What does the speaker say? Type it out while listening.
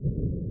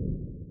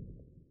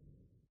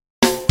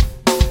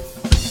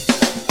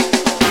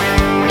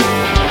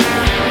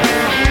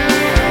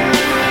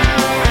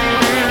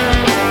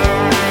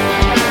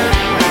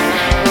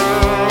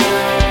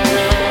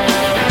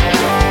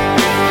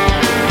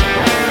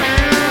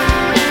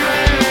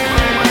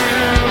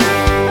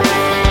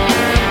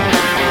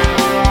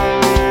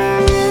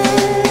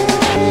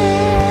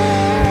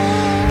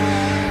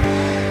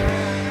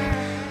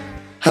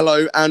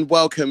Hello and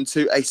welcome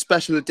to a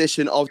special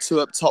edition of Two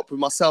Up Top with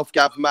myself,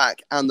 Gav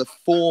Mack, and the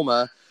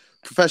former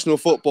professional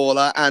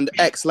footballer and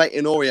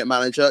ex-Leyton Orient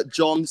manager,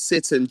 John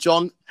Sitton.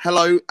 John,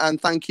 hello and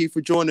thank you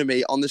for joining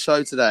me on the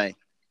show today.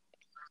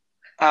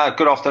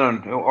 Good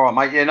afternoon. All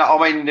right, mate.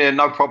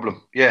 No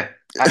problem. Yeah,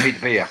 happy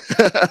to be here.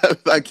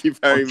 Thank you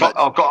very much.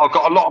 I've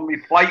got a lot on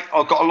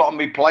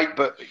my plate.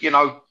 But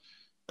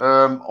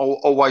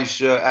always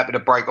happy to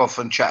break off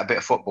and chat a bit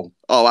of football.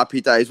 Oh,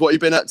 happy days. What have you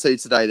been up to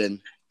today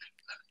then?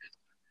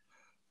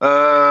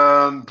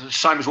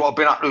 Same as what I've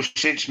been up to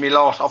since my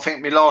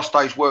last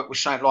day's work was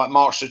something like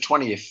March the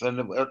 20th,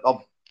 and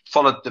I've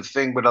followed the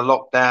thing with a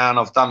lockdown.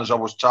 I've done as I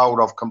was told.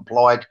 I've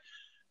complied,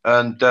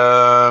 and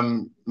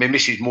my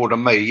missus more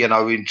than me,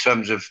 in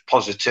terms of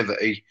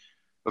positivity,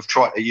 have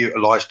tried to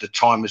utilise the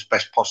time as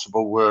best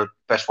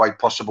way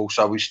possible.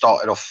 So we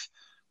started off.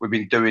 We've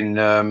been doing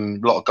a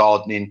lot of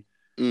gardening.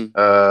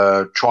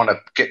 Trying to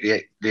get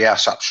the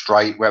house up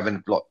straight. We're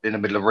having in the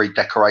middle of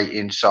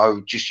redecorating,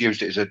 so just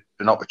used it as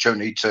an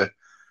opportunity to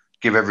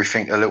give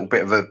everything a little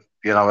bit of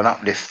an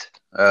uplift.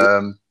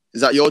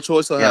 Is that your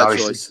choice or her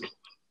choice?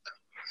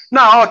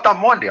 No, I don't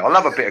mind it. I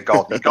love a bit of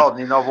gardening.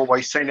 Gardening, I've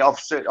always seen it.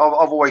 I've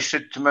always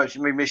said to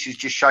me, missus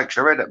just shakes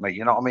her head at me.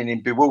 You know what I mean?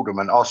 In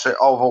bewilderment. I've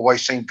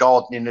always seen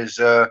gardening as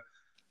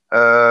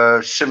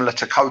similar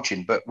to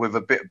coaching, but with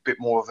a bit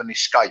more of an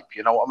escape.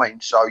 You know what I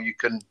mean? So you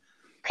can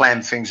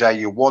plan things how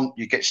you want.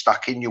 You get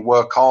stuck in. You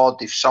work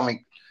hard. If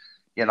something,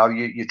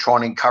 you try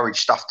and encourage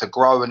stuff to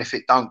grow, and if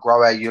it don't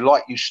grow how you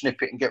like, you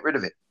snip it and get rid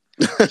of it.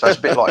 So it's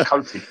a bit like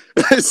coaching.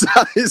 It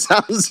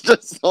sounds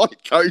just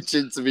like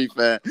coaching, to be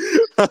fair.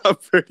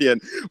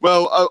 Brilliant.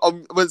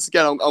 Well, once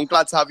again, I'm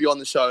glad to have you on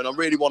the show, and I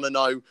really want to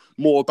know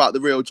more about the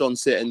real John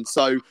Sitton.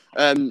 So,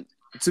 to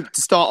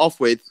start off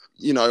with,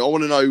 I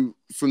want to know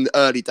from the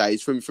early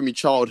days, from your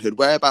childhood,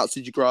 whereabouts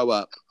did you grow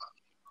up?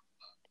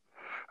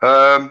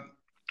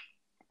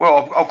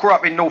 Well, I grew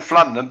up in North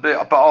London,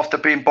 but after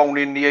being born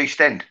in the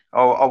East End,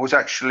 I was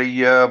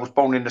actually was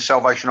born in the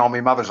Salvation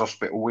Army Mothers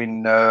Hospital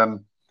in,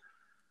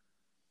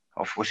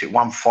 was it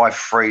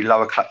 153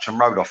 Lower Clapton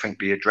Road, I think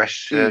the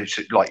address. It's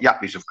like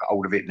yuppies have got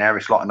hold of it now.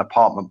 It's like an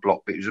apartment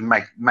block, but it was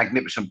a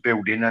magnificent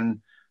building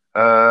and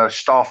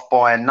staffed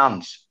by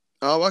nuns.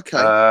 Oh, okay.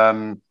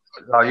 I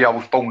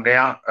was born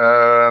there.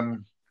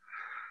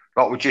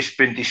 Like we've just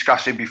been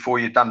discussing before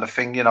you've done the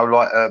thing,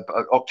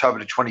 October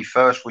the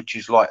 21st, which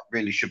is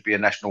really should be a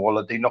national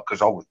holiday, not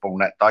because I was born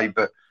that day,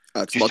 but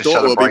just my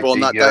daughter will be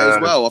born that day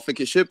as well. I think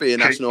it should be a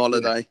national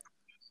holiday.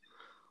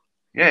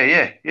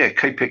 Yeah.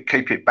 Keep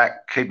it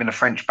back, keeping the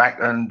French back,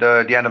 and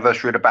the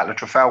anniversary of the Battle of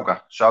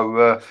Trafalgar.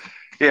 So,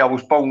 I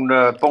was born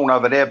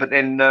over there, but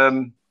then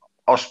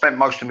I spent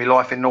most of my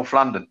life in North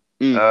London.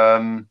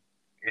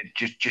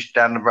 Just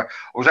down the road.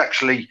 I was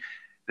actually...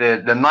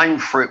 The name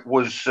for it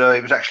was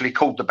actually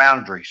called the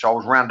Boundary. So I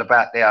was round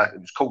about there. It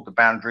was called the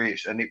Boundary,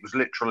 and it was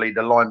literally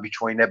the line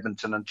between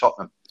Edmonton and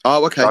Tottenham.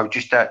 Oh, okay. So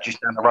just down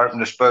the road from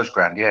the Spurs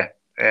ground.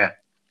 Yeah.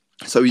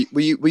 So were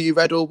you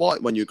red or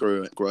white when you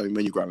growing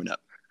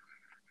up?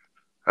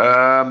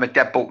 My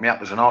dad brought me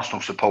up as an Arsenal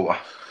supporter.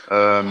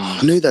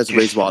 I knew there's a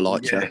reason why I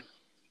liked you.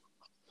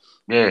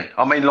 Yeah.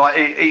 I mean,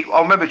 I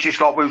remember just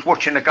like we was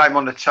watching the game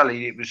on the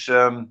telly. It was.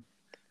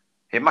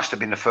 It must have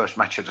been the first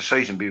match of the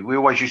season. But we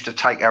always used to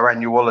take our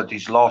annual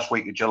holidays last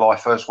week of July,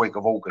 first week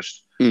of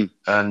August.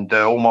 And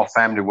all my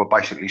family were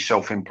basically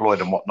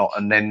self-employed and whatnot.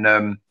 And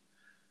then,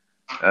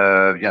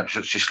 so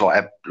it's just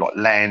like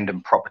land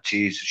and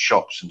properties,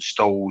 shops and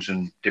stalls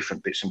and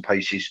different bits and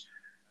pieces.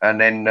 And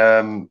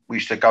then we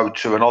used to go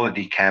to an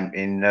holiday camp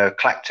in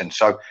Clacton.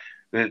 So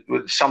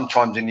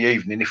sometimes in the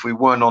evening, if we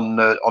weren't on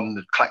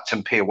the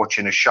Clacton Pier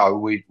watching a show,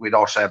 we'd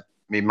also have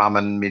my mum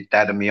and my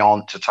dad and my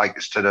aunt to take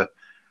us to the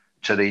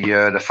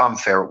fun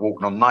fair at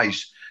Walton on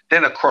Naze.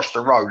 Then across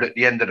the road at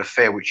the end of the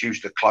fair, which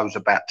used to close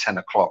about 10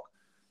 o'clock,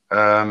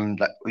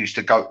 we used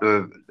to go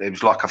to, it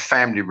was like a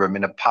family room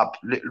in a pub,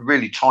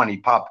 really tiny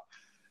pub.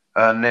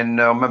 And then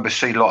I remember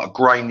seeing like a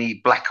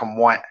grainy black and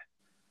white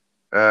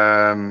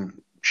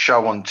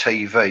show on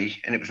TV,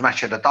 and it was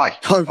Match of the Day.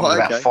 Oh,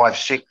 right, about 5,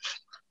 6.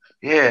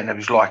 Yeah, and it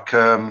was like,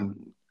 I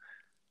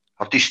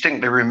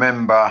distinctly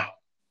remember,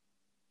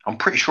 I'm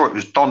pretty sure it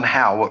was Don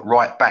Howe at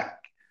right back,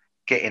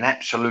 getting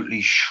absolutely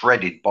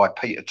shredded by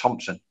Peter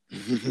Thompson.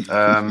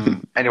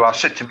 Anyway, I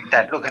said to my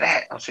dad, "Look at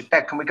that." I said,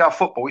 "Dad, can we go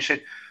football?" He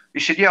said,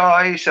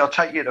 "Yeah." He said, "I'll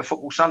take you to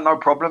football, son, no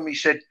problem." He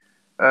said,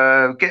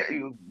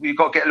 "You've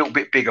got to get a little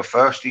bit bigger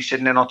first." He said,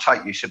 "And then I'll take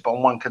you." He said, "But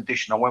on one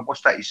condition." I went,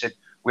 "What's that?" He said,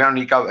 "We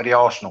only go to the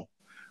Arsenal."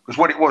 Because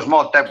what it was,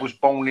 my dad was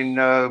born in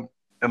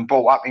and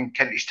brought up in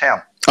Kentish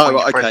Town. Oh,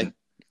 right, okay.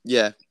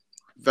 Yeah.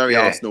 Very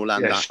Arsenal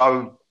land. Yeah.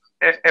 So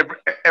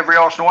every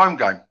Arsenal home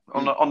game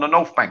on the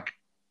North Bank.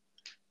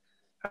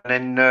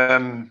 And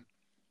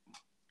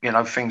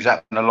then, things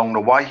happen along the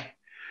way.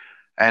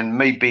 And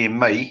me being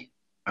me,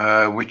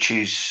 which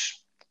is,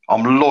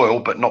 I'm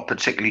loyal, but not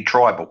particularly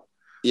tribal.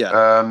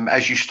 Yeah.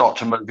 As you start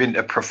to move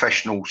into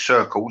professional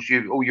circles,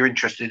 all you're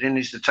interested in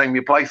is the team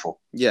you play for.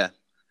 Yeah.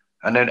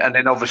 And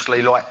then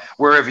obviously, like,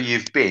 wherever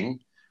you've been,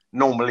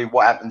 normally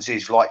what happens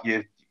is, like,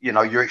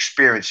 your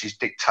experiences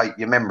dictate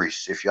your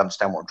memories. If you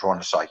understand what I'm trying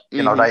to say,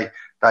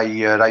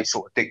 they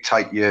sort of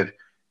dictate your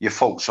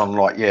thoughts on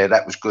like, yeah,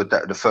 that was good.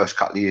 That the first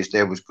couple of years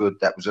there was good.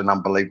 That was an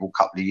unbelievable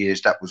couple of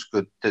years. That was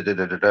good. I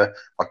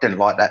didn't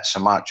like that so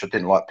much. I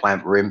didn't like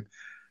playing for him.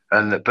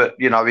 But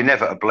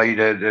inevitably,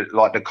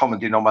 the common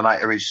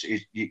denominator is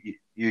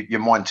your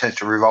mind tends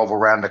to revolve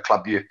around the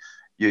club that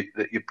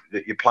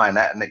you're playing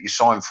at and that you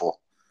signed for.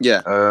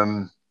 Yeah.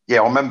 I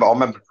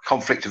remember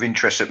conflict of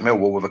interest at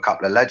Millwall with a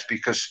couple of lads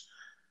because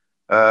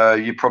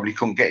you probably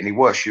couldn't get any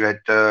worse. You had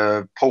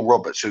Paul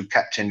Roberts, who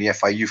captained the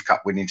FA Youth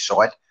Cup winning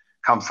side,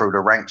 come through the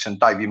ranks, and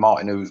Davey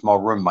Martin, who was my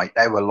roommate.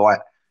 They were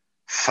like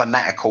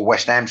fanatical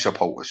West Ham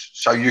supporters.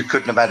 So you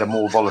couldn't have had a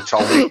more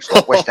volatile mix.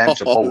 Like West Ham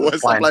supporters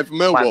playing for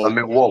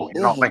Millwall.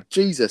 You know what I mean?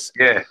 Jesus.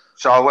 Yeah.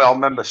 So I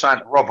remember saying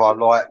to Robert,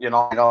 like, I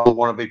don't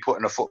want to be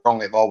putting a foot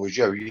wrong if I was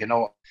you,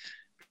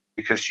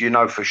 because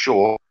for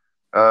sure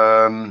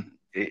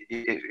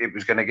it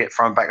was going to get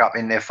thrown back up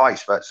in their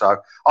face. But so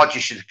I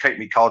just should keep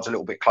my cards a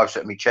little bit closer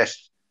to my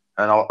chest.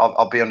 And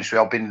I'll be honest with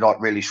you, I've been like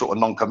really sort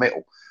of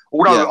non-committal.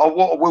 Although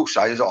what I will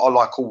say is I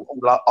like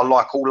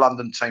all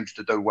London teams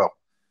to do well.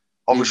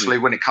 Obviously,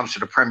 when it comes to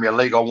the Premier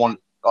League,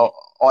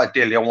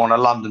 ideally I want a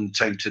London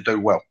team to do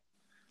well.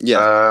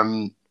 Yeah.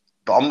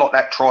 But I'm not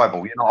that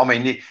tribal, you know what I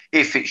mean?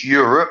 If it's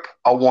Europe,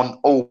 I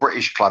want all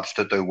British clubs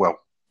to do well,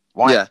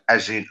 right? Yeah.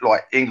 As in,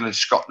 like England,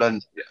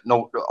 Scotland,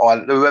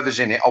 whoever's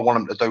in it, I want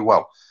them to do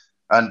well.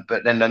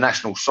 But then the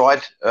national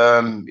side,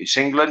 it's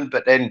England.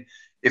 But then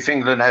if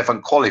England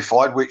haven't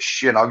qualified,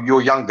 which,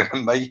 you're younger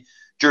than me,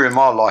 during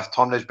my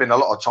lifetime, there's been a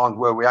lot of times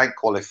where we ain't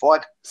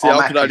qualified. See,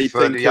 I can only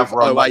think of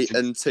 08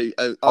 and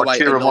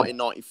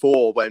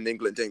 1994 when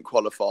England didn't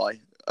qualify.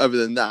 Other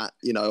than that,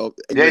 England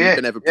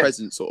been ever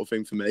present sort of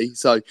thing for me.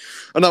 So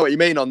I know what you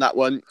mean on that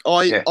one.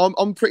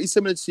 I'm pretty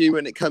similar to you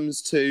when it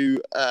comes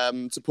to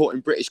supporting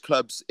British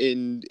clubs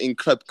in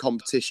club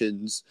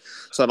competitions.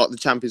 So like the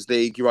Champions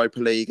League, Europa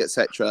League,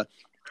 etc.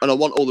 And I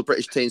want all the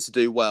British teams to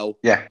do well.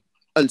 Yeah.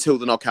 Until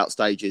the knockout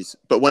stages.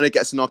 But when it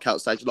gets to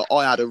knockout stage, like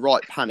I had a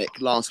right panic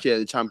last year in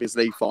the Champions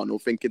League final,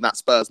 thinking that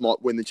Spurs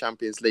might win the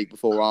Champions League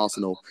before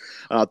Arsenal.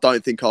 And I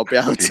don't think I'll be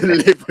able to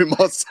live with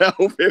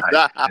myself if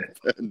that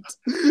happened.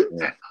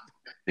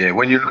 Yeah.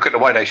 When you look at the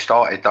way they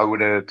started, though,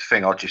 with the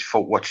thing, I just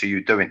thought, what are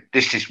you doing?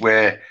 This is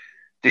where,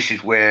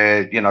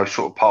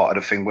 sort of part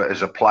of the thing where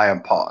as a player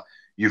and part,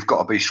 you've got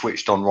to be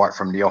switched on right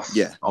from the off.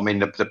 Yeah. I mean,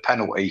 the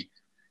penalty,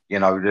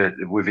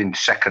 within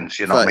seconds,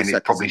 it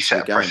probably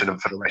set a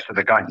precedent for the rest of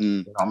the game.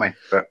 You know what I mean?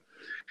 But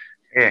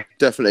yeah,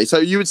 definitely. So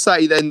you would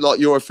say then, like,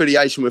 your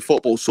affiliation with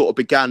football sort of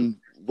began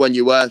when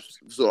you were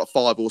sort of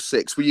 5 or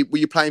 6. Were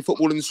you playing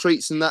football in the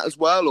streets and that as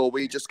well, or were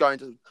you just going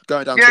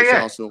down to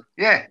Arsenal?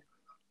 Yeah.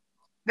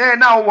 No,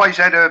 I always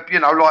had at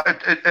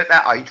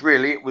that age,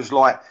 really, it was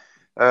like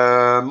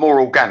more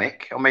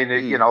organic. I mean,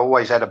 I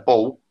always had a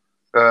ball.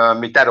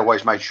 My dad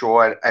always made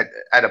sure I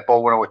had a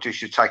ball when I would just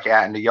take it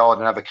out in the yard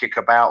and have a kick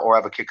about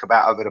over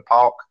the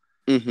park.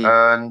 Mm-hmm.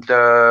 And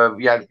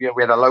we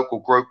had a local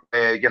group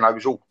where it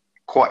was all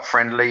quite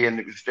friendly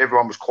and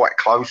everyone was quite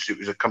close. It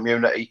was a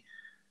community,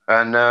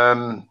 and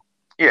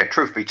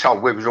truth be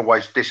told, we was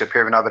always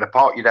disappearing over the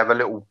park. You'd have a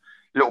little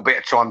bit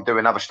of time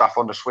doing other stuff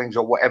on the swings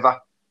or whatever.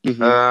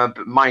 Mm-hmm.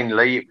 But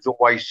mainly it was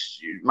always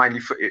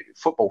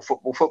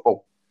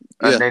football,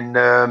 and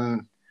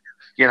then.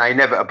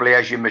 Inevitably,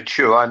 as you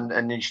mature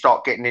and you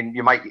start getting in,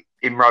 you make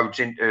inroads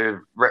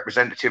into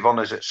representative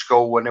honours at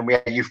school, and then we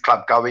had a youth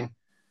club going.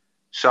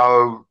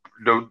 So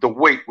the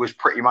week was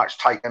pretty much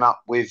taken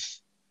up with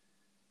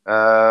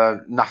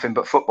nothing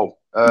but football.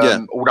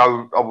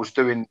 Although I was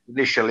doing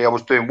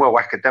well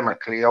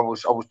academically, I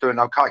was doing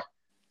okay.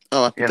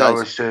 Oh, happy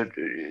days.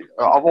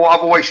 I've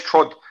always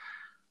tried.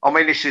 I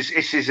mean, this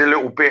is a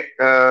little bit.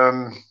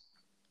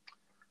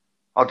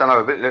 I don't know,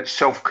 a bit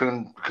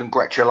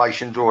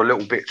self-congratulations or a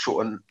little bit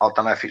sort of, I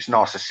don't know if it's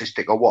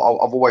narcissistic or what.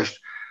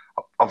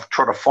 I've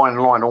tried to find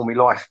a line all my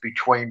life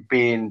between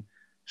being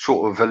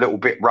sort of a little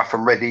bit rough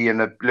and ready and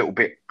a little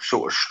bit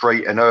sort of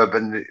street and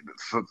urban,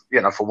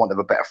 for want of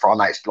a better phrase. I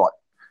know it's like,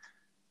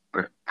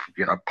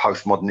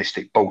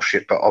 postmodernistic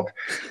bullshit, but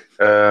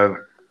I've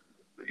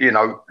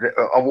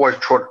always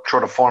tried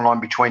to find a line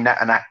between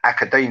that and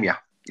academia.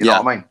 You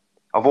know what I mean?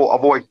 I've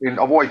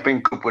always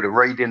been good with the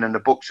reading and the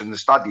books and the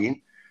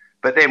studying.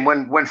 But then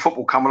when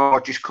football came along, I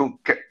just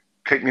couldn't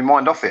keep my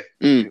mind off it.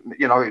 It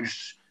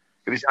was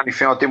the only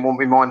thing I didn't want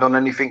my mind on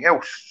anything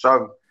else.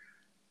 So,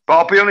 but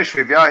I'll be honest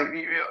with you, I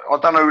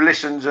don't know who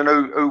listens and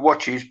who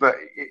watches, but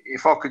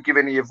if I could give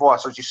any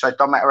advice, I'd just say,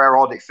 don't matter how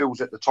hard it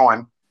feels at the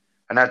time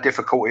and how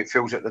difficult it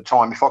feels at the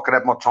time. If I could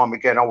have my time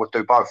again, I would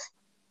do both.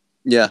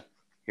 Yeah.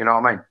 You know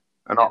what I mean?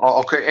 And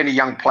I could, any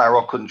young player,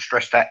 I couldn't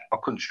stress that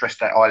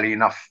highly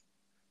enough.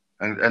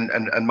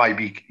 And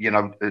maybe,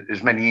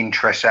 as many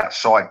interests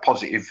outside,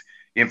 positive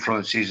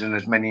influences and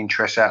as many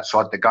interests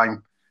outside the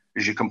game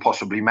as you can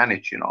possibly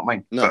manage, you know what I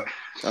mean? No,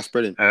 that's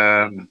brilliant.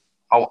 I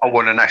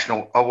want a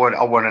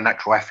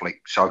natural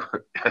athlete. So,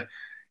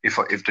 if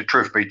the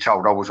truth be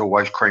told, I was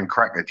always cream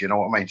cracker. Do you know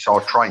what I mean? So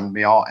I trained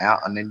my heart out,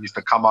 and then used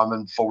to come home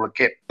and fall a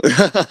kip.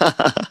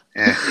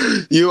 Yeah.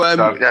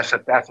 So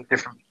that's a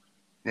different.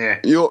 Yeah.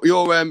 Your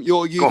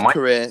youth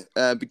career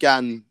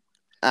began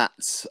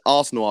at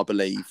Arsenal, I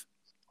believe,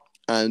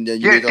 and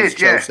you moved on to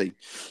Chelsea. Yeah.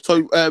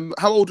 So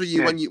how old were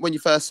you when you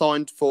first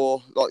signed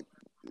for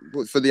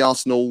the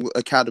Arsenal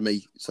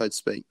academy, so to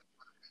speak?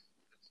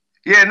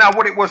 Yeah, no,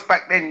 what it was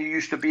back then, you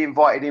used to be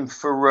invited in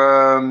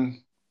for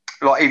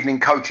like evening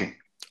coaching.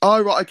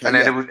 Oh, right, okay. And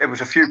then there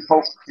was a few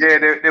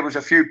there was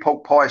a few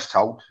pork pies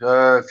told,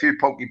 a few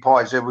porky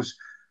pies. There was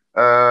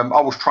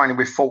I was training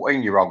with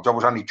 14-year-olds. I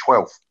was only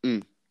 12.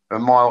 Mm.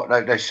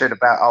 And they said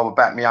about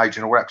my age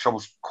and all that, because I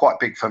was quite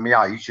big for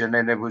my age. And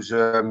then there was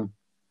a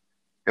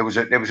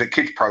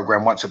kids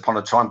program once upon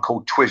a time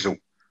called Twizzle.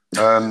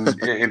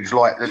 It was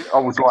like I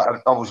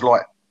was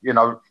like you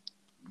know,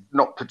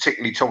 not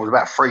particularly tall. I was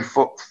about 3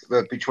 foot,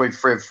 between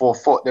 3 and 4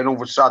 foot. Then all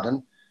of a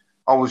sudden,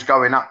 I was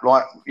going up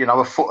like, you know,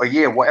 a foot a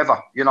year,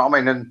 whatever. You know what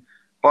I mean? And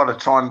by the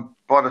time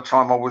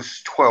I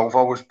was 12,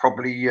 I was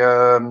probably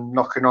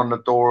knocking on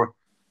the door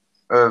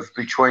of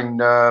between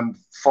 5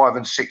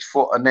 and 6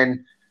 foot. And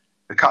then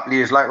a couple of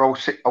years later,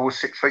 I was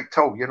 6 feet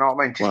tall. You know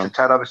what I mean? Just a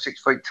tad over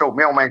 6 feet tall.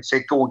 My old man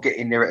said, "Go and get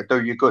in there; it'll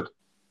do you good."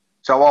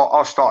 So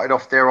I started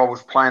off there. I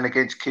was playing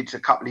against kids a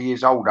couple of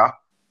years older,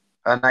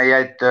 and they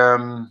had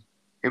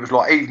it was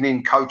like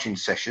evening coaching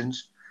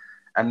sessions.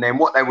 And then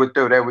what they would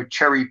do, they would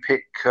cherry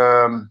pick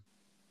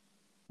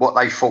what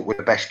they thought were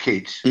the best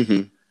kids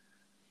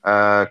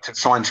to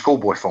sign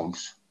schoolboy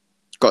forms.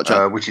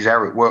 Gotcha. Which is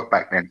how it worked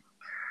back then.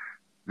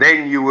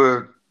 Then you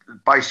were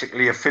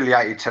basically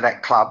affiliated to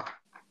that club.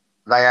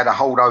 They had a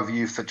hold over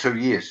you for 2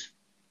 years,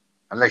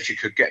 unless you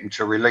could get them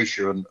to release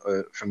you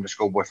from the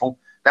schoolboy form.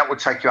 That would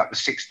take you up to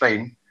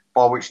 16,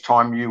 by which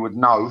time you would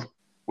know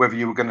whether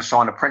you were going to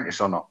sign apprentice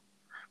or not.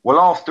 Well,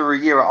 after a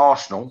year at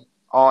Arsenal,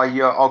 I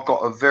got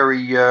a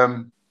very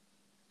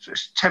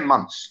it's 10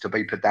 months to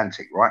be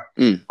pedantic, right?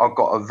 I've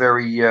got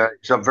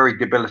it's a very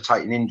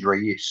debilitating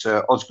injury. It's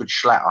Osgood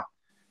Schlatter,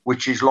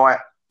 which is like,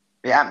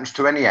 it happens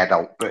to any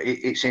adult, but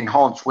it's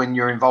enhanced when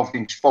you're involved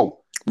in sport.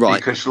 Right.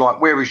 Because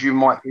like, whereas you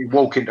might be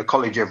walking to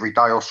college every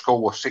day or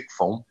school or sixth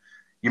form,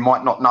 you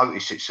might not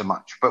notice it so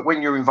much. But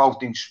when you're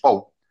involved in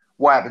sport,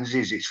 what happens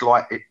is it's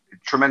like a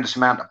tremendous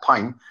amount of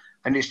pain,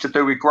 and it's to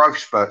do with growth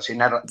spurts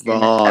in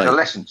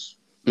adolescence.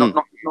 Not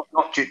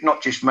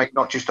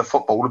just a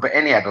footballer, but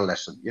any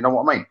adolescent. You know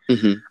what I mean?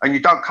 Mm-hmm. And you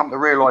don't come to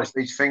realise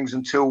these things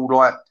until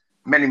like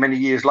many, many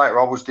years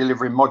later. I was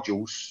delivering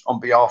modules on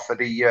behalf of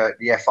the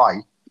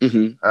FA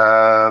via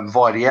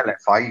the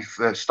LFA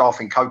for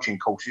staff and coaching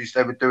courses.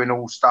 They were doing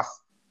all stuff,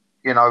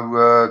 you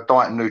know,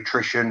 diet and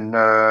nutrition,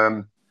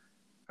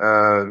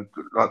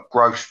 like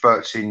growth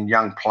spurts in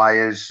young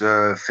players,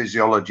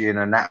 physiology and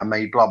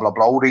anatomy, blah blah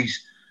blah.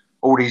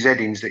 All these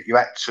headings that you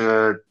had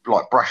to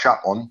like brush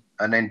up on,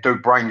 and then do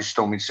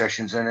brainstorming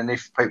sessions. And then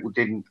if people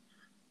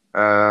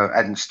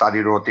hadn't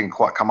studied or didn't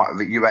quite come up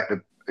with it, you had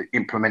to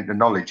implement the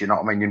knowledge. You know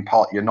what I mean?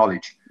 Impart your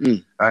knowledge.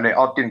 And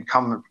I didn't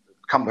come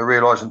to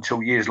realise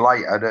until years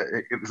later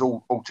that it was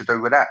all to do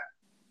with that.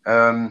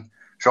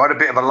 So I had a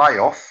bit of a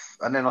layoff,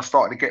 and then I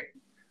started to get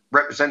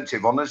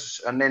representative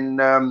honours, and then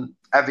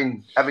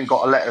having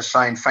got a letter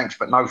saying thanks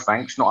but no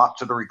thanks, not up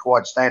to the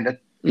required standard,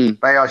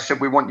 they said,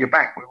 "We want you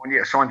back. We want you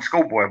to sign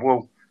schoolboy."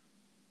 Well,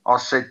 I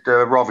said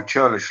rather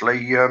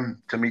churlishly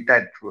to me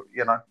dad,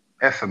 you know,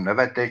 F them, they've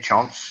had their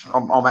chance.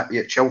 I'm happy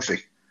at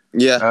Chelsea.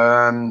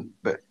 Yeah.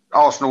 But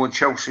Arsenal and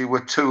Chelsea were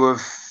 2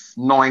 of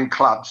 9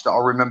 clubs that I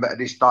remember to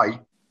this day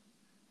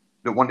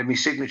that wanted me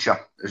signature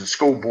as a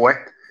schoolboy.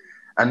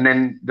 And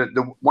then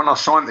when I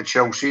signed to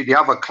Chelsea, the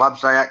other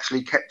clubs, they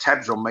actually kept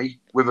tabs on me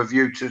with a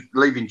view to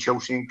leaving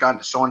Chelsea and going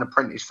to sign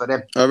apprentice for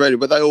them. Oh, really?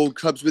 Were they all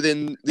clubs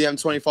within the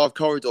M25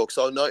 corridor? Because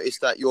I noticed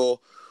that your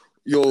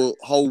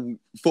whole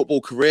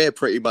football career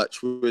pretty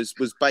much was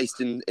based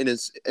in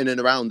and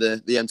around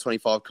the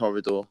M25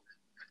 corridor.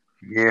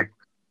 Yeah.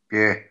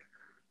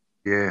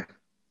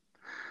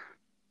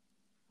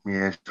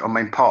 I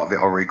mean, part of it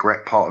I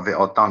regret, part of it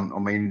I don't. I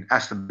mean,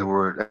 Aston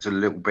Villa, that's a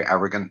little bit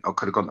arrogant. I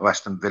could have gone to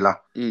Aston Villa.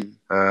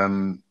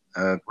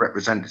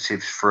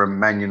 Representatives from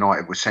Man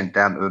United were sent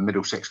down to the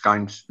Middlesex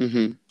games.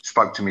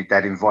 Spoke to me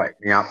dad, invited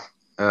me up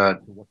to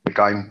watch the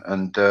game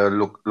and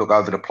look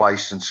over the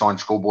place and sign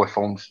schoolboy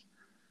forms.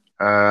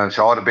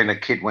 So I'd have been a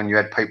kid when you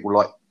had people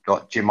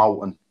like Jim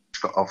Alton,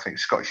 I think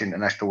Scottish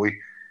International.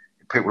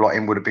 People like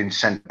him would have been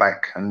sent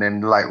back, and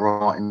then later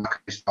on,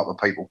 this type of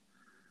people.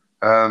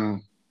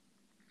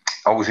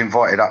 I was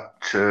invited up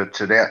to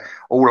there.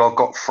 All I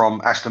got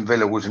from Aston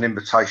Villa was an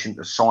invitation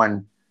to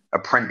sign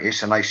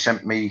apprentice, and they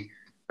sent me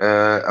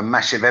a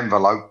massive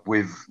envelope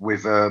with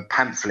a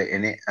pamphlet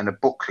in it and a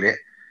booklet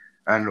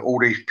and all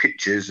these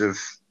pictures of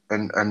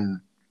and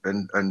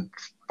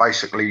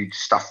basically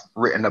stuff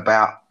written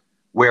about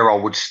where I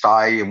would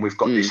stay, and we've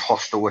got this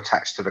hostel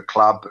attached to the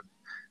club.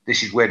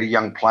 This is where the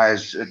young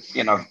players,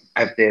 you know,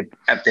 have their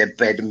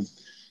bed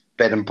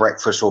and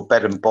breakfast or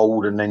bed and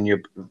board, and then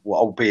what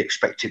I'll be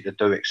expected to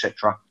do,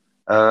 etc.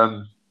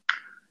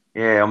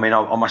 Yeah, I mean,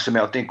 I must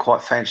admit, I didn't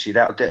quite fancy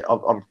that.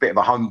 I'm a bit of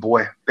a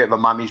homeboy, bit of a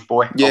mummy's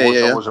boy. Yeah, yeah,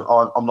 I yeah. wasn't.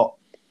 I'm not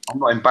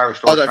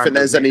embarrassed or I don't think ashamed to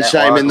there's admit any that.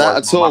 I shame in that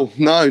idolised at my mum. all.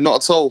 No,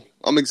 not at all.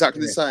 I'm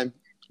exactly the Yeah, same.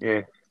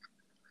 yeah.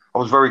 I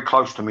was very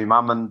close to my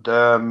mum, and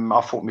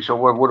I thought to myself,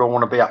 well, would I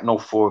want to be up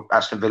north for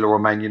Aston Villa or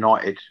Man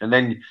United? And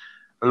then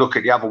I look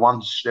at the other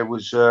ones. There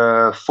was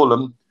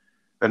Fulham,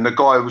 and the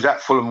guy who was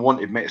at Fulham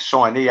wanted me to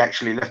sign. He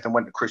actually left and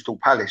went to Crystal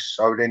Palace.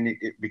 So then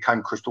it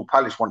became Crystal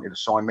Palace wanted to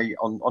sign me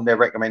on their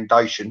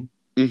recommendation.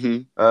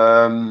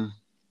 Mm-hmm.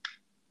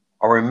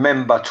 I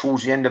remember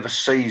towards the end of the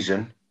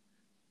season,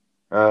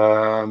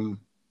 the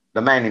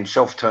man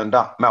himself turned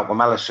up,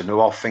 Malcolm Allison, who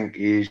I think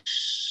is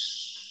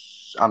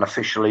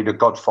unofficially the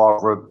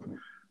godfather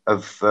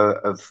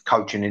of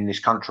coaching in this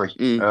country.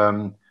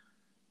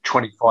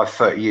 25,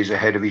 30 years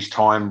ahead of his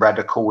time,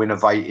 radical,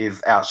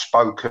 innovative,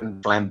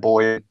 outspoken,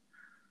 flamboyant.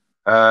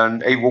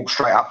 And he walked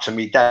straight up to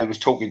me. Dad was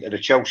talking to the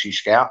Chelsea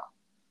scout.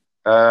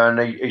 And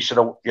he said,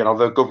 oh, you know,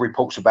 there are good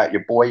reports about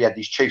your boy. He had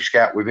his chief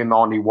scout with him,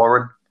 Arnie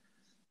Warren.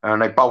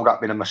 And they bowled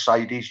up in a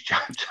Mercedes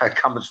to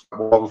come as I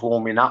was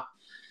warming up.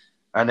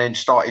 And then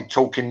started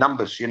talking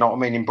numbers, you know what I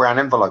mean, in brown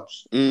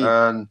envelopes.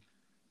 And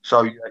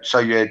so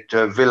you had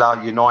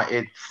Villa,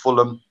 United,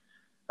 Fulham,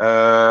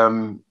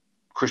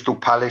 Crystal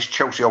Palace,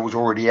 Chelsea I was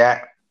already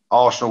at.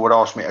 Arsenal would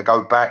ask me to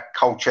go back,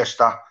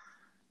 Colchester.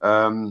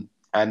 And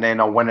then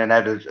I went and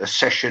had a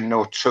session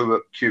or two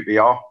at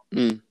QPR.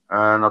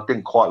 And I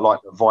didn't quite like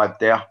the vibe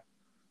there.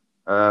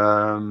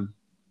 I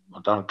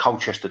don't know,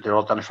 Colchester did. I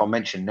don't know if I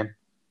mentioned them.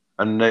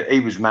 And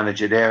he was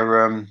manager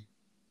there.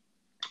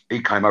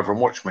 He came over and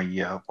watched me.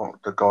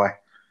 The guy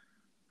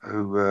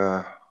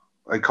who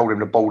they called him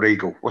the Bald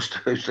Eagle.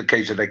 Who's the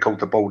geezer they called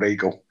the Bald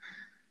Eagle?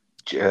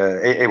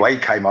 Anyway, he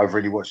came over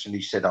and he watched and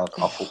he said, I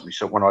thought to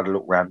myself, when I had a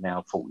look around now,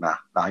 I thought, nah,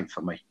 that ain't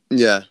for me.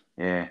 Yeah.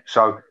 Yeah.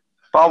 So,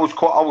 but I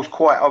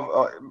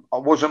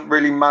wasn't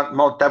really,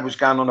 my dad was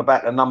going on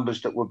about the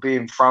numbers that were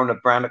being thrown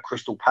around at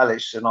Crystal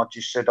Palace. And I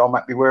just said, I'm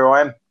happy where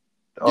I am.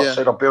 I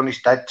said, I'll be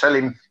honest, Dad, tell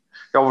him,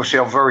 obviously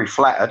I'm very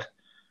flattered.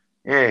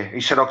 Yeah, he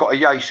said,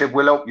 he said,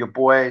 we'll help your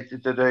boy. He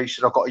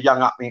said, I've got a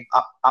young up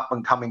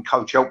and coming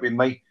coach helping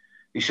me.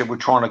 He said, we're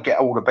trying to get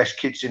all the best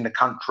kids in the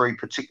country,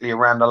 particularly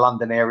around the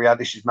London area.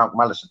 This is Malcolm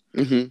Allison.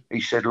 Mm-hmm.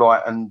 He said,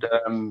 and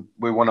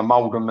we want to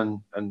mould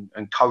them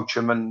and coach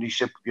them. And he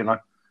said, you know,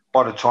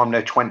 by the time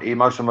they're 20,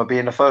 most of them will be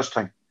in the first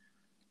team.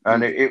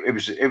 And it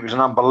was an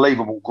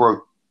unbelievable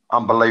group,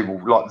 unbelievable.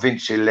 Like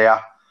Vince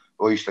Hilaire,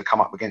 who I used to come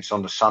up against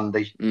on the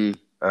Sunday. And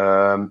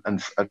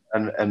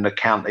the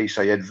county.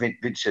 So you had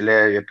Vince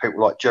Hilaire, you had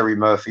people like Jerry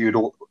Murphy,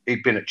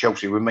 he'd been at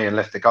Chelsea with me and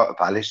left to go to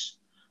Palace.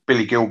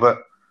 Billy Gilbert.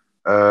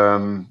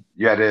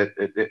 You had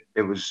it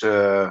was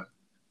who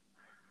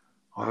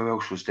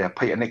else was there?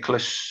 Peter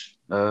Nicholas,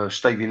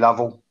 Stevie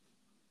Lovell.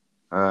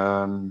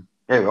 I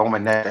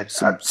mean,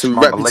 that's some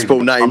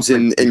reputable names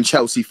in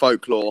Chelsea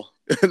folklore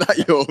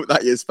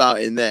that you're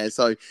spouting there.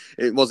 So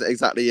it wasn't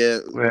exactly a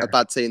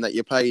bad team that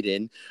you played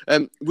in.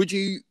 Were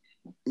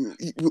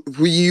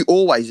you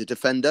always a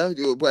defender?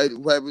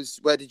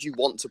 Where did you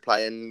want to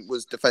play, and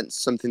was defence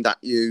something that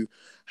you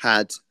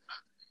had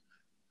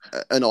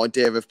an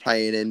idea of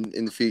playing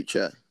in the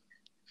future?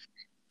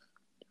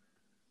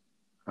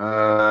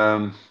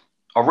 I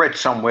read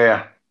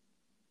somewhere,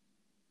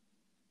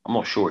 I'm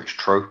not sure it's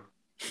true.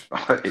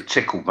 It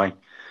tickled me. It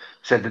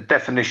said the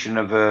definition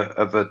of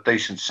a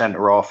decent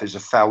centre half is a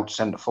fouled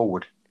centre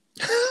forward.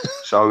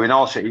 So in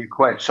answer to your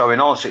question.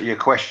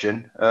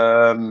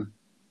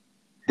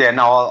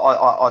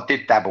 I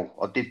did dabble.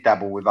 I did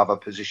dabble with other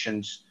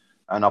positions,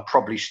 and I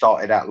probably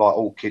started out like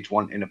all kids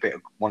wanting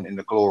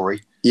the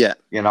glory. Yeah,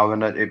 you know,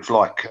 and it was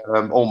like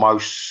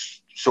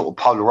almost sort of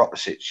polar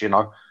opposites. You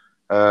know,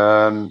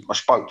 I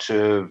spoke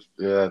to.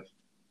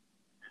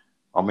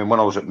 When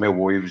I was at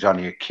Millwall, he was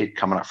only a kid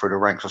coming up through the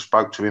ranks. I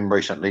spoke to him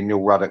recently,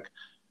 Neil Ruddock,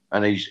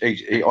 and I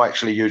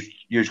actually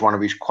used one of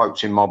his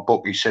quotes in my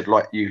book. He said,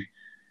 like, you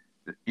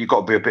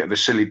got to be a bit of a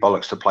silly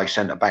bollocks to play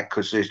centre back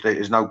because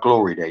there's no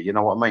glory there. You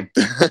know what I mean?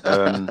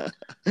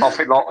 I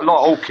think like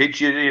all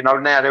kids, you know,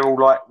 now they're all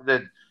like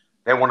they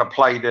want to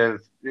play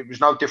It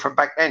was no different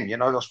back then. You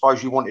know, I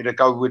suppose you wanted to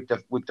go with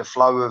the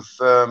flow of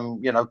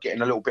you know,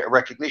 getting a little bit of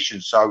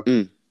recognition. So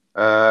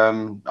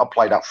I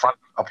played up front.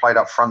 Quite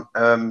a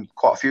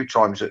few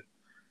times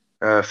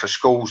for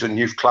schools and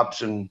youth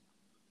clubs and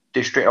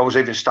district. I was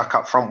even stuck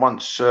up front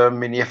once in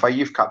the FA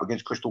Youth Cup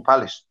against Crystal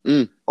Palace.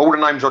 All the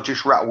names I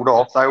just rattled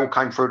off, they all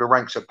came through the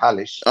ranks at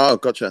Palace. Oh,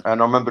 gotcha.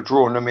 And I remember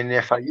drawing them in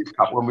the FA Youth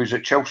Cup when we was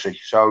at Chelsea.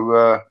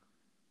 So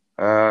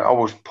I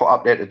was put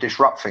up there to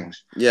disrupt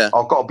things. Yeah,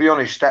 I've got to be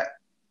honest.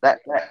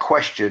 That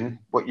question,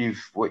 what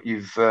you've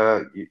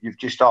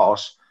just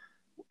asked,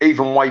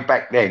 even way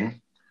back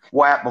then,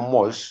 what happened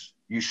was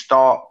you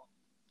start,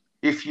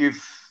 if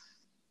you've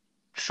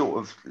sort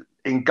of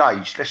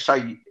engaged, let's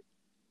say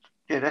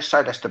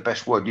that's the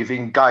best word. You've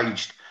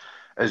engaged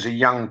as a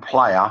young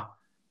player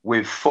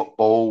with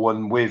football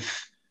and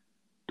with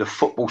the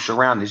football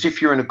surroundings.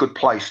 If you're in a good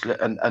place,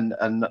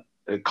 and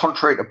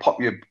contrary to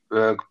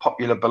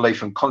popular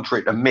belief and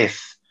contrary to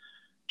myth,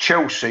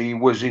 Chelsea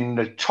was in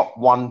the top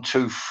 1,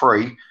 2,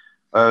 3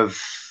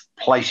 of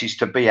places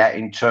to be at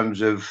in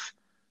terms of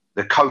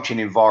the coaching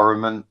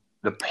environment,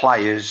 the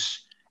players,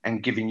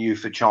 and giving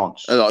youth a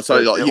chance. So,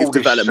 like youth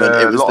development,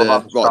 it was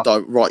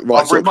the right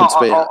sort of place to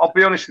be at. I'll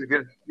be honest with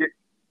you.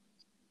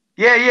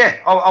 Yeah.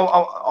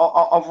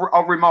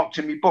 I've remarked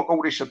in my book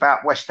all this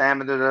about West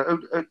Ham, and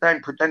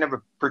they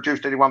never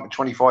produced anyone for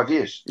 25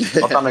 years.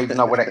 I don't even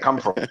know where that come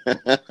from.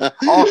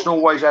 Arsenal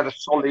always had a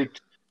solid,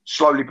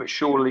 slowly but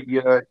surely.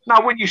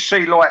 Now, when you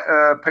see like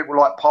people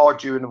like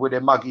Pardew and with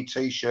their muggy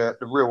T-shirt,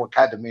 the Real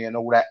Academy and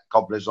all that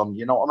cobblers on,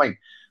 you know what I mean?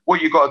 What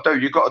you got to do,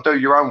 you've got to do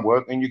your own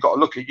work, and you've got to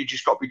look at it. You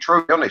just got to be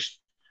truly honest.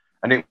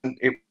 And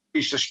it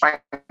used to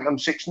spank them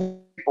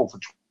 6-0 for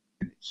 20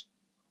 minutes.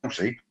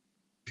 See,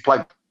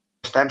 played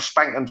them,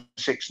 spank them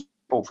 6-0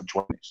 for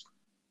 20 minutes.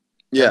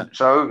 Yeah.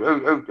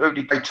 So who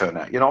did they turn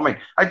out? You know what I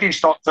mean? They didn't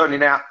start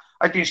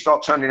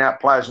turning out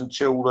players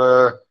until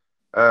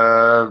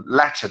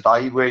latter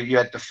day, where you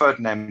had the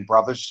Ferdinand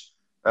brothers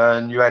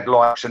and you had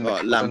likes and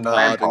like the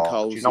Lampard and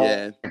Coles. You know,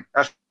 yeah.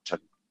 That's,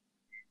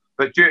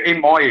 but in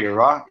my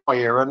era,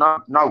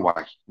 no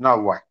way.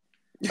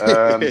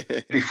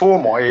 Before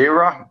my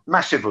era,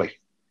 massively.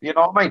 You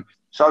know what I mean?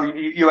 So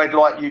you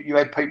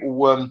had people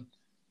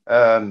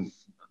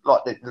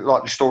like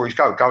the stories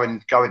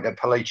going to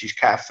Police's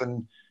Caff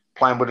and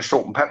playing with the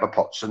salt and pepper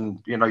pots, and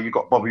you know you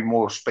got Bobby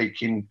Moore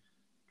speaking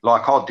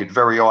like I did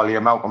very highly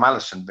of Malcolm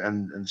Allison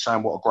and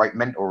saying what a great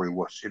mentor he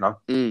was. You know,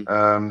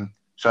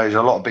 so there's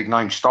a lot of big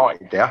names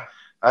started there,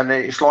 and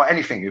it's like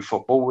anything in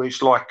football.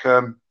 It's like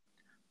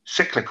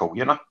cyclical,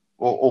 you know,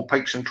 or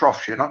peaks and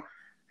troughs. You know,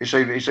 it's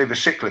either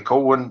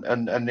cyclical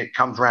and it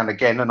comes around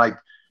again, and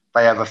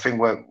they have a thing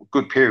where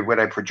good period where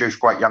they produce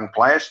great young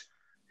players.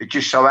 It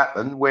just so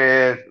happened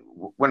where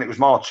when it was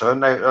my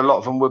turn, a lot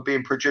of them were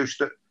being produced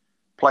at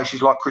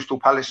places like Crystal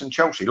Palace and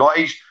Chelsea.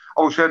 Like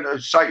I was going to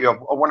say to you,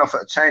 I went off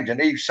at a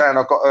tangent. He's saying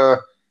I've got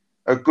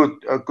a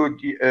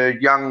good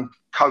young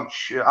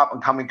coach, up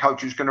and coming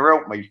coach who's going to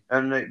help me,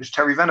 and it was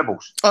Terry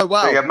Venables. Oh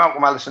wow! So you have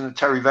Malcolm Allison and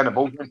Terry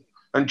Venables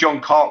and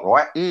John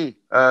Cartwright, 3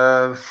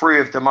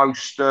 of the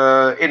most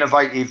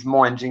innovative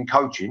minds in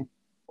coaching,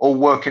 all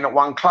working at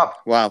one club.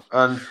 Wow!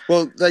 And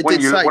they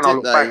did say, when I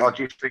look back, I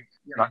just think,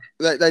 you know,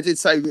 they did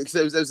say, because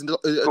there was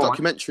a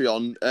documentary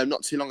on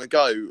not too long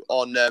ago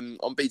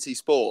on BT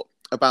Sport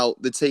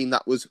about the team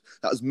that was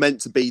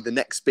meant to be the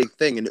next big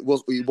thing, and it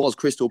was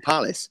Crystal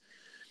Palace,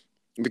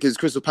 because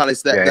Crystal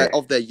Palace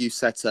of their youth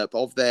setup,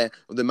 of the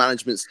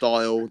management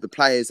style, the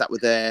players that were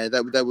there,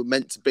 they were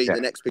meant to be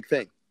the next big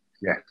thing.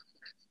 Yeah.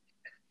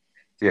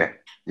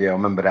 I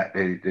remember that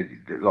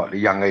like the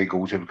Young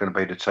Eagles, it was going to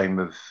be the team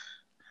of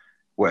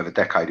whatever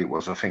decade it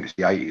was. I think it's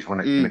the 80s,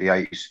 wasn't it? The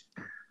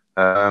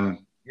 80s.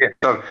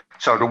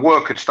 So the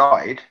work had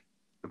started.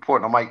 The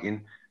point I'm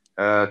making,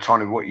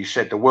 Tony, what you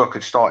said, the work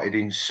had started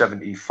in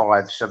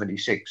 75,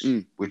 76,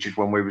 which is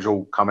when we was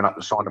all coming up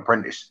to sign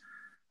apprentice.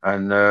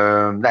 And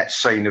that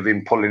scene of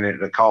him pulling into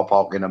the car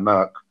park in a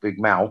Merc, Big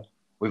Mal,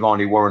 with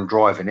Arnie Warren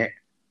driving it,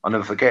 I'll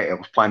never forget it. I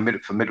was playing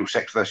for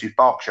Middlesex versus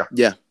Berkshire.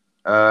 Yeah.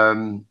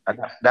 And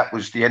that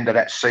was the end of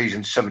that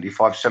season,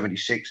 75,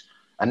 76.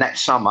 And that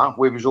summer,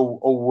 we was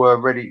all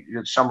ready.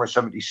 The summer of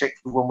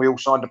 76 when we all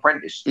signed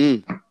apprentice.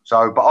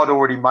 So, but I'd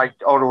already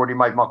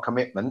made my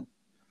commitment.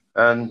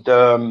 And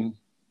I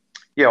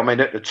mean,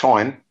 at the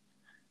time,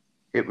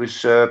 it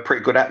was a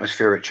pretty good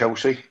atmosphere at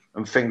Chelsea,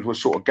 and things were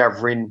sort of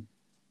gathering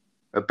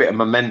a bit of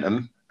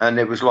momentum, and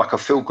it was like a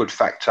feel-good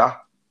factor,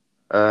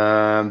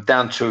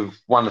 down to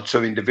 1 or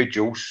 2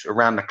 individuals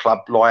around the club,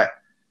 like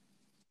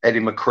Eddie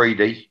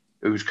McCready,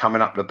 who was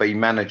coming up to be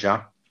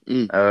manager,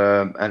 and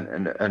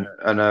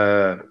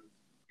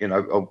you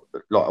know,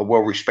 like a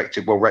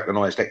well-respected,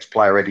 well-recognised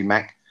ex-player, Eddie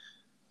Mack,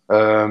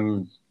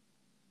 and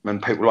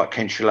people like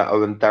Ken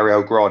Shilato and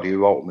Dario Gradi,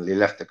 who ultimately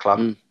left the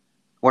club.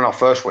 When I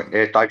first went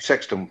there, Dave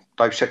Sexton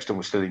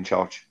was still in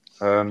charge.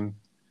 So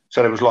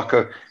there was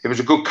it was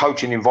a good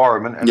coaching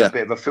environment and a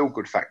bit of a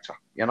feel-good factor,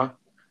 you know.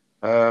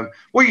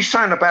 What you're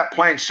saying about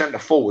playing centre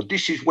forward,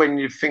 this is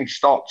when seeds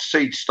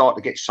start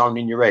to get sown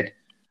in your head.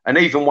 And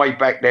even way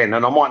back then,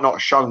 and I might not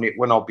have shown it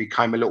when I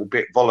became a little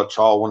bit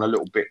volatile and a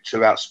little bit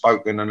too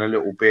outspoken and a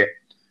little bit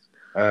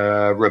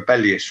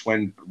rebellious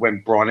when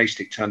Brian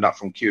Eastick turned up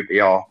from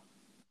QPR.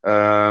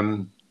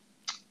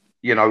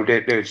 You know,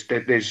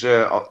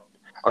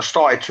 I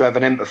started to have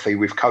an empathy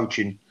with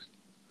coaching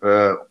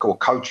or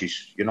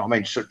coaches. You know what I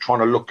mean? So trying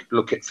to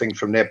look at things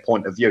from their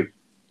point of view,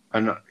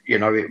 and you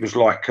know, it was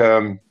like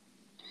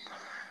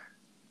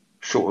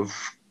sort of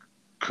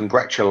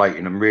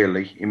congratulating them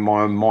really in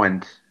my own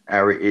mind.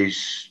 How it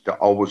is that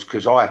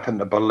because I happen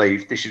to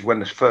believe this is when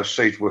the first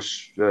seed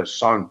was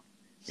sown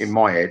in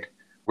my head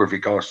with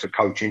regards to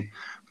coaching.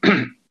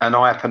 And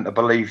I happen to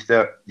believe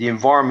that the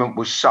environment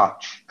was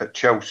such at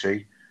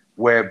Chelsea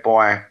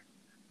whereby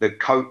the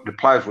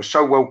players were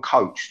so well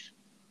coached.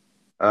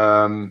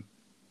 There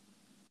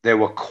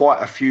were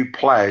quite a few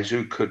players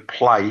who could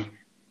play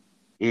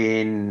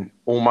in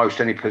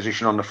almost any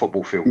position on the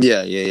football field.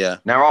 Yeah.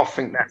 Now I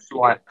think that's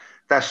like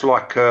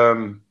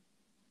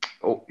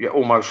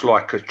almost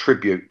like a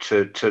tribute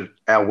to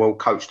how well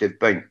coached they've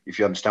been, if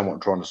you understand what I'm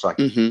trying to say.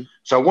 Mm-hmm.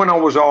 So when I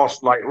was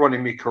asked later on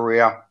in my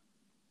career,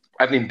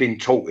 having been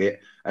taught it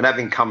and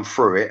having come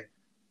through it,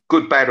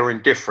 good, bad or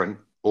indifferent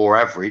or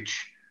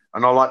average,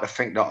 and I like to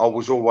think that I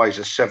was always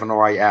a 7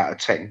 or 8 out of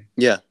 10.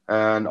 Yeah.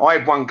 And I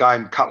had one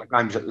couple of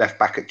games at left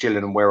back at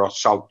Gillingham where I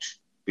sulked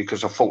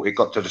because I thought it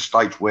got to the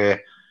stage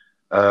where,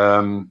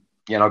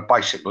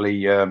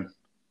 basically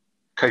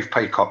Keith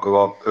Peacock,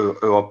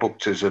 who I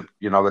booked as a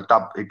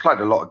dub, he played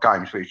a lot of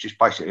games, but he's just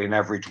basically an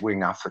average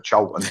winger for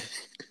Charlton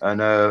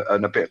and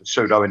a bit of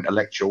pseudo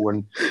intellectual.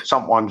 And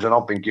sometimes, and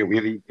I've been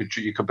guilty,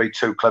 you can be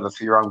too clever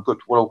for your own good.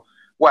 Well,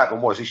 what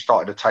happened was he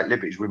started to take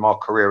liberties with my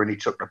career and he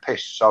took the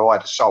piss, so I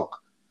had to sulk.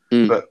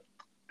 But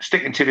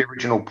sticking to the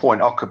original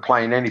point, I could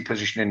play in any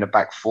position in the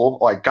back four.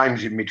 I had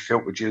games in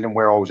midfield with Gillingham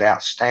where I was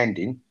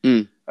outstanding.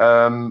 And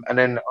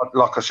then,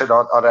 like I said,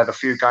 I'd had a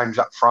few games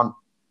up front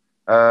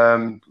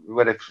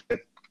where they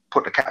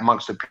put the cat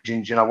amongst the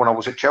pigeons, when I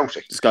was at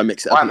Chelsea. Just go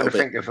mix it up I a little happen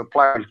to bit. think if a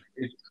player...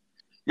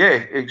 Yeah,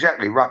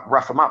 exactly.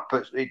 Rough them up.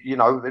 But,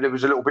 there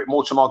was a little bit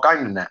more to my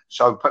game than that.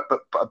 So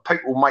but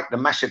people make the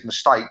massive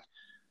mistake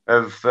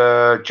of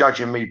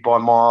judging me by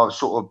my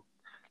sort of,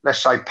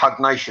 let's say,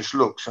 pugnacious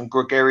looks and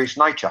gregarious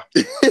nature.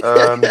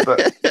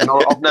 But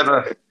I've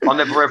never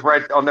ever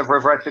had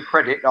the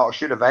credit that I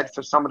should have had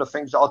for some of the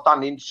things that I've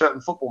done in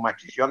certain football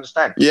matches. You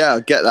understand? Yeah, I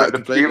get that.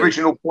 But the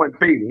original point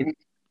being,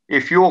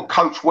 if you're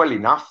coached well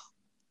enough,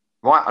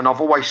 right? And I've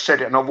always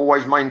said it, and I've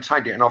always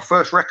maintained it, and I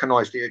first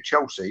recognised it at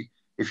Chelsea.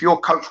 If you're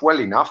coached well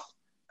enough,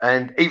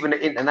 and even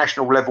at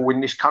international level in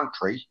this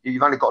country,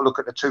 you've only got to look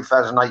at the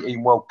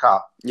 2018 World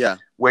Cup,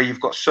 where you've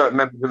got certain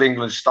members of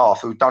England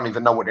staff who don't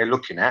even know what they're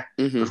looking at,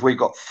 because we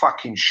got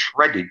fucking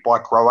shredded by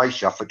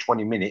Croatia for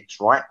 20 minutes,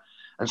 right?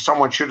 And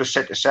someone should have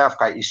said to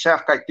Southgate, if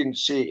Southgate didn't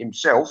see it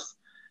himself,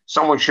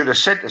 someone should have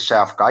said to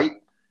Southgate,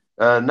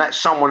 and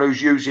that's someone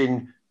who's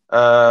using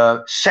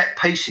set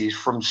pieces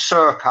from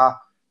circa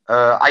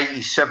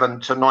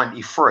 87 to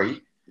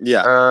 93.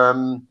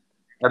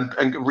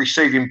 And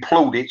receiving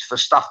plaudits for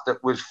stuff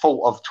that was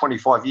thought of 20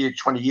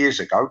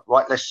 years ago,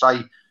 right? Let's say,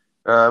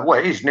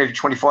 it is nearly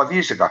 25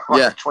 years ago,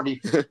 right? Yeah.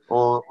 20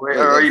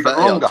 or even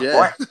longer,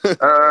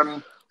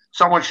 right?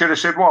 Someone should have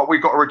said, right,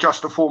 we've got to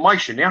adjust the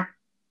formation, yeah?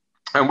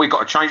 And we've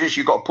got to change this.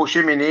 You've got to push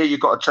him in here. You've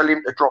got to tell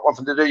him to drop off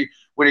and to do.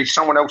 We need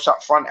someone else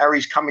up front.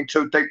 Harry's coming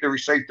too deep to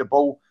receive the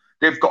ball.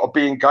 They've got to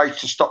be engaged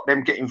to stop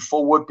them getting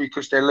forward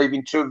because they're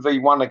leaving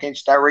 2v1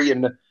 against Harry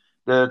and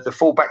the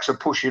fullbacks are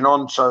pushing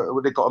on,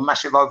 so they've got a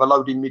massive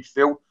overload in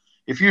midfield.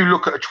 If you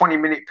look at a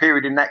 20-minute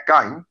period in that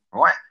game,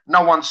 right,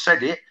 no one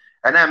said it,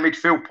 and our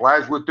midfield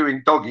players were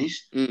doing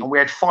doggies, and we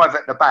had 5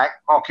 at the back,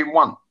 marking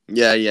 1.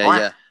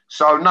 Yeah.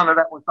 So none of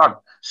that was done.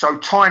 So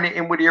tying it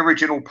in with the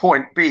original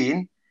point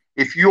being,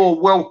 if you're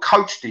well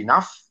coached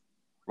enough,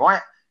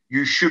 right,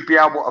 you should be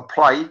able to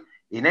play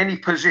in any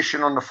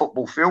position on the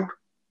football field,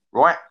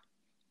 right?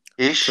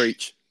 Ish.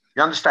 Preach.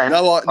 You understand? I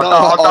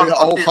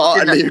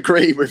wholeheartedly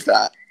agree with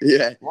that.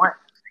 Yeah. Right.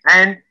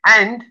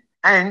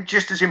 And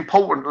just as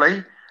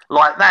importantly,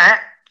 like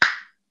that,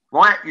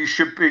 right, you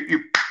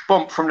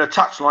bump from the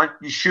touchline,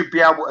 you should be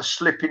able to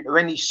slip into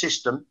any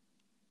system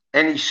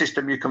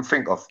you can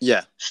think of.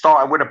 Yeah.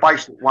 Starting with a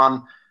basic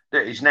one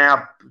that is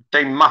now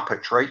deemed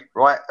muppetry,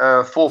 right?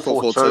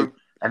 4-4-2,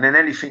 and then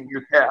anything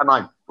you care to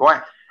name,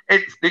 right?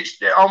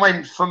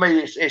 For me,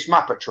 it's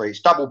muppetry.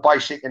 It's double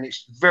basic, and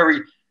it's very,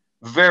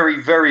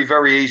 very, very,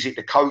 very easy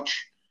to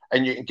coach,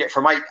 and you can get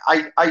from A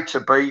to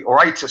B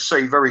or A to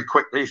C very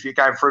quickly if you're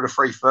going through the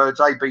 3 thirds,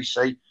 A, B,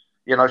 C.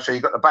 So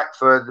you've got the back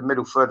third, the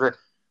middle third,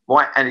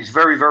 right? And it's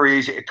very, very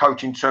easy to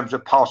coach in terms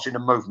of passing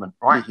and movement,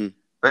 right?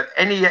 But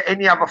any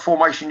other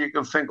formation you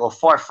can think of,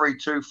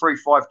 5-3-2,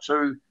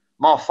 3-5-2,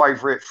 my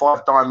favourite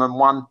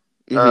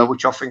 5-diamond-1,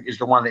 which I think is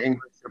the one that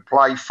England should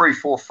play,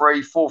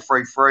 3-4-3,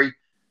 4-3-3.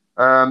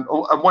 And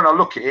when I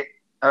look at it,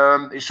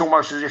 it's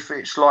almost as if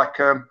it's like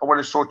I went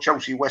and saw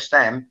Chelsea West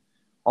Ham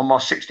on my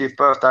 60th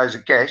birthday as a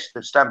guest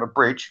at Stamford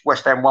Bridge.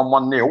 West Ham won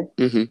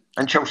 1-0,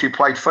 and Chelsea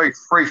played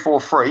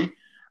 3-4-3,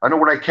 and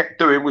all they kept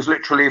doing was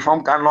literally, if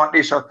I'm going like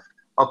this, I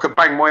could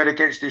bang my head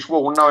against this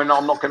wall knowing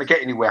I'm not going to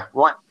get anywhere,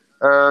 right?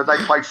 They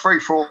played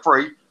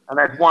 3-4-3 and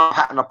had one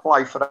pattern of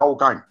play for the whole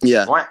game,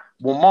 right?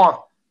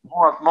 Well,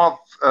 my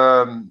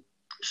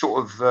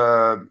sort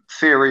of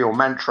theory or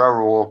mantra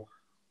or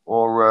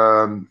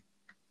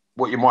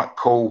what you might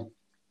call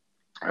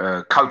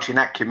coaching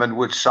acumen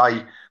would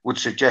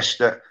suggest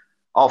that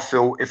I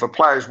feel if a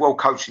player is well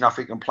coached enough,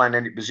 he can play in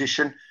any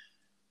position.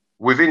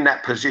 Within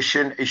that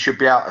position, he should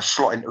be able to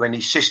slot into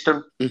any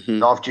system.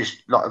 I've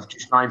just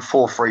named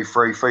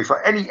 4-3-3,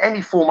 3-4.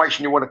 Any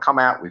formation you want to come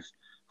out with,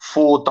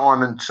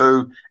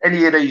 4-diamond-2,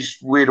 any of these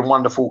weird and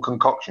wonderful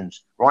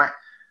concoctions, right?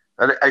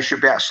 They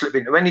should be able to slip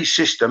into any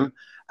system.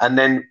 And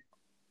then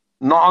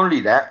not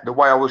only that, the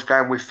way I was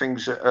going with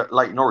things at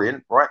Leyton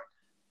Orient, right?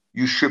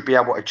 You should be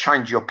able to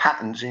change your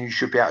patterns and you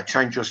should be able to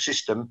change your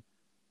system,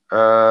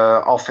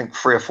 I think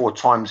 3 or 4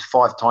 times,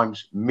 5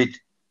 times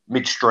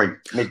midstream,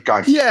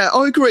 mid-game. Yeah,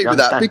 I agree with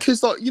that understand?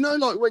 because, like, you know,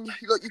 like when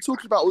you're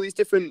talking about all these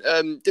different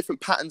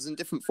patterns and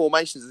different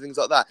formations and things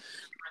like that.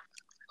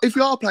 If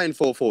you are playing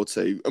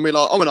 4-4-2, I mean,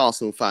 like, I'm an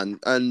Arsenal fan,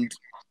 and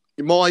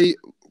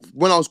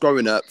when I was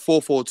growing up,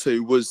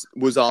 4-4-2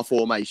 was our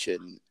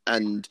formation,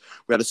 and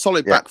we had a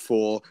solid back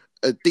four,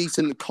 a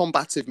decent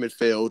combative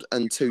midfield,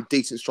 and two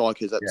decent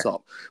strikers at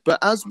top. But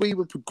as we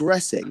were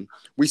progressing,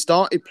 we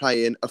started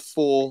playing a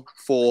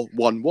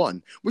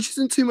 4-4-1-1, which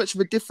isn't too much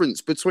of a difference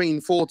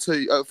between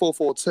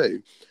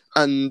 4-4-2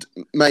 and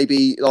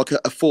maybe like a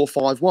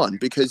 4-5-1,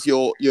 because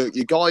your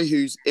guy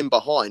who's in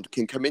behind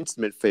can come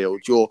into the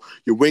midfield. Your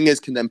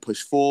wingers can then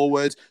push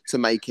forward to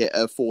make it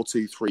a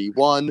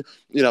 4-2-3-1.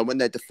 You know, when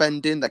they're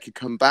defending, they could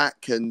come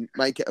back and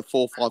make it a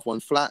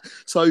 4-5-1 flat.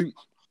 So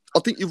I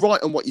think you're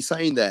right on what you're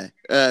saying there.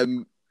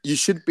 You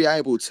should be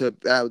able to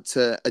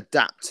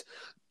adapt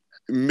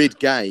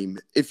mid-game.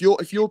 If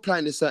you're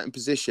playing a certain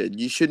position,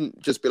 you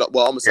shouldn't just be like,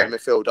 well, I'm a centre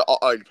midfielder, I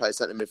only play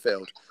centre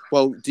midfield.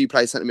 Well, do you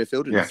play centre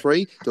midfield in a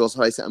 3? Do I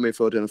play centre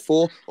midfield in a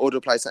 4? Or do I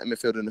play centre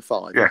midfield in a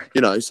 5? Yeah.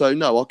 You know, so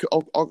no,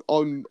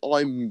 I'm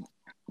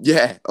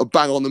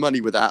bang on the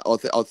money with that,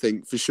 I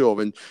think, for sure.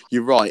 And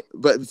you're right.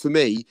 But for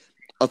me,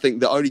 I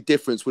think the only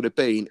difference would have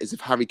been is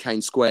if Harry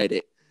Kane squared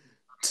it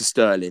to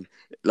Sterling.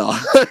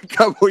 Like a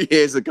couple of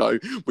years ago,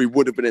 we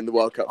would have been in the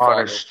World Cup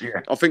final.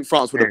 I think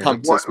France would have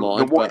pumped us,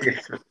 mind. The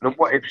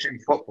what ifs in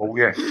football,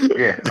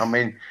 yeah. I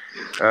mean,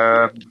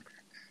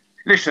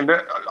 listen,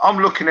 I'm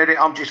looking at it.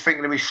 I'm just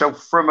thinking to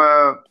myself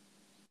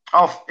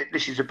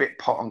this is a bit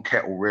pot and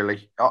kettle,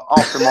 really.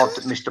 After my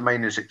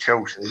misdemeanors at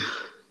Chelsea,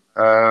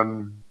 I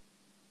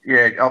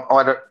you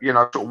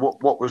know, sort of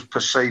what was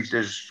perceived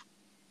as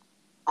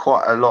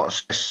quite a lot of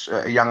stress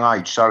at a young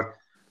age. So.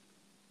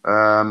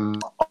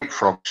 From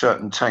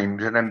certain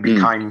teams, and then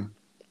became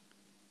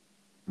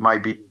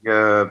maybe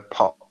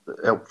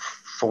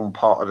form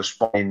part of the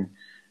spot in,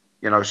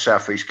 you know,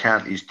 South East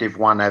Counties Div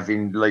 1,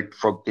 having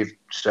leapfrog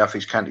South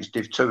East Counties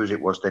Div 2 as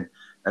it was then,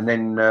 and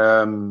then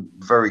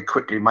very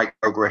quickly make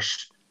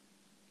progress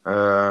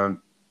to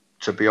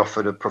be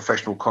offered a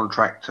professional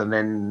contract, and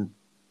then,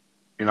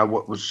 you know,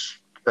 what was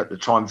at the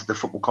time the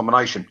football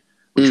combination,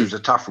 which was a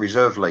tough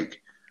reserve league.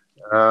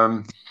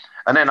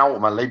 And then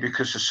ultimately,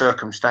 because of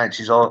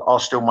circumstances, I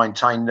still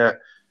maintain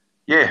that,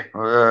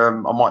 I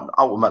might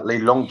ultimately,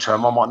 long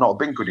term, I might not have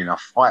been good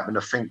enough. I happen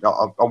to think that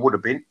I would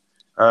have been,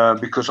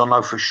 because I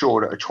know for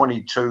sure that a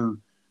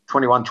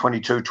 21,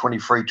 22,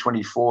 23,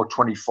 24,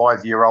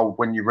 25-year-old,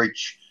 when you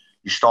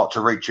start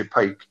to reach your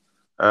peak,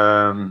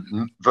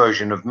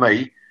 version of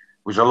me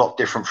was a lot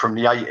different from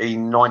the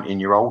 18,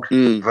 19-year-old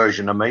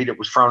version of me that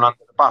was thrown under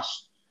the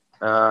bus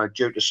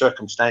due to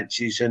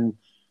circumstances and,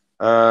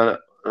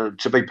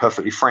 to be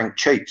perfectly frank,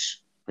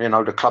 cheats. You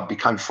know, the club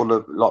became full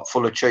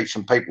of cheats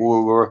and people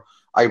who were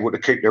able to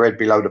keep their head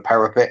below the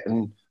parapet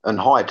and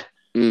hide.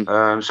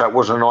 So it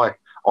wasn't an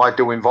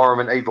ideal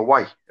environment either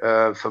way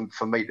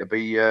for me to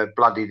be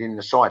blooded in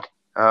the side.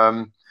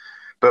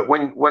 But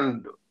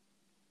when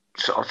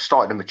I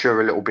started to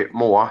mature a little bit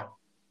more,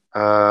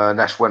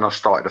 that's when I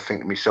started to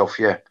think to myself,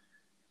 you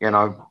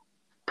know,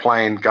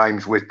 playing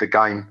games with the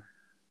game,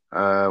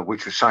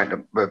 which was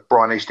something that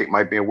Brian Eastick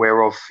made me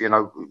aware of. You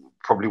know,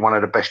 probably one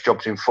of the best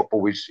jobs in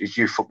football is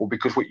youth football,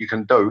 because what you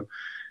can do,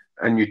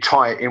 and you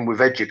tie it in with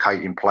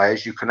educating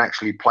players, you can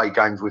actually play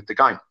games with the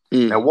game.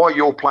 Now, while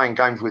you're playing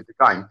games with the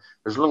game,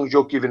 as long as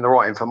you're giving the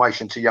right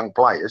information to young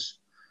players,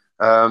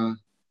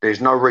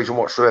 there's no reason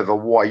whatsoever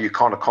why you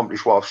can't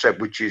accomplish what I've said,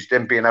 which is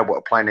them being able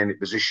to play in any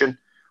position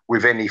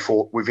within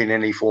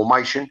any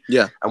formation.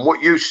 Yeah. And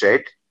what you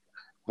said,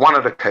 one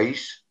of the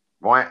keys,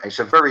 right? It's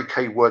a very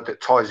key word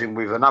that ties in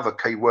with another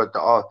key word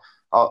that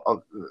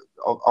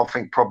I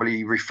think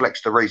probably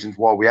reflects the reasons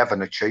why we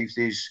haven't achieved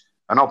is,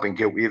 and I've been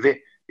guilty of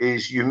it,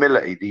 is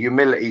humility. The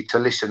humility to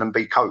listen and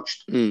be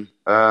coached. Knowing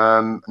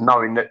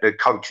that the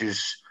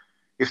coaches,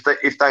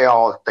 if they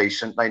are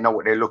decent, they know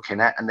what they're looking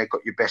at and they've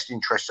got your best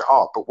interests at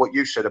heart. But what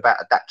you said about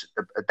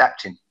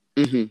adapting,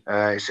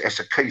 it's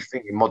a key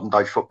thing in modern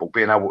day football,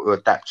 being able to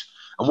adapt.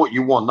 And what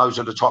you want, those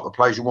are the type of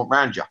players you want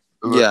around you,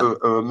 who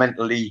are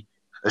mentally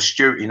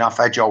astute enough,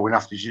 agile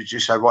enough to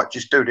just say, right,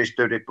 just do this,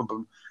 boom,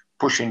 boom,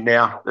 push in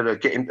now,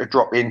 get him to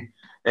drop in,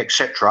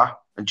 etc.,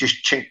 and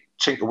just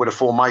tinker with a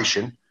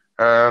formation.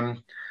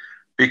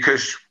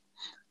 Because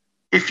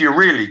if you're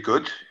really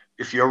good,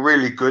 if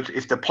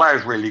the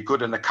player's really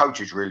good and the coach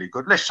is really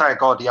good, let's say a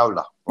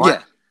Guardiola,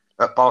 right,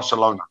 at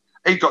Barcelona,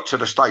 he got to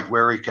the stage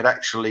where he could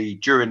actually,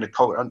 during the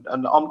court,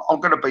 and I'm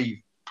going to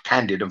be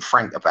candid and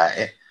frank about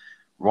it,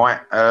 right?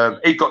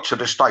 He got to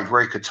the stage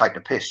where he could take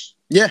the piss.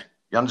 Yeah.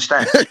 You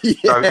understand? So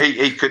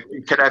they could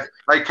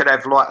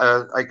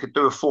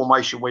do a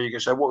formation where you can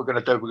say, what we're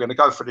going to do, we're going to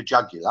go for the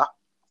jugular,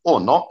 or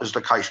not, as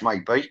the case may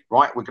be,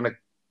 right? We're going to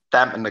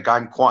dampen the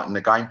game, quieten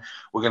the game.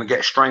 We're going to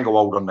get a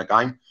stranglehold on the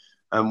game,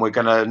 and we're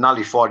going to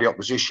nullify the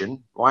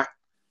opposition, right?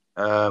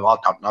 I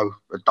don't know,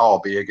 a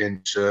derby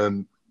against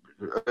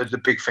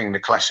the big thing, the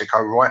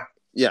Classico, right?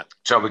 Yeah.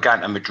 So we're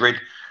going to Madrid.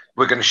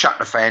 we're going to shut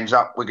the fans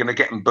up, we're going to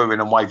get them booing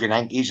and waving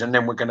hankies, and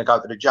then we're going to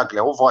go to the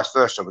jugular, or vice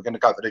versa. We're going to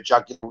go to the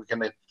jugular, we're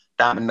going to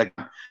damn the.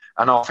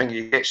 And I think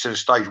it gets to the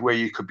stage where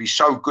you could be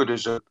so good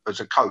as a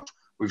coach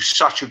with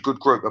such a good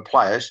group of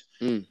players,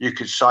 you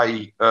could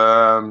say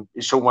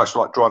it's almost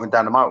like driving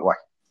down the motorway.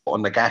 Foot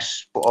on the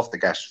gas, foot off the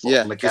gas, foot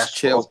on the gas,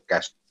 chill. foot off the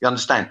gas. You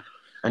understand?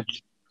 And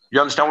you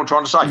understand what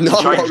I'm trying to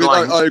say? No,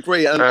 I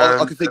agree. And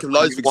I can think of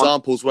loads of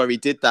examples where he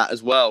did that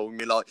as well. I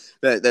mean, like,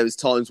 there was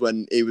times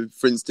when he was,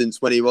 for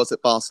instance, when he was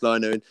at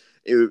Barcelona and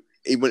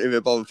he wouldn't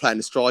even bother playing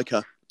a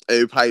striker.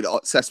 Who played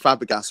Cesc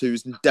Fabregas,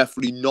 who's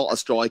definitely not a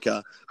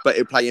striker, but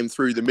he'd play him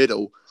through the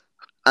middle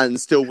and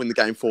still win the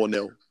game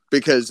 4-0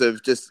 because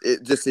of just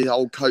the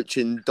whole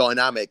coaching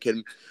dynamic.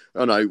 And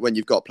I know when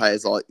you've got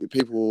players like,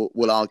 people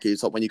will argue,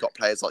 it's like when you've got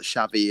players like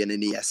Xavi and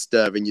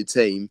Iniesta in your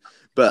team,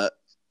 but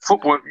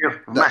football,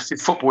 massive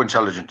football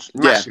intelligence,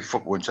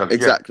 football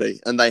intelligence. Exactly,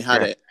 and they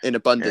had it in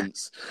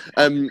abundance.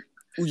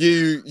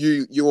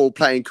 Your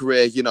playing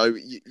career, you know,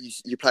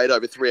 you played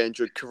over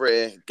 300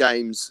 career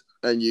games.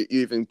 And you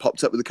even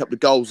popped up with a couple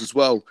of goals as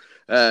well.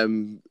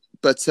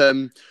 But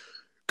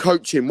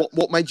coaching,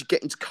 what made you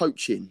get into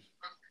coaching?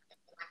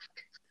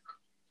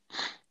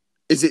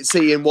 Is it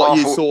seeing what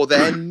you saw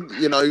then,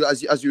 you know,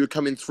 as you were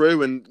coming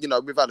through? And, you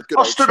know, we've had a good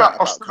I stood up,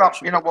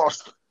 you know what?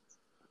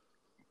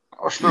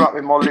 I stood up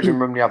in my living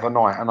room the other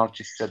night and I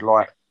just said,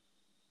 like,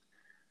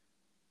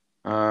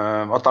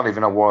 I don't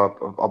even know why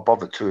I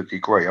bothered to a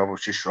degree. I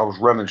was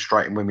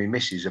remonstrating with my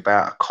missus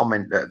about a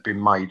comment that had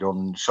been made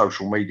on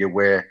social media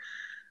where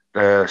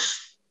I'm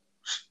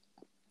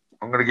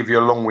going to give you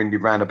a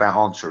long-winded roundabout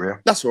answer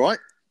here. That's all right.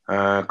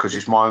 Because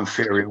it's my own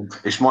theory.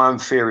 It's my own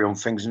theory on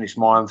things, and it's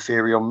my own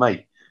theory on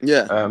me.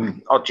 Yeah.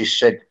 I just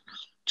said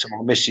to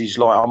my missus,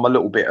 like, I'm a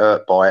little bit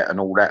hurt by it and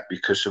all that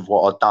because of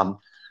what I've done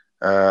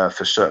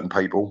for certain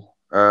people,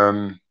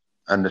 and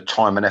the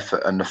time and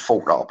effort and the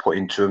thought that I put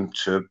into them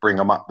to bring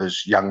them up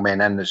as young men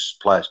and as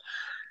players.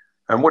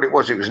 And what it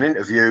was an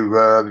interview.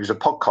 It was a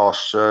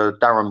podcast.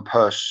 Darren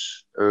Purse.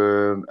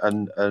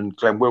 And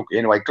Glenn Wilkie.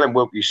 Anyway, Glenn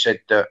Wilkie said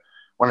that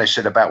when they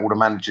said about all the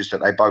managers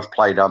that they both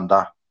played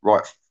under,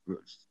 right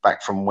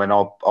back from when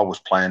I was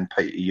playing,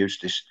 Peter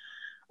Eustace,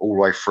 all the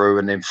way through,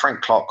 and then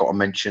Frank Clark got a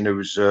mention, who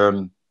was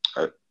one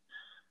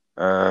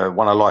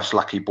of life's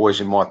lucky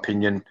boys, in my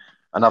opinion,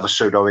 another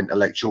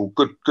pseudo-intellectual,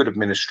 good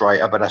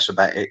administrator, but that's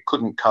about it.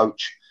 Couldn't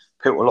coach.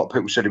 A lot of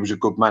people said he was a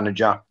good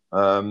manager.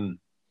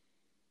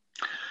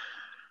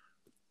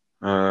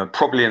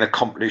 Probably an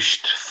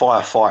accomplished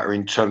firefighter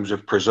in terms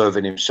of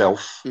preserving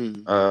himself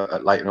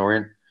at Leyton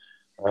Orient.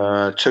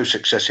 2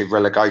 successive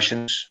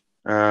relegations,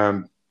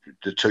 the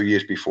 2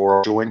 years before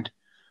I joined,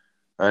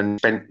 and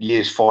spent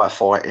years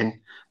firefighting.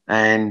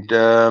 And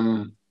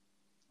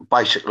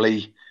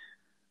basically,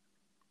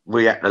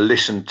 we had to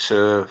listen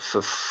to,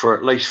 for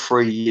at least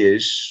 3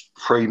 years,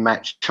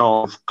 pre-match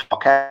chant of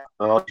Clark out.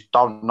 I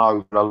don't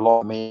know, but a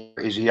lot of me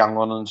is a young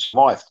one and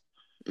survived.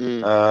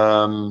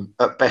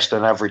 At best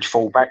an average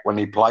fullback when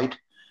he played,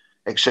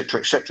 etc.,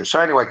 etc. So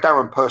anyway,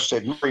 Darren Purse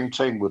said my dream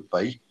team would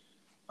be,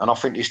 and I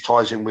think this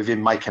ties in with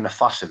him making a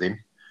fuss of him,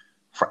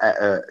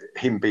 for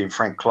him being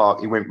Frank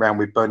Clark. He went round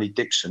with Bernie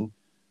Dixon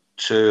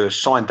to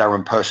sign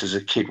Darren Purse as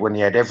a kid when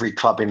he had every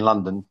club in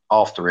London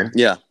after him,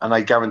 and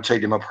they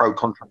guaranteed him a pro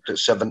contract at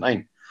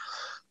 17.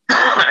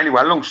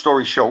 Anyway, long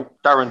story short,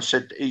 Darren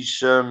said his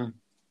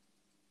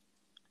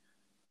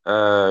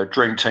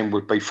dream team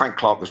would be Frank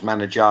Clark as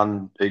manager,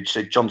 and he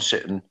said John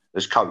Sitton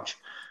as coach.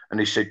 And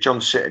he said John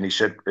Sitton. He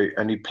said,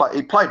 and he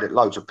played at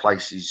loads of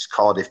places,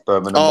 Cardiff,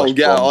 Birmingham. Oh West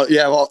yeah,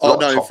 Brom, well, I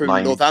know him from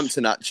names.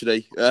 Northampton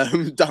actually.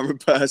 Darren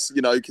Purse,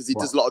 you know, because he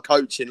does a lot of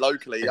coaching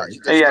locally.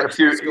 He had a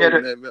few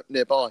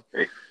nearby.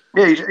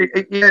 Yeah,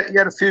 he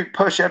had a few.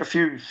 Percy had a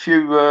few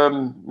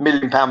 £1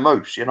 million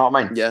moves. You know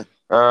what I mean? Yeah.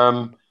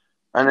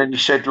 And then he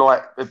said,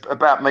 like,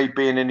 about me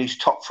being in his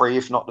top 3,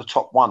 if not the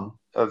top 1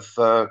 of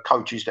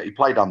coaches that he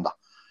played under.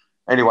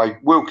 Anyway,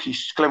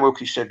 Glenn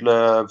Wilkie said,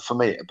 for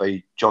me it'd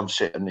be John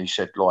Sitton. He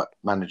said, like,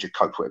 manager,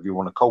 coach, whatever you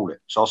want to call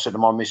it. So I said to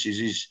my missus,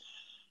 is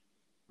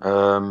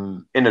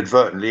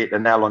inadvertently hit the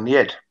nail on the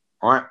head,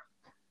 right?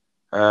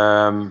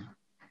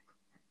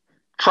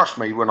 Trust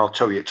me when I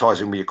tell you it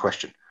ties in with your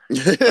question.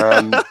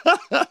 And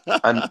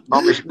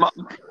my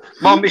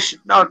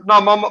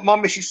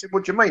missus said,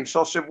 what do you mean?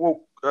 So I said, well,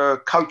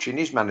 coaching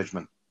is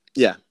management.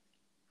 Yeah.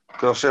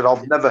 Because I said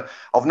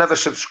I've never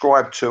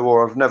subscribed to,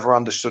 or I've never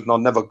understood, and I've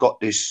never got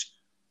this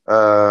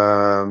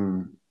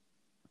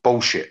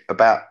bullshit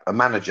about a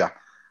manager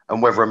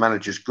and whether a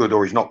manager's good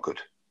or he's not good,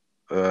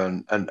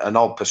 and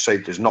I'm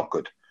perceived as not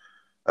good.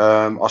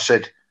 I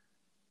said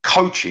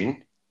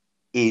coaching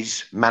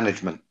is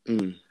management.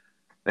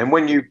 And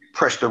when you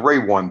press the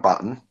rewind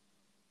button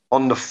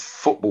on the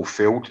football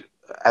field,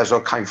 as I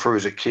came through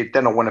as a kid,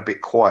 then I went a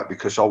bit quiet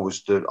because I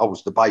was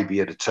the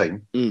baby of the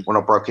team. When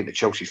I broke into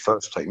Chelsea's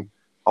first team,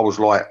 I was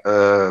like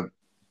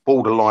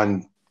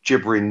borderline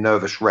gibbering,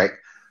 nervous wreck.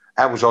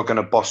 How was I going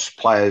to boss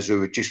players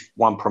who had just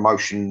won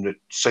promotion the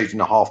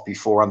season and a half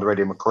before under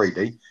Eddie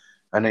McCready,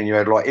 And then you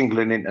had like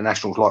England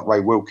internationals like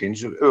Ray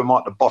Wilkins, who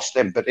might have bossed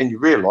them. But then you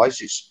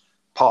realise it's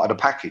part of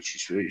the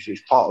package.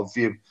 It's part of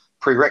your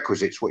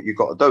prerequisites, what you've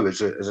got to do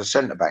as a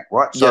centre-back,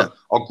 right? So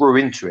I grew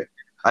into it.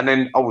 And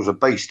then I was a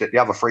beast at the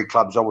other 3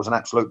 clubs. I was an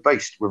absolute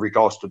beast with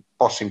regards to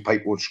bossing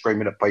people,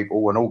 screaming at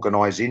people and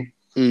organising.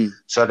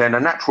 So then a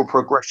natural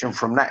progression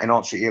from that, in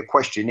answer to your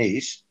question,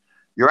 is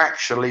you're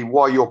actually,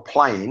 while you're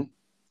playing,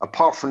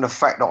 apart from the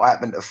fact that I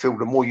happen to feel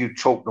the more you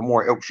talk, the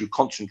more it helps you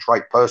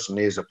concentrate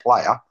personally as a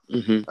player,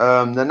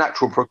 the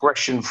natural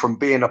progression from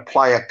being a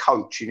player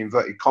coach, in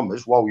inverted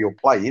commas, while you're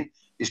playing,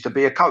 is to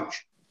be a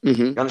coach.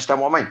 You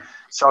understand what I mean?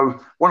 So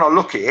when I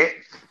look at it,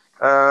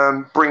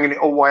 bringing it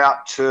all the way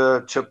up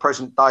to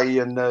present day,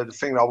 and the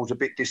thing that I was a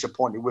bit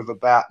disappointed with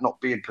about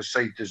not being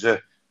perceived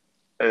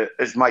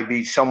as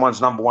maybe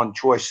someone's number one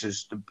choice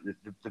as the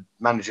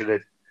manager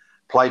that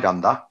played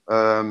under,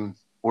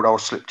 although I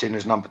slipped in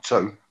as number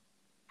 2.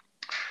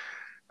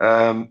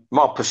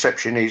 My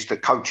perception is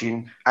that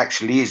coaching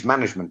actually is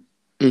management.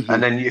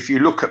 And then if you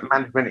look at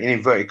management in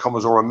inverted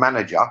commas or a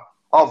manager,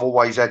 I've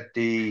always had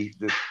the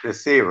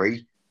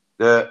theory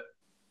that,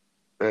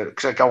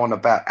 because I go on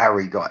about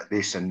Harry like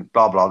this and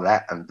blah, blah,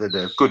 that, and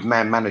the good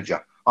man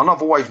manager. And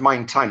I've always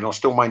maintained, and I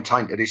still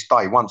maintain to this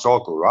day, once I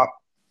grew up,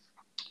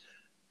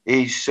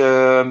 is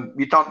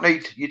you don't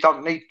need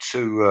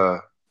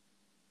to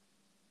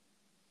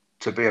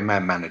be a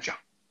man manager.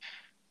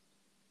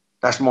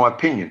 That's my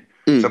opinion.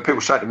 So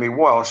people say to me,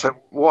 "Why?" I say,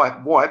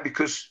 "Why?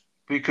 Because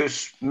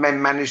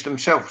men manage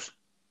themselves."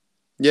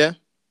 Yeah,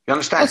 you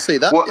understand? I see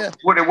that.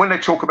 When they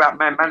talk about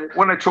man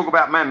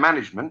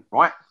management,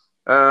 right?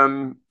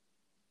 A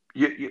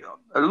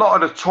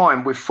lot of the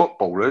time with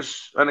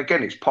footballers, and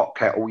again, it's pot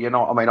kettle. You know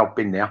what I mean? I've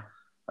been there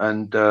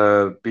and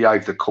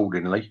behaved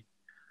accordingly,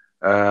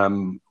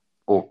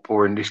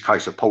 or in this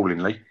case,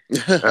 appallingly.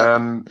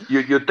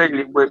 You're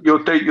dealing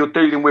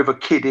with a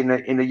kid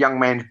in a young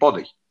man's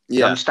body.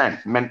 You understand?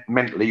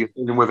 Mentally, you're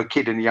dealing with a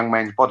kid in a young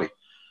man's body.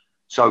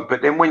 So,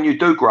 but then when you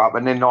do grow up,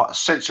 and then like a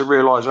sense of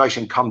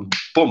realization comes,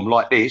 boom,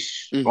 like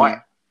this, right?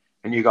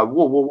 And you go,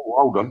 whoa,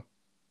 hold on,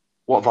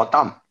 what have I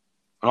done?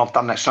 And I've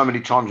done that so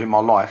many times in my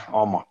life.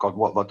 Oh my God,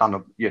 what have I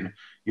done? You know,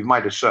 you've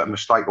made a certain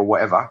mistake or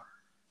whatever.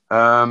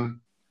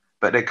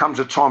 But there comes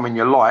a time in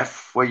your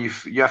life where you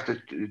have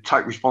to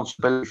take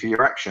responsibility for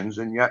your actions,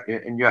 and you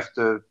have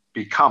to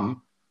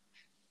become,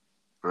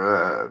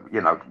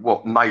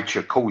 what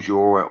nature calls you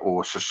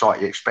or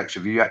society expects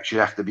of you. You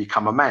actually have to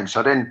become a man.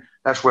 So then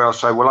that's where I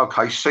say, well,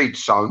 okay, seed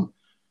sown.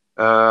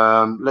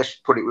 Let's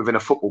put it within a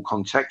football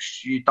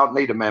context. You don't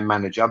need a man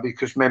manager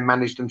because men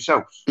manage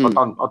themselves. I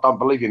don't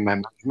believe in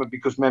man management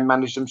because men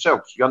manage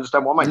themselves. You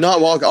understand what I mean? No,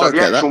 so I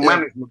the actual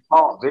management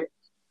part of it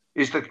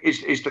is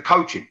the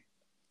coaching.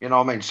 You know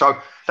what I mean? So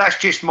that's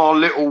just my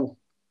little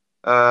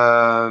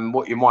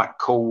what you might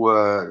call.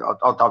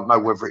 I don't know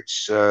whether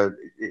it's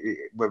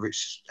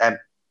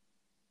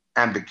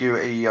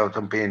ambiguity.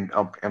 I'm being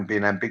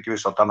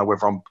ambiguous. I don't know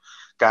whether I'm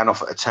going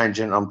off at a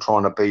tangent. I'm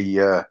trying to be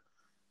a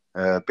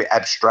bit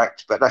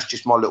abstract, but that's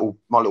just my little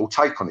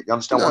take on it. You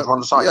understand what I'm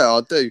trying to say? Yeah,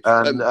 I do.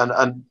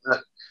 And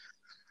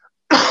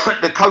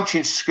the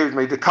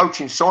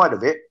coaching side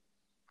of it,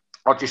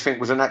 I just think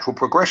was a natural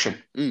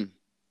progression.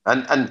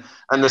 And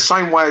the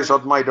same way as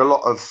I'd made a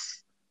lot of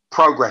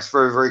progress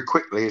very, very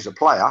quickly as a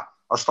player,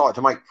 I started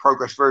to make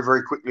progress very,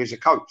 very quickly as a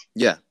coach.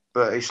 Yeah.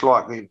 But it's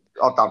like,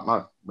 I don't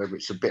know whether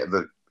it's a bit of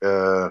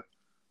a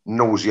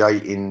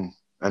nauseating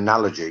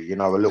analogy, you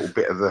know, a little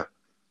bit of a.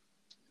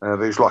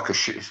 It's like a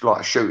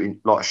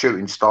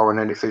shooting star, and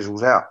then it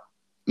fizzles out,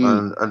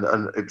 and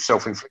it's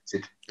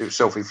self-inflicted. It was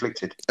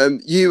self-inflicted.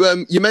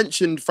 You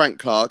mentioned Frank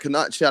Clark, and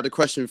I actually had a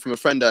question from a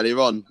friend earlier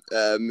on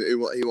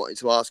who he wanted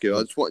to ask you.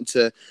 I just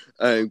wanted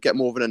to get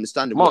more of an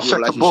understanding of what your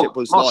relationship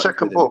was like. My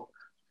second book.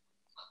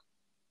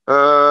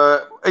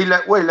 He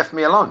left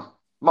me alone.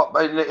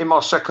 In my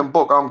second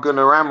book, I'm going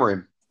to hammer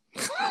him.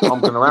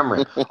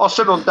 I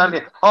said on Danny,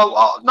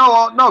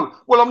 no.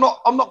 Well, I'm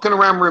not going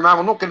to hammer him out.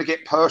 I'm not going to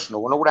get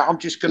personal and all that. I'm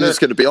just going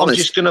to be honest.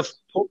 I'm just going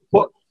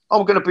to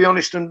I'm going to be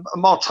honest and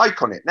my take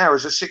on it now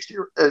as a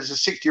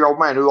 60-year-old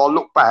man who I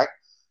look back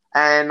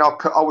and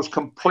I was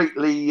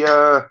completely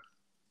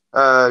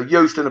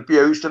used and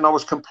abused, and I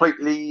was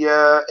completely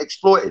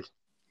exploited.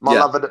 My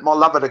love of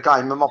the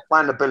game and my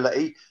playing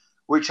ability,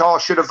 which I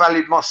should have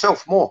valued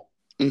myself more.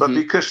 But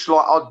because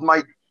I'd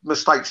made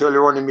mistakes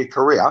earlier on in my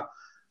career,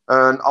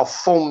 and I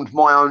formed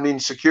my own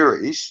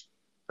insecurities,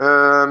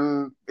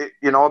 I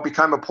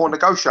became a poor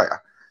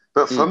negotiator.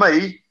 But for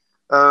me,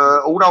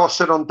 although I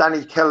said on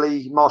Danny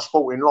Kelly, My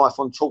Sporting Life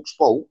on Talk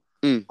Sport,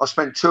 I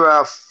spent 2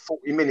 hours,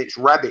 40 minutes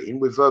rabbiting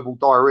with verbal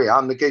diarrhea,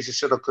 and the geezer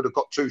said I could have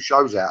got 2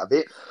 shows out of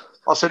it.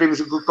 I said he was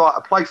a good guy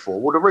to play for.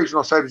 Well, the reason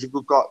I say he was a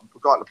good guy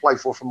to play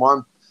for from my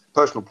own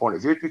personal point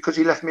of view is because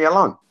he left me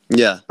alone.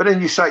 Yeah. But then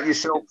you say to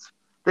yourself,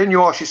 then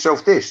you ask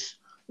yourself this,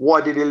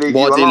 why did he leave you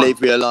alone? Why did he leave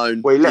me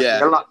alone? Well, he left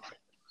me alone.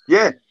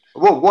 Yeah.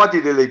 Well, why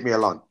did he leave me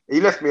alone? He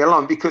left me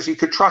alone because he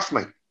could trust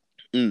me.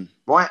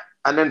 Right?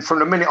 And then from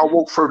the minute I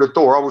walked through the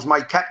door, I was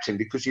made captain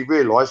because he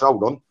realised,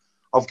 hold on,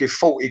 I'll give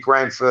 40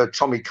 grand for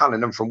Tommy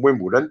Cunningham from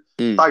Wimbledon.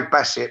 Dave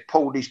Bassett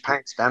pulled his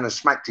pants down and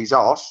smacked his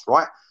ass,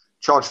 right?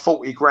 Charged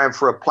 40 grand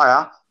for a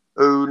player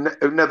who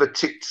never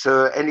ticked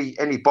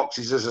any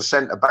boxes as a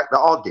centre back that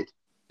I did.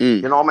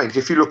 You know what I mean?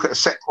 If you look at a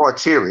set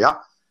criteria,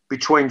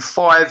 between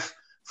five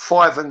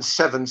and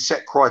seven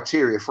set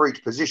criteria for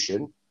each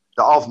position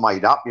that I've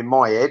made up in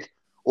my head,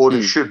 or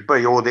there should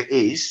be, or there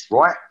is,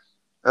 right?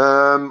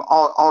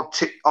 I'll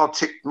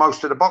tick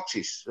most of the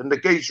boxes. And the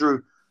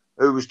geezer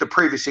who was the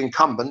previous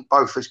incumbent,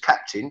 both as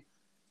captain,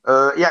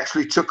 he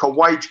actually took a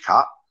wage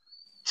cut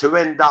to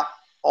end up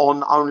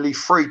on only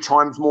 3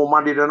 times more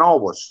money than I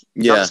was.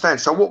 You understand?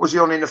 So what was he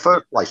on in the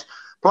first place?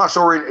 Plus,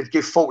 Orient had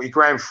give 40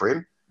 grand for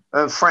him.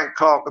 And Frank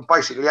Clark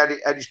basically had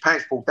his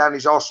pants pulled down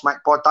his arse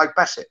smacked by Dave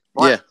Bassett.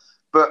 Right? Yeah.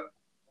 But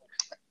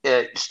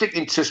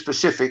sticking to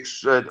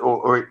specifics,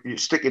 or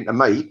sticking to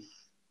me,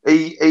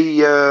 he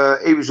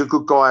was a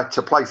good guy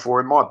to play for,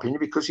 in my opinion,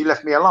 because he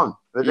left me alone.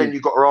 But then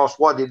you've got to ask,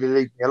 why did he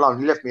leave me alone?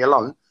 He left me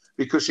alone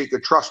because he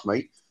could trust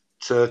me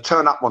to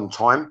turn up on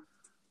time.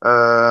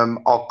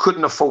 I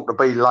couldn't afford to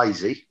be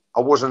lazy.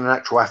 I wasn't an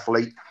actual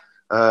athlete.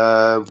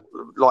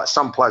 Like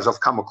some players I've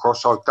come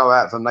across, I'd go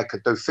out of them, they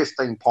could do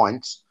 15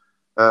 pints,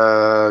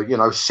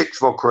 6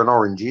 vodka and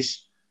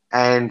oranges,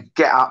 and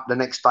get up the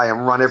next day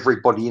and run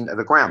everybody into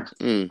the ground.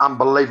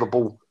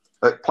 Unbelievable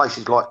at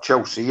places like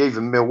Chelsea,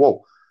 even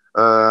Millwall.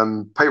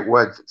 People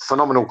had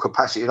phenomenal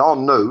capacity. And I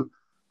knew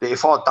that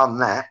if I'd done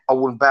that, I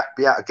wouldn't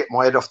be able to get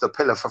my head off the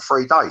pillar for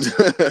 3 days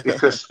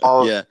because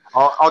I've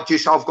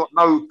got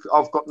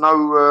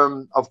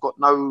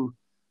no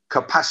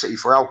capacity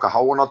for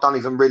alcohol, and I don't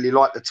even really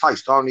like the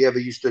taste. I only ever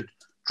used to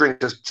drink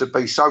to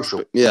be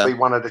social, to be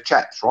one of the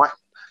chaps, right?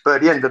 But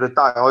at the end of the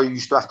day, I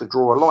used to have to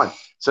draw a line.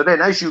 So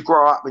then, as you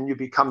grow up and you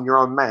become your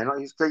own man, I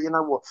used to go, you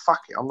know what, fuck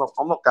it, I'm not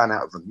going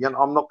out of them.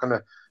 I'm not going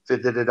to.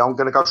 I'm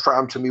going to go straight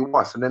home to my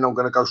wife, and then I'm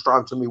going to go straight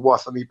home to my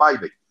wife and my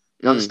baby.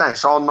 You understand?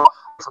 So I'm not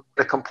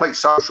a complete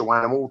social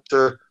animal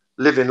to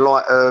living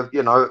like a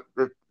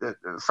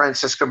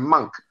Franciscan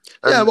monk.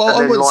 I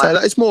wouldn't say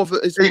that. It's more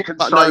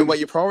about knowing where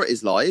your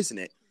priorities lie, isn't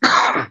it?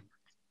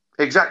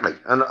 Exactly.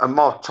 And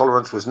my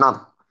tolerance was none.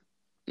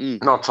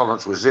 My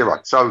tolerance was 0.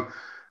 So,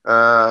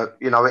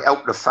 it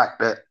helped the fact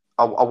that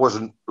I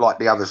wasn't like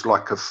the others,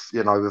 like a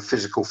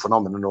physical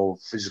phenomenon or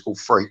physical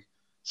freak.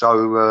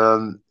 So,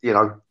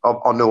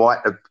 I knew I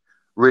had to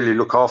really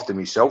look after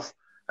myself.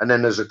 And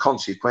then as a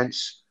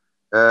consequence,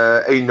 he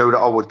knew that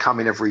I would come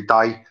in every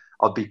day.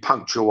 I'd be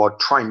punctual. I'd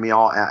train my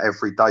art out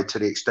every day to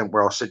the extent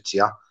where I said to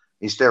you,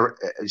 instead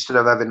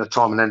of having the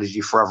time and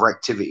energy for other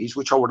activities,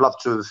 which I would love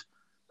to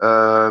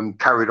have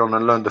carried on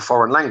and learned a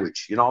foreign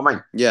language. You know what I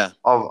mean? Yeah.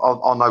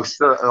 I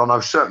know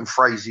certain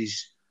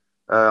phrases.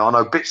 I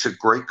know bits of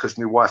Greek because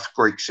my wife's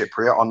Greek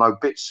Cypriot. I know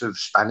bits of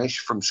Spanish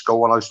from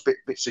school. I know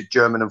bits of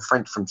German and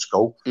French from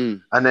school.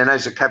 And then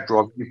as a cab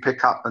driver, you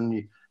pick up and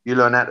you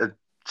learn how to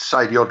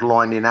say the odd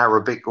line in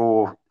Arabic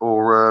or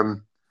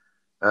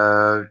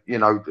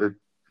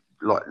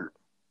like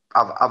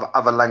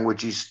other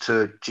languages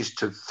to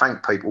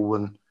thank people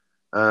and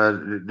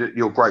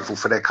you're grateful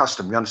for their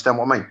custom. You understand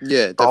what I mean?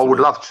 Yeah, definitely. I would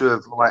love to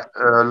have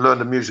learned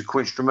a musical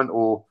instrument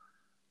or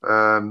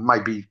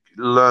maybe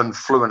learn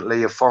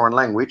fluently a foreign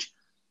language.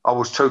 I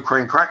was too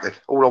cream crackered.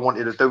 All I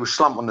wanted to do was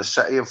slump on the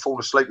settee and fall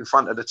asleep in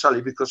front of the telly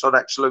because I'd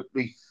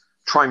absolutely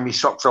train my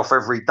socks off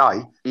every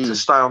day to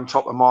stay on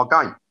top of my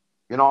game.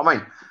 You know what I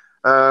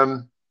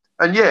mean?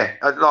 And yeah,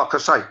 like I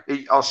say,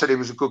 I said he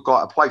was a good guy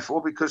to play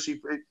for because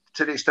he,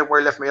 to the extent where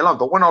he left me alone.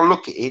 But when I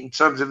look at it in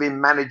terms of him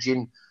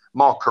managing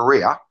my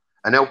career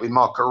and helping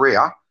my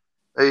career,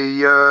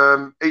 he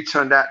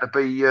turned out to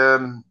be a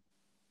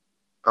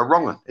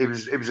wrong one. He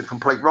was a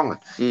complete wrong one.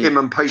 Him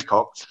and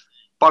Peacock,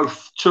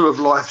 both 2 of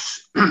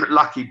life's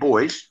lucky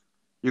boys.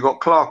 You got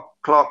Clark,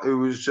 who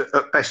was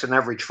at best an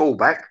average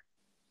fullback.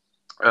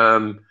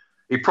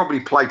 He probably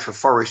played for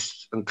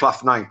Forest, and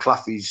Clough named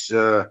Clough his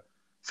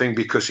thing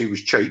because he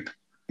was cheap.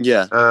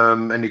 Yeah.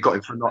 And he got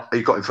him for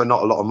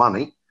not a lot of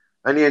money,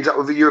 and he ends up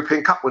with a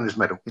European Cup winners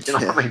medal. You know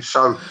what I mean?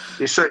 So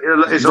it's a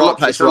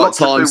lot. It's a lot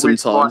time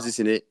sometimes,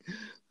 isn't it?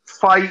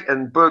 Fate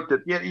and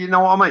Berg. Yeah, you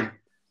know what I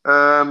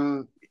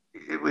mean.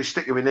 We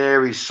stick him in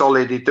there. He's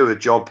solid. He'd do a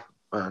job.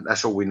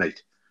 That's all we need.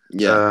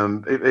 Yeah.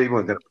 He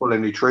wasn't going to pull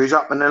any trees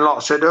up. And then, like I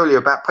said earlier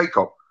about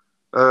Peacock,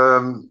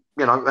 an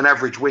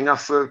average winger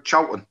for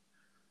Charlton.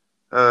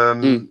 Sort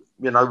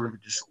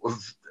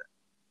of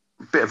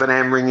a bit of an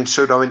hand-wringing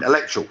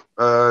pseudo-intellectual.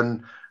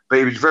 But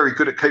he was very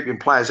good at keeping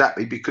players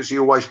happy because he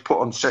always put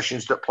on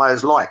sessions that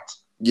players liked.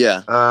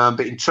 Yeah.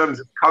 But in terms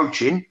of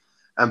coaching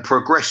and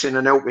progressing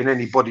and helping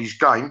anybody's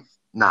game,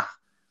 nah.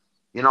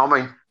 You know what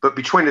I mean? But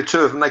between the 2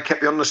 of them, they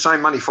kept me on the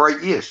same money for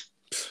 8 years.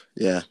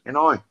 Yeah. You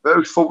know, but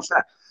whose fault's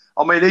that?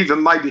 I mean,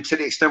 even maybe to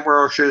the extent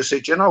where I should have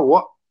said, you know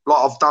what? Like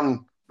I've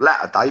done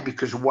latter day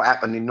because of what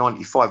happened in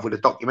 '95 with a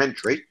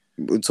documentary.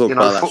 We'll talk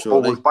about that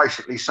football shortly. was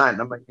basically saying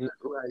to me,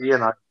 you're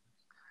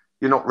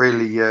not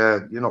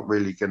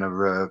really going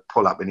to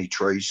pull up any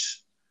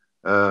trees.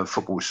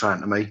 Football was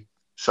saying to me.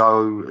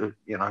 So,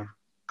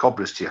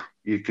 cobblers to you.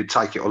 You could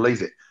take it or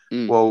leave it.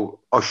 well,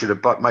 I should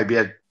have maybe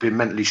had been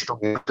mentally strong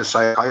enough to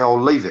say, okay,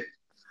 I'll leave it.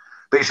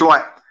 But it's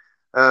like,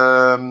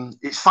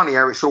 it's funny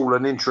how it's all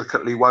an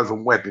intricately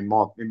woven web, in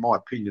my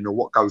opinion, or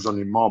what goes on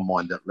in my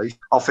mind at least.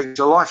 I think it's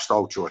a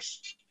lifestyle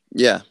choice.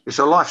 Yeah, it's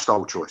a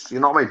lifestyle choice. You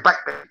know what I mean?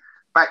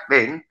 Back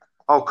then,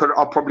 I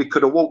probably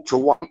could have walked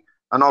away,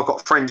 and I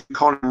got friends in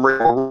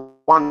Connemara,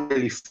 one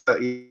nearly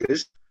 30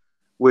 years,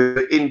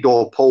 with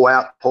indoor pool,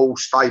 out pool,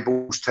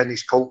 stables,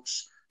 tennis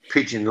courts,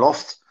 pigeon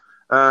loft,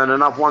 and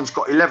another one's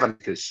got 11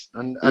 acres.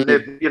 And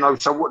they've, you know,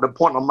 so what the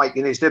point I'm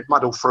making is they've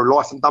muddled through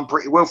life and done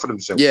pretty well for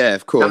themselves. Yeah,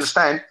 of course. You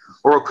understand?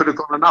 Or I could have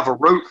gone another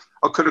route.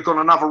 I could have gone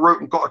another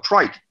route and got a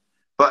trade.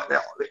 But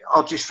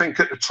I just think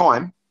at the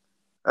time,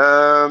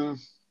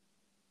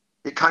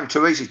 it came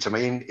too easy to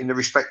me in the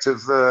respect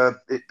of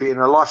it being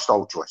a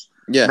lifestyle choice.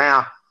 Yeah.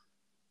 Now,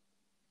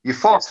 you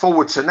fast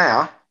forward to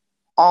now,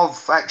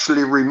 I've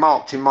actually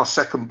remarked in my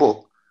second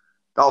book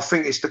that I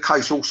think it's the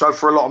case also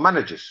for a lot of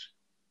managers.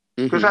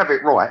 Because have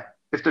it right,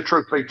 if the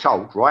truth be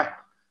told, right,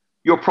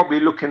 you're probably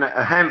looking at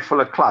a handful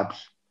of clubs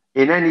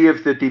in any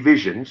of the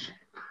divisions.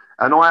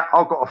 And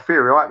I've got a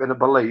theory, I happen to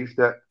believe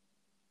that,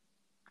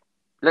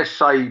 let's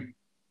say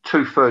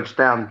 2/3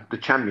 down the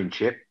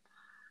championship,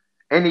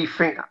 any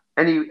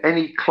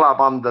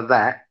club under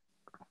that,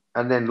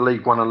 and then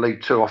League One and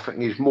League Two, I think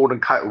is more than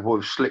capable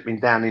of slipping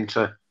down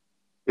into,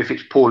 if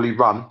it's poorly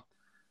run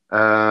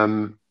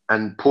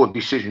and poor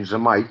decisions are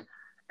made,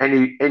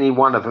 any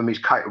one of them is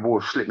capable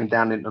of slipping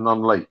down into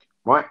non-league,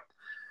 right?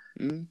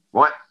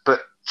 Right.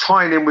 But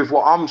tying in with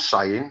what I'm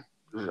saying,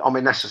 I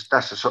mean that's a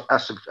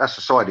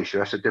side issue.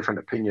 That's a different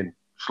opinion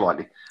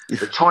slightly.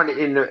 But tying it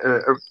in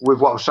with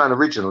what I was saying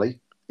originally,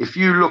 if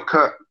you look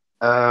at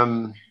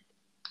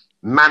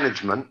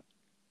management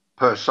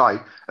per se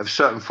of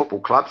certain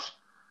football clubs,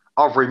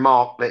 I've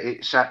remarked that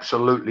it's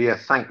absolutely a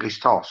thankless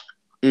task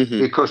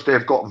because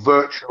they've got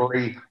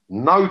virtually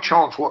no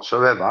chance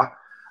whatsoever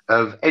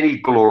of any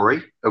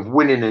glory, of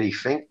winning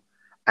anything,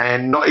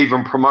 and not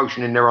even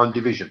promotion in their own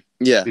division.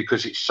 Yeah.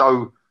 Because it's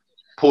so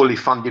poorly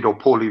funded or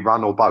poorly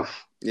run or both.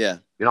 Yeah.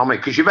 You know what I mean?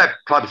 Because you've had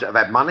clubs that have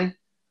had money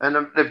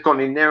and they've gone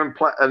in there and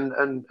play,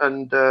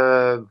 and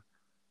there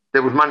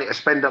was money to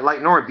spend at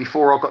Leyton Orient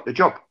before I got the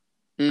job.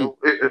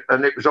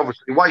 And it was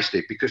obviously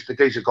wasted because the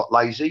geezer got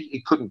lazy.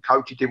 He couldn't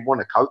coach. He didn't want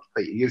to coach,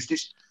 Peter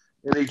Eustace.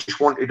 And he just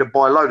wanted to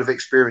buy a load of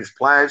experienced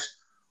players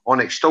on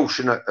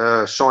extortionate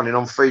signing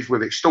on fees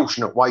with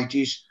extortionate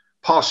wages,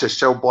 pass their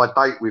sell by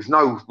date with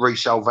no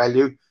resale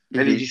value.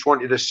 And he just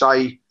wanted to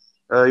say,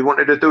 he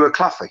wanted to do a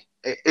Cluffy.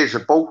 Here's a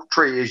ball,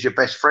 treat it as your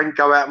best friend,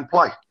 go out and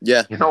play.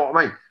 Yeah. You know what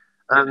I mean?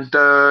 And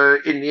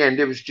in the end,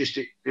 it was just,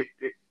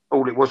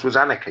 all it was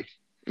anarchy.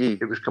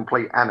 It was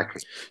complete anarchy.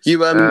 You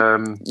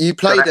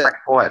played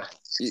so it.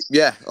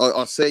 Yeah,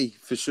 I see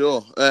for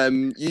sure.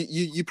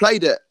 You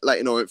played at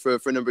Leyton Orient for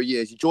a number of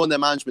years. You joined their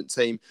management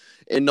team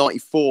in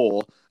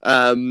 '94.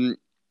 Yeah.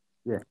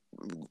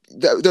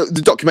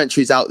 The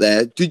documentary's out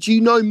there. Did you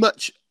know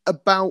much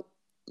about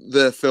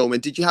the film,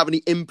 and did you have any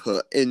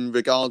input in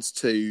regards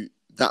to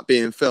that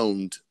being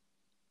filmed,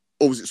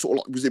 or was it sort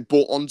of like, was it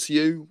brought onto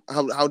you?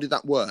 How did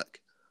that work?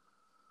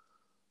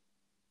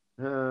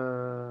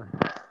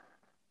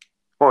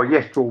 Oh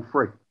yes, to all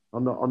three. I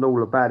know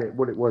all about it.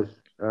 What it was.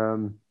 I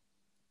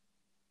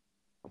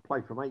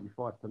played from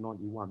 '85 to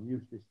 '91.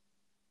 Eustace,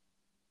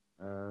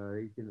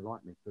 he didn't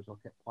like me because I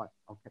kept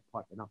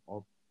piping up.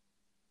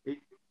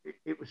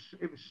 It was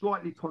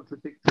slightly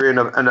contradictory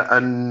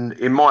and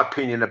in my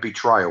opinion a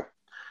betrayal.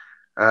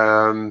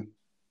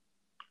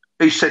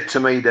 He said to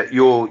me that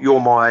you're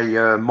my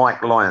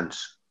Mike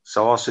Lyons.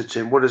 So I said to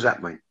him, what does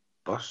that mean,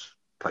 boss?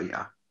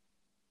 Peter.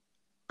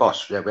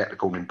 Boss. Yeah, we had to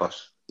call him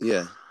boss.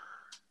 Yeah.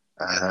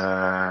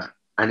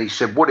 And he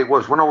said what it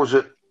was when I was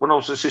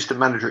assistant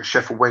manager at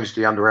Sheffield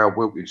Wednesday under Al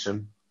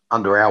Wilkinson,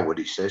 under Alwood,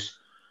 he says,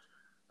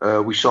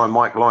 we signed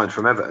Mike Lyons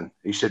from Everton.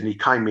 He said, and he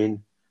came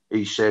in,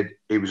 he said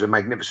he was a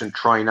magnificent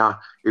trainer.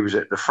 He was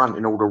at the front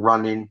in all the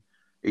running.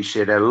 He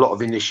said he had a lot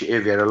of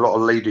initiative. He had a lot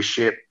of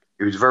leadership.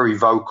 He was very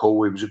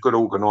vocal. He was a good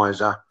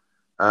organiser.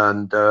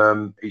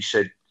 And he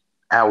said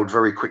Howard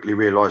very quickly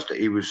realised that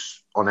he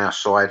was on our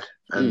side.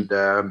 And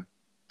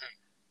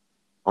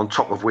on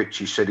top of which,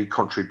 he said he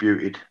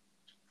contributed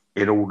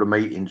in all the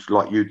meetings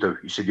like you do.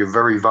 He said, you're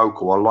very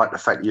vocal. I like the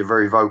fact that you're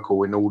very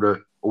vocal in all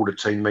the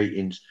team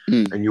meetings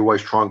and you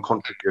always try and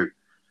contribute.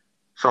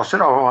 So I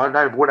said, oh,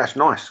 well, that's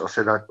nice. I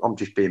said, I'm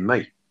just being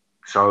me.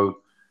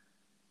 So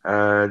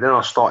then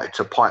I started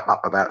to pipe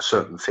up about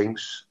certain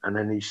things. And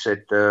then he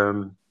said,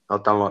 I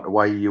don't like the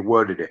way you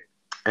worded it.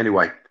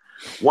 Anyway,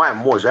 what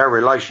happened was our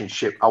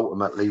relationship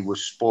ultimately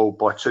was spoiled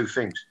by two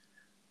things.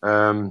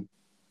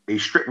 He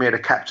stripped me of the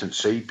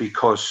captaincy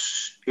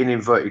because, in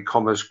inverted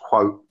commas,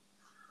 quote,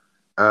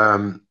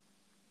 the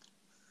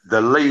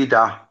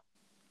leader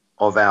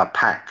of our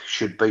pack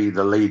should be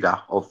the leader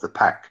of the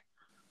pack.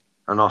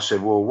 And I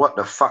said, well, what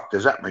the fuck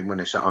does that mean when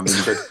it's that? I mean,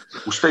 he said,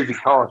 well,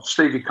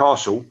 Stevie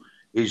Castle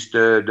is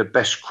the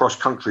best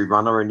cross-country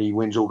runner and he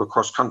wins all the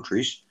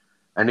cross-countries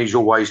and he's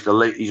always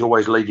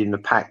leading the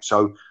pack.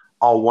 So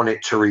I want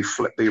it to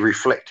be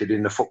reflected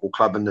in the football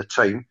club and the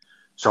team.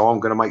 So I'm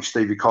going to make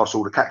Stevie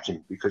Castle the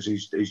captain because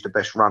he's the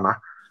best runner.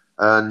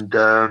 And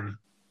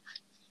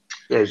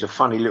there's a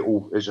funny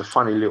little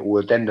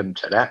addendum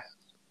to that.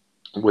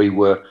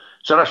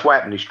 So that's what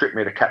happened. He stripped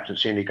me of the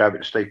captaincy and he gave it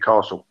to Steve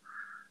Castle.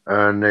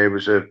 And there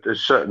was a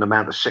certain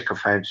amount of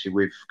sycophancy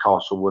with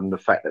Castle and the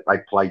fact that they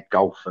played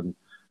golf and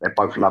they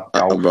both loved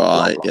golf.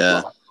 Right,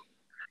 yeah.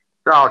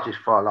 So I just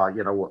felt like,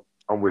 you know what,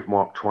 I'm with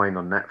Mark Twain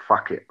on that.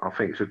 Fuck it. I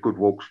think it's a good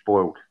walk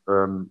spoiled.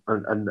 And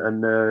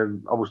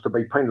I was to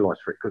be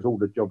penalised for it because all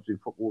the jobs in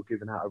football were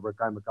given out over a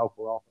game of golf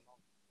or half an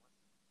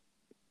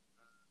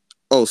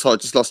hour. Oh, sorry, I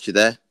just lost you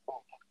there.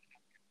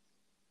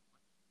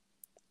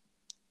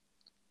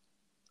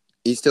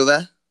 Are you still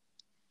there?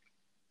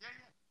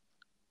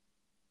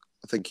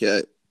 I think,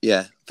 I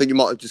think you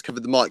might have just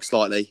covered the mic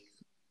slightly.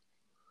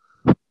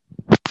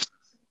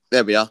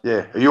 There we are.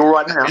 Yeah. Are you all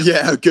right now?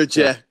 Yeah, good,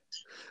 yeah.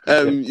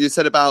 You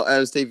said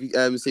about Steve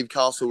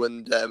Castle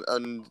and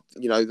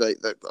you know,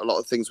 a lot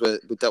of things were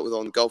dealt with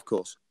on the golf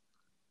course.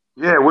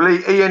 Yeah, well,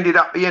 he ended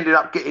up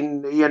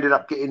getting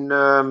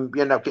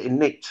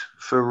nicked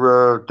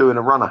for doing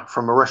a runner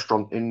from a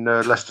restaurant in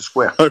Leicester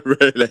Square. Oh,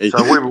 really?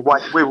 So we were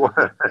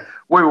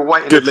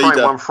waiting Good to train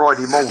leader. one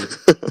Friday morning.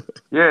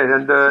 Yeah,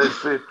 and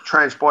it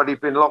transpired he'd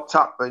been locked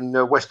up in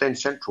West End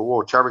Central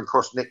or Charing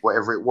Cross Nick,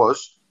 whatever it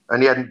was,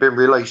 and he hadn't been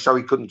released, so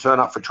he couldn't turn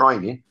up for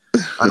training.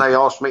 And they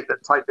asked me to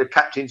take the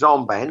captain's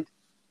armband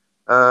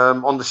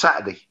on the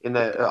Saturday in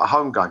a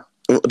home game.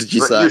 What did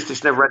you say?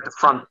 Eustace never had the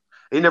front.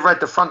 He never had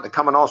the front to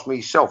come and ask me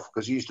himself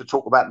because he used to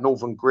talk about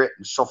Northern grit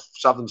and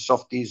Southern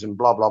softies and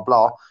blah, blah,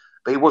 blah.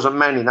 But he wasn't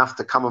man enough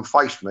to come and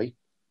face me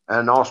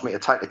and ask me to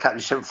take the captain.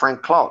 He sent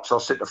Frank Clark. So I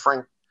said to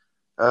Frank,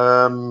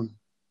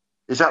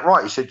 is that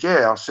right? He said,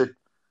 yeah. I said,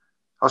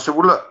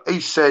 well, look,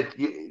 he said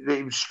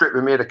he was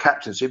stripping me of the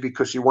captaincy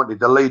because he wanted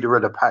the leader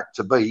of the pack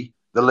to be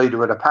the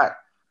leader of the pack.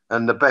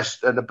 And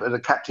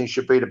the captain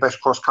should be the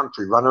best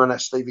cross-country runner, and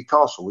that's Stevie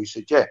Castle. He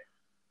said, yeah.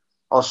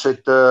 I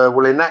said,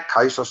 well, in that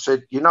case, I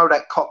said, you know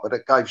that copper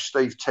that gave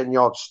Steve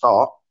 10-yard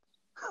start?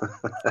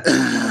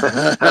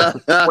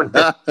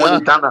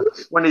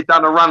 when he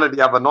done a runner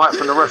the other night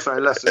from the restaurant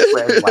in Leicester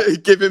Square. Anyway,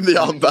 give him the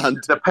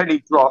armband. The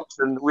penny dropped,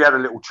 and we had a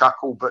little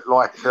chuckle. But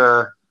I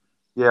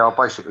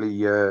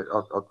basically I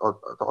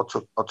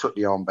took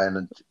the armband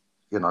and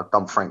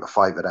done Frank a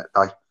favour that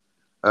day.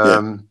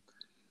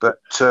 But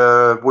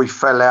we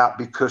fell out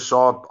because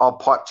I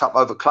piped up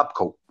over club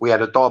call. We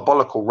had a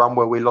diabolical run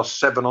where we lost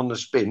 7 on the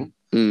spin.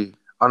 And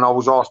I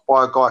was asked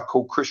by a guy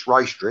called Chris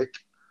Raystrick,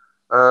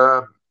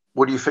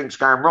 what do you think's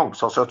going wrong?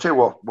 So I said, I'll tell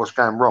you what's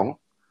going wrong.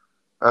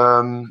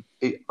 I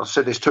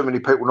said, there's too many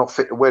people not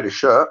fit to wear the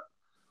shirt.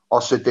 I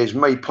said, there's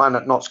me playing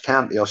at Notts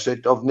County. I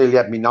said, I've nearly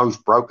had my nose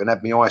broke and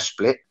had my eye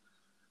split.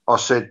 I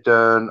said,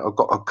 I've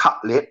got a cut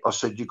lip. I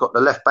said, you've got the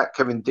left back,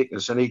 Kevin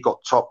Dickinson. He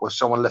got top where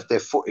someone left their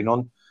footing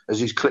on as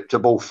he's clipped the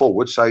ball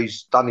forward. So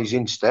he's done his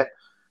instep.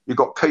 You've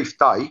got Keith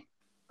Day.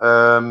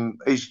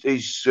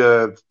 He's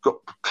got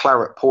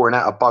claret pouring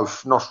out of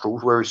both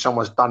nostrils where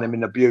someone's done him in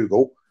the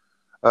bugle.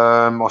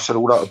 I said,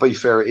 although to be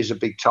fair, it is a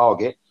big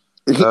target.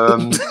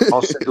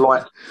 I said,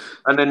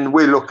 and then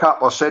we look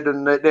up, I said,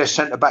 and their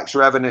centre-backs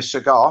are having a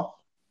cigar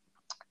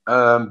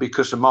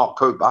because of Mark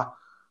Cooper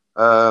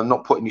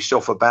not putting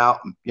himself about,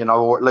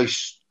 or at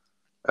least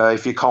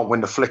if you can't win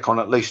the flick on,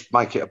 at least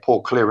make it a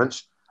poor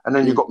clearance. And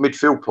then you've got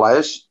midfield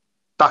players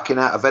ducking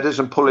out of headers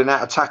and pulling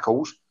out of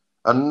tackles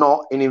and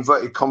not, in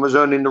inverted commas,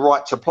 earning the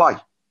right to play.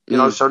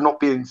 So not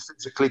being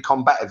physically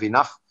combative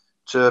enough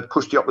to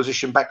push the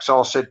opposition back. So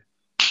I said,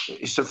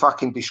 it's a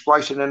fucking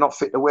disgrace and they're not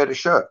fit to wear the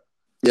shirt.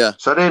 Yeah.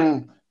 So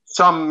then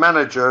some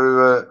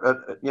manager,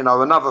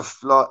 another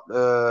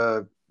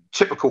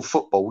typical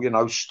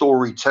football,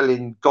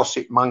 storytelling,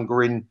 gossip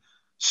mongering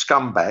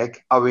scumbag,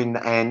 Owen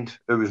And,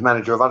 who was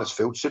manager of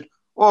Huddersfield, said,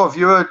 oh, have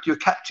you heard your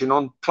captain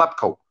on club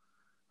call?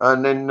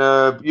 And then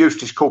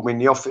Eustace called me in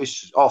the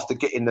office after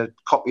getting the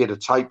copy of the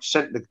tape,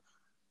 sent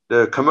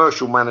the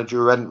commercial manager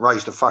who hadn't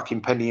raised a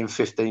fucking penny in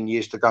 15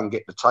 years to go and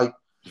get the tape,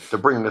 to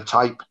bring the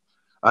tape.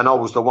 And I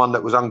was the one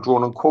that was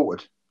undrawn and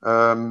quartered.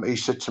 He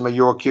said to me,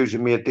 you're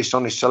accusing me of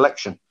dishonest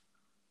selection.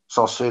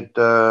 So I said,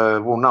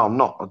 well, no, I'm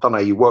not. I don't know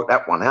how you worked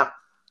that one out.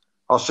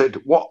 I said,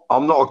 what?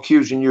 I'm not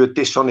accusing you of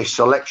dishonest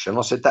selection.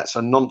 I said, that's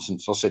a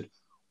nonsense. I said,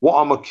 what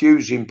I'm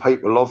accusing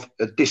people of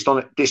are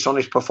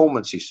dishonest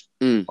performances.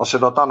 I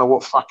said, I don't know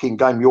what fucking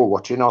game you're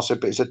watching. I said,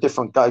 but it's a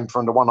different game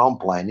from the one I'm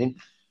playing in.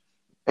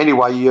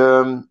 Anyway,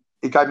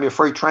 he gave me a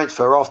free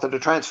transfer after the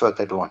transfer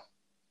deadline,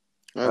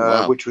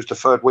 which was the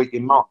 3rd week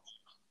in March.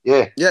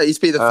 Yeah. Yeah, it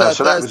used to be the first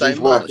Thursday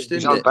in March,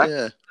 didn't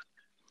it?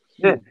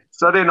 Yeah.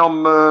 So then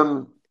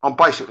I'm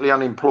basically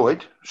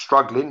unemployed,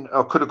 struggling.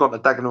 I could have gone to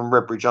Dagenham and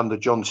Redbridge under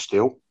John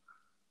Steele.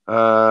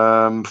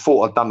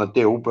 Thought I'd done a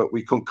deal, but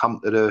we couldn't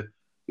come to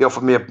he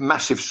offered me a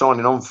massive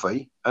signing on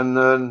fee and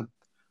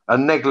a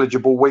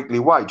negligible weekly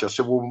wage. I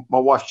said, well, my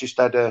wife's just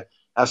had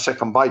our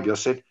second baby. I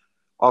said,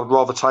 I'd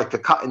rather take a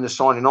cut in the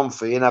signing on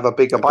fee and have a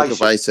bigger basic.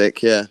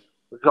 Basic, yeah.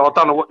 So I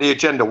don't know what the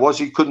agenda was.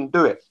 He couldn't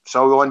do it.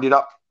 So I ended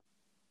up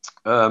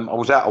I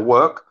was out of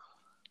work,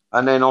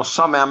 and then I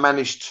somehow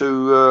managed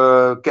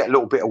to get a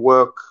little bit of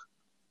work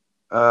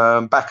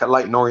back at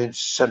Leyton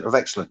Orient's Centre of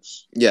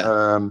Excellence,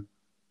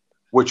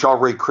 which I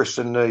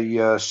rechristened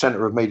the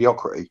Centre of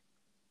Mediocrity.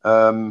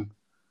 And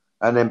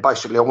then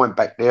basically I went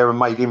back there and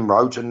made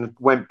inroads and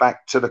went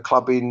back to the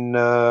club in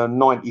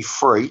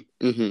 93.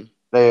 Mm-hmm.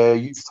 Their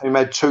youth team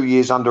had 2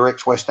 years under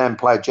ex-West Ham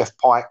player Jeff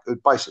Pike, who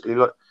basically,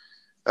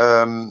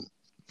 there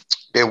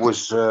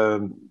was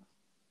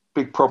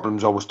big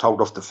problems, I was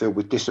told, off the field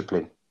with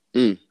discipline.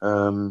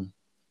 And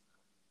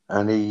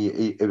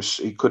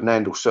he couldn't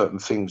handle certain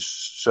things,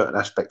 certain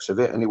aspects of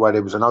it. Anyway,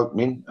 there was an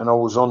opening, and I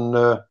was on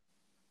the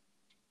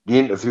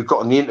interview, got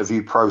on the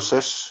interview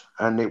process,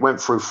 and it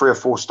went through 3 or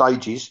 4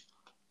 stages.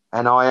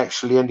 And I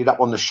actually ended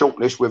up on the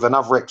shortlist with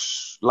another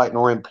ex-Leyton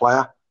Orient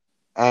player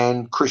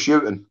and Chris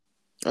Hughton.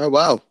 Oh,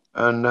 wow.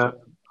 And I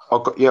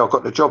got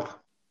the job.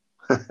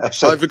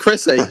 Over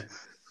Chrissy?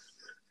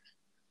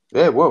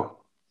 Yeah,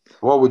 well,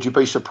 why would you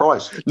be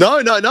surprised? No.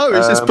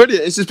 It's just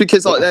brilliant. It's just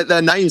because like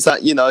they're names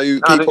that,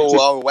 people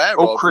are aware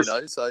of, Chris,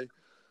 so.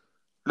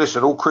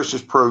 Listen, all Chris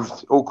has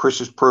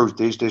proved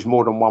is there's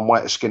more than one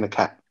way to skin a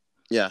cat.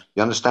 Yeah.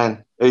 You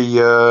understand?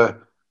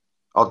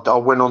 I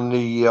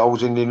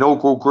was in the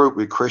inaugural group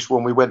with Chris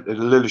when we went to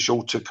the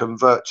Lilleshall to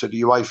convert to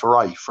the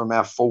UEFA A from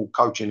our full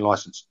coaching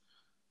licence.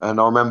 And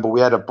I remember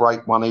we had a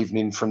break one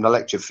evening from the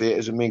lecture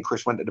theatres, and me and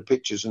Chris went to the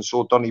pictures and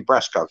saw Donny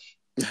Brasco.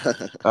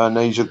 And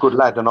he's a good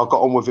lad, and I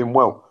got on with him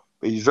well.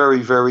 But he's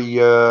very, very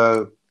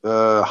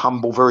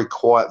humble, very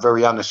quiet,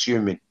 very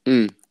unassuming.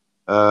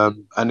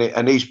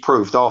 And he's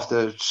proved,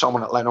 after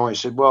someone at Leyton Orient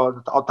said,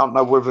 well, I don't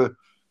know whether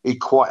he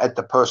quite had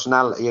the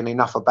personality and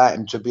enough about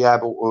him to be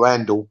able to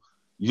handle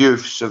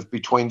youths of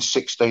between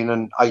 16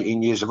 and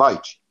 18 years of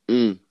age.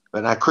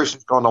 But now Chris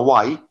has gone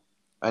away,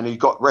 and he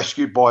got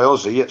rescued by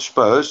Ozzy at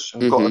Spurs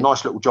and got a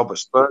nice little job at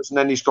Spurs, and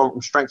then he's gone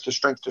from strength to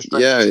strength to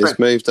strength. Yeah, he's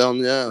moved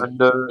on,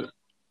 and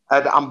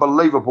had done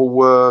unbelievable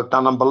work.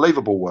 Done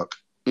unbelievable work.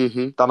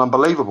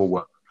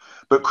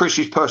 But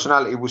Chris's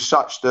personality was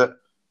such that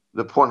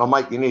the point I'm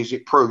making is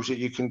it proves that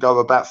you can go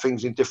about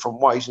things in different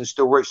ways and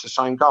still reach the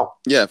same goal.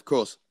 Yeah, of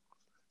course.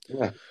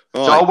 Yeah.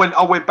 All so right.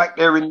 I went back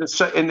there in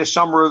the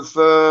summer of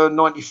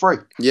 93.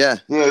 Yeah.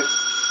 Yeah.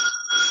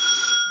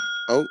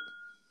 Oh,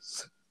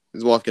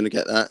 his wife going to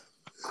get that?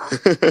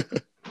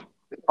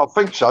 I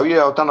think so.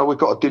 Yeah. I don't know. We've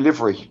got a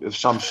delivery of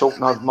some sort.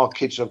 No, my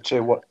kids, I'll tell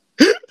you what,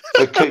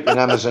 they're keeping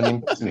Amazon in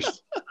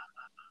business.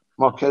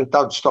 My kids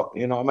don't stop.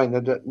 You know what I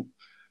mean?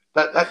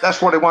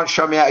 That's why they won't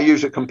show me how to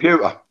use a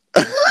computer.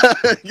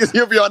 Because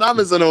you'll be on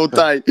Amazon all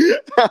day.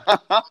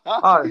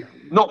 Oh,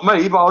 not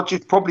me, but I'll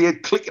just probably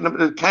clicking them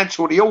to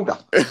cancel the order.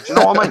 Do you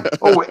know what I mean?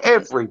 Oh,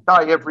 every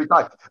day.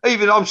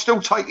 Even I'm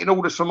still taking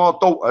orders from our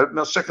daughter.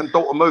 My second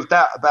daughter moved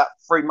out about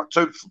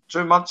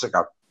 2 months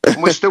ago,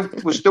 and we're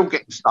still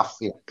getting stuff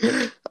here.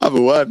 Have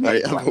a word,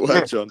 mate. Have a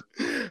word, John.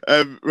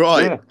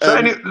 Right. Yeah.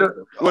 So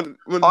look,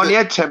 I only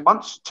had 10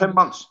 months.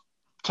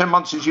 10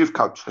 months as youth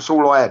coach. That's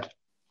all I had.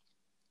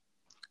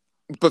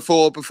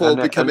 Before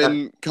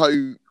becoming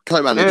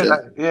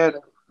co-manager. Yeah.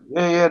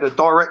 The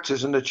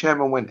directors and the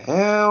chairman went,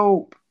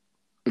 help.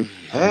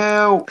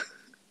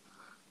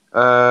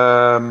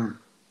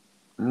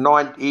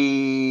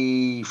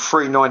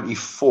 93,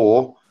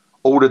 94,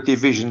 all the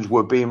divisions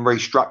were being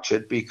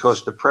restructured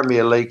because the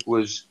Premier League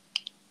was,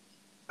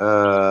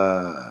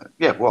 I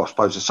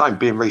suppose the same,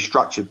 being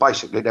restructured.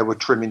 Basically, they were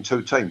trimming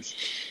 2 teams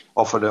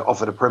off of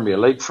the Premier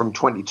League from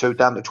 22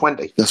 down to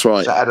 20. That's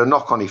right. So it had a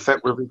knock-on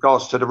effect with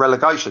regards to the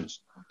relegations.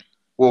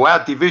 Well,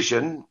 our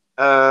division,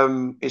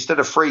 instead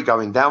of 3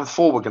 going down,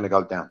 4 were going to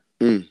go down.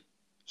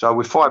 So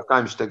with 5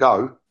 games to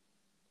go,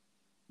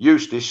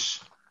 Eustace,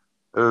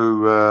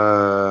 who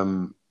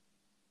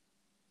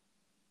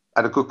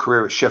had a good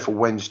career at Sheffield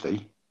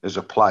Wednesday as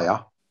a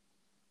player,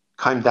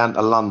 came down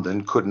to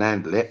London, couldn't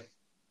handle it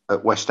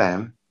at West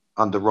Ham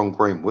under Ron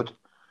Greenwood.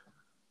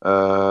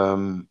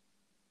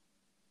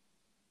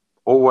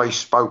 Always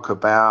spoke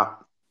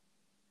about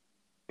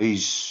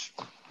his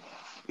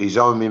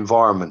home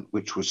environment,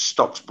 which was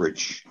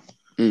Stocksbridge.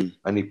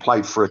 And he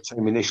played for a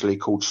team initially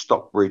called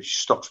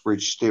Stocksbridge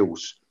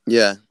Steels.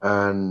 Yeah.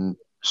 And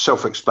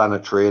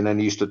self-explanatory. And then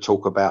he used to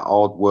talk about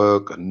hard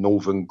work and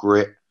northern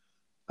grit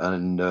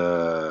and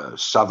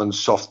southern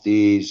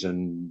softies,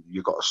 and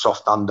you've got a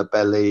soft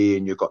underbelly,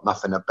 and you've got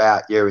nothing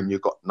about you, and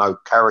you've got no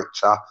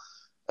character,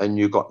 and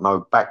you've got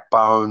no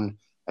backbone,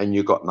 and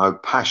you've got no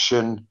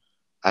passion,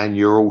 and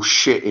you're all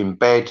shit in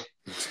bed.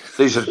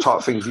 These are the type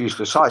of things he used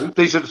to say.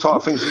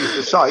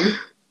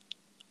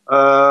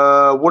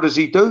 What does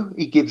he do?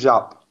 He gives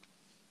up.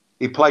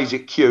 He plays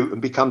it cute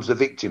and becomes the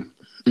victim.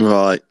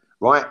 Right.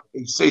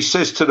 He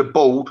says to the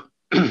board,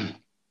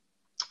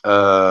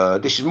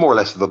 this is more or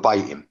less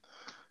verbatim.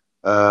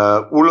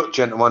 Well, look,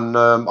 gentlemen,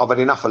 I've had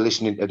enough of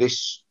listening to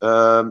this.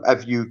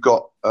 Have you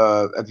got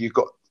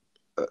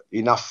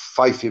enough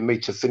faith in me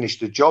to finish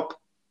the job?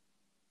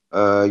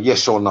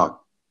 Yes or no?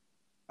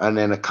 And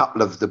then a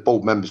couple of the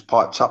board members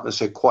piped up and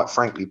said, quite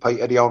frankly,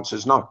 Peter, the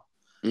answer's no.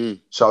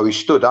 So he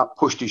stood up,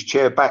 pushed his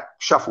chair back,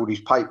 shuffled his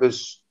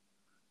papers,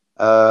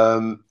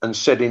 and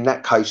said, in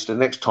that case, the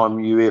next time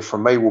you hear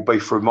from me will be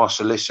through my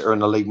solicitor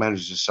and the League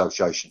Managers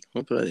Association.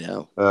 Oh, bloody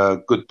hell.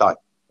 Good day.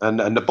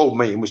 And the board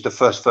meeting was the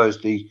first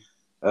Thursday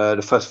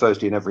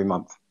in every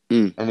month.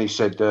 And he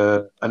said,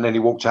 and then he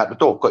walked out the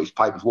door, got his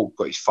papers,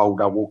 got his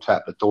folder, walked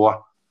out the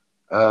door.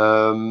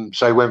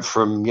 So he went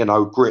from,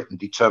 grit and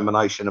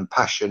determination and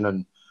passion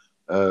and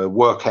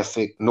work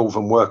ethic,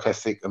 northern work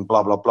ethic and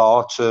blah, blah,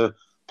 blah, to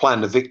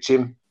playing the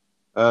victim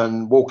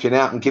and walking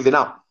out and giving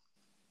up.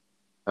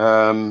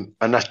 And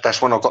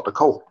that's when I got the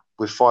call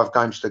with 5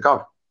 games to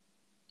go.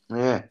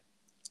 Yeah.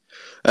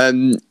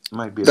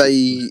 Maybe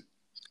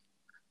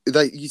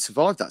you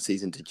survived that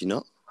season, did you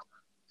not?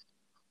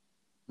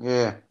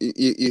 Yeah.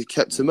 You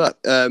kept them up.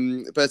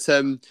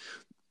 Listen,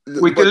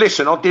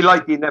 I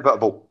delayed the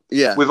inevitable.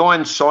 Yeah. With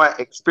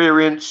hindsight,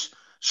 experience,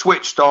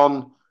 switched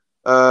on.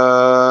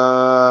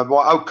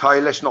 Right,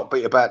 okay, let's not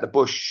beat about the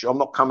bush. I'm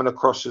not coming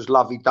across as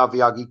lovey-dovey,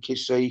 huggy,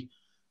 kissy,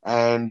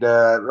 and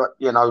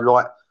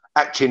like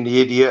acting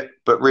the idiot,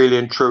 but really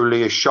and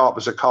truly as sharp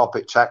as a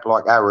carpet tack,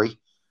 like Harry,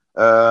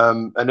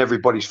 and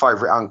everybody's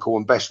favourite uncle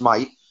and best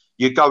mate.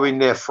 You go in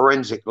there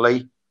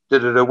forensically. Where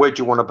do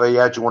you want to be?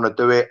 How do you want to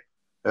do it?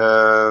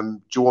 Do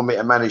you want me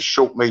to manage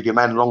short, medium,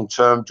 and long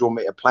term? Do you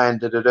want me to plan?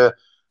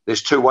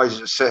 There's 2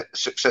 ways of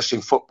success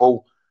in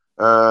football.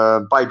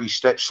 Baby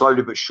steps,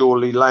 slowly but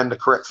surely, land the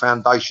correct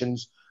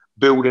foundations,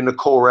 building a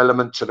core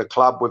element to the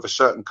club with a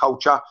certain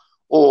culture,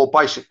 or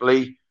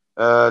basically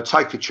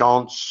take a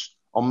chance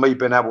on me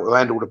being able to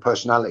handle the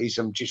personalities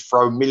and just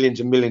throw millions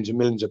and millions and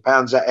millions of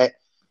pounds at it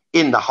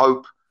in the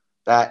hope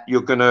that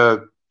you're going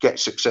to get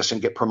success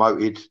and get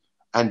promoted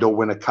and or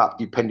win a cup,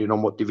 depending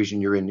on what division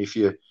you're in. If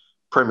you're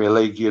Premier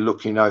League, you're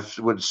looking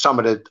with some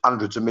of the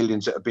hundreds of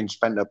millions that have been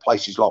spent at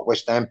places like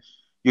West Ham.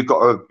 You've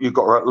got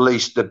to at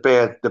least the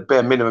bare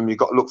minimum you've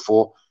got to look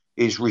for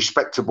is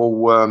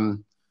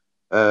respectably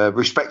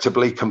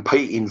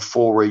competing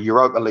for a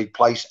Europa League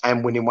place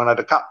and winning one of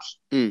the cups.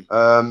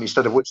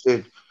 Instead of which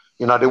they're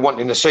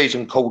wanting the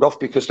season called off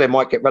because they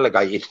might get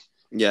relegated.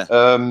 Yeah.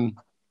 So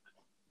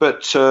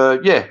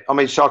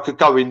I could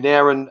go in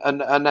there and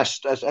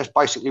that's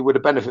basically with the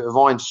benefit of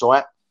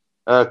hindsight.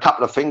 A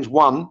couple of things.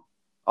 One,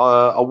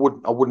 I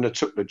wouldn't have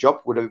took the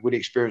job with the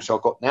experience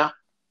I've got now.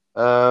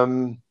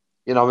 And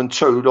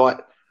 2, like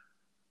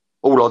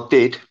all I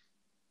did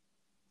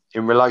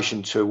in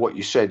relation to what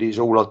you said is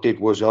all I did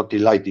was I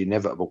delayed the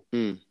inevitable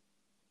to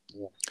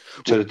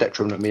the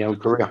detriment of my own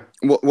career.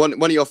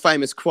 One of your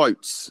famous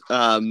quotes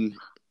is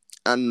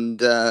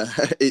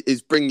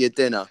 "Bring your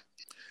dinner,"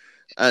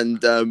 and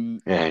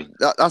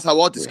that's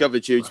how I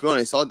discovered you. To be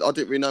honest, I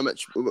didn't really know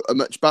much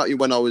about you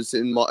when I was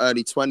in my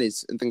early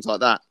 20s and things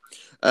like that.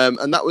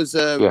 And that was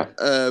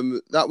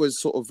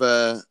sort of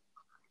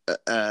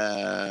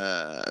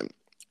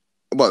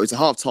it was a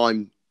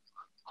halftime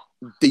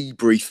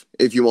debrief,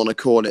 if you want to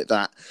call it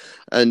that.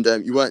 And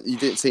you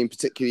didn't seem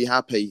particularly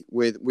happy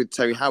with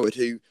Terry Howard,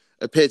 who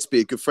appeared to be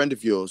a good friend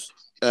of yours.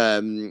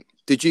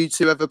 Did you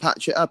 2 ever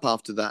patch it up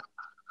after that?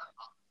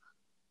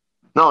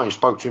 No, I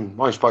spoke to him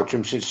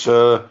since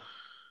I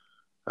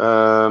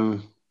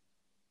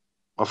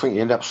think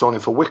he ended up signing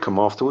for Wickham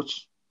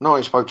afterwards. No,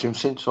 I spoke to him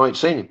since. I ain't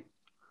seen him.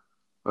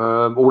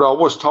 Although I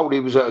was told he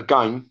was at a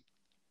game,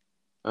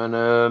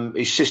 and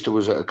his sister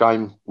was at a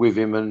game with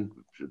him, and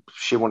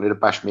she wanted to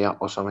bash me up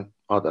or something.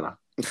 I don't know.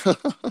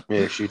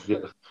 Yeah,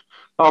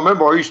 I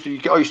remember I used to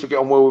get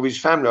on well with his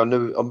family. I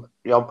knew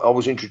I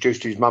was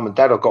introduced to his mum and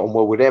dad. I got on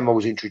well with them. I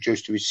was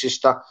introduced to his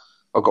sister.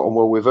 I got on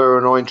well with her,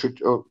 and I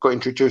got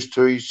introduced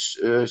to his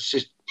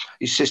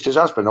sister's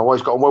husband. I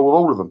always got on well with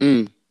all of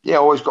them. Yeah, I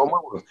always got on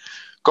well with them.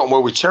 Got on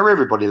well with Terry.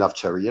 Everybody loved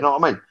Terry. You know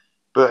what I mean?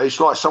 But it's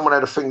like someone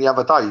had a thing the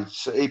other day.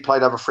 He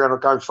played over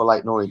 300 games for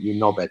Leyton Orient, you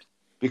knobhead,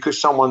 because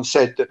someone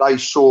said that they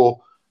saw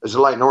as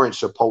a Leyton Orient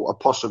supporter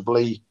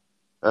possibly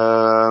what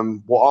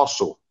I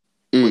saw,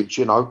 which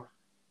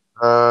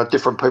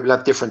different people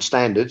have different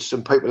standards,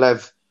 and people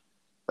have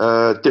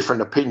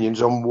different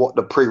opinions on what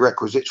the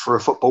prerequisites for a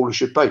footballer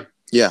should be.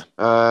 Yeah.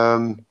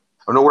 And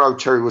although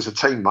Terry was a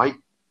teammate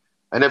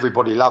and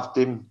everybody loved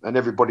him and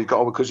everybody got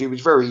on because he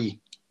was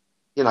very,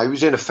 he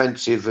was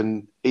inoffensive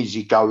and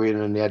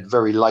easygoing, and he had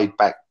very laid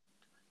back,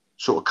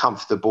 sort of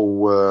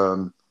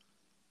comfortable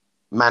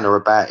manner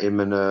about him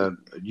and a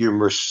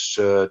humorous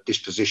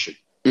disposition.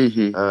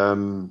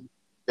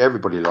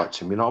 Everybody liked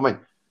him, you know what I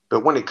mean?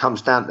 But when it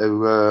comes down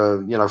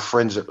to,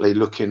 forensically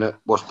looking at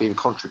what's being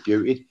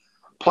contributed,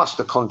 plus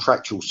the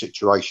contractual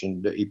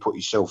situation that he put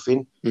himself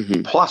in,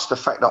 plus the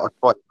fact that I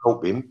tried to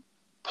help him,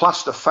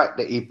 plus the fact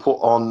that he put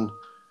on,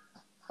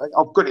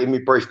 I've got it in my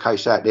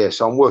briefcase out there,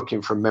 so I'm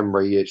working from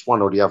memory. It's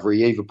one or the other.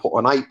 He either put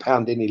on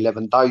 £8 in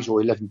 11 days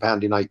or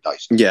 £11 in 8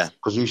 days. Yeah.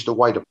 Because he used to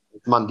wait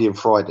Monday and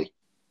Friday,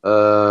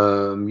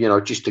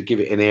 just to give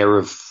it an air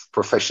of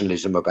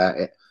professionalism about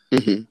it.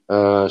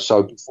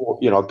 So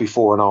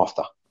before and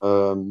after,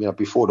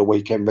 before the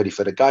weekend, ready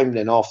for the game,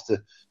 then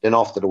after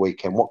the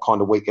weekend, what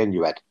kind of weekend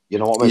you had? You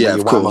know what I mean? Yeah,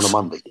 when you won on a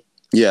Monday.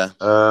 Yeah.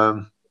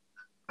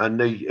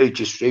 And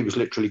he was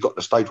literally got to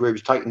the stage where he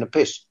was taking the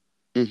piss.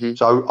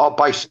 So I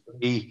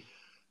basically,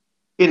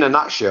 in a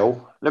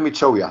nutshell, let me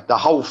tell you, the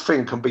whole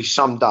thing can be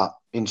summed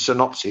up in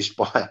synopsis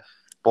by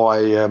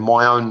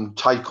my own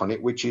take on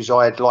it, which is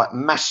I had like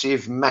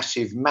massive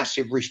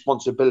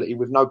responsibility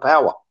with no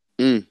power.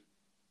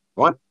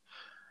 Right?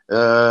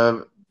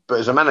 But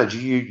as a manager,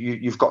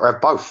 you've got to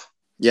have both.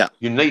 Yeah.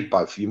 You need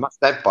both. You must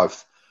have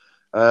both.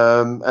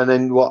 And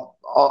then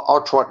I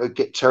tried to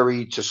get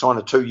Terry to sign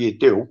a 2-year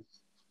deal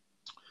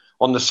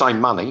on the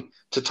same money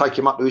to take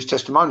him up to his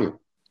testimonial.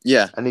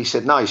 Yeah. And he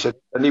said no. He said,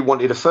 and he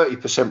wanted a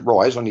 30%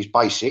 rise on his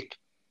basic,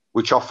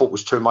 which I thought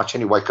was too much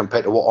anyway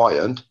compared to what I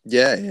earned.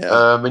 Yeah.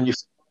 And you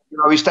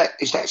know, is that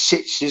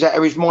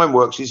how his mind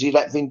works? Is he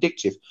that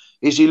vindictive?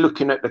 Is he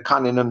looking at the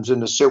Cunninghams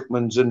and the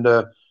Silkmans and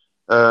the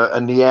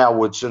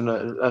Howards and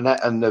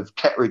the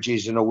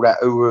Kettridges and all that,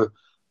 who were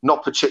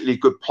not particularly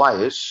good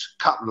players?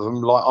 A couple of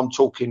them, like I'm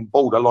talking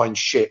borderline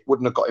shit,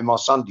 wouldn't have got in my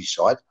Sunday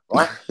side,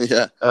 right?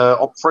 Yeah.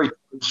 On three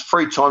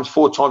times,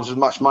 4 times as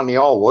much money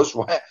I was,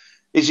 right?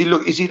 Is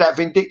he that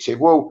vindictive?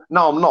 Well,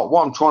 no, I'm not.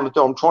 What I'm trying to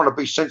do, I'm trying to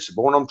be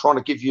sensible, and I'm trying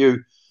to give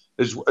you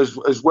as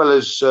well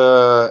as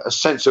a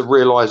sense of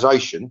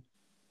realisation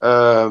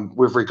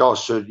with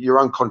regards to your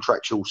own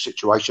contractual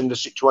situation, the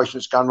situation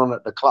that's going on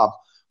at the club,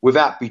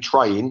 without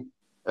betraying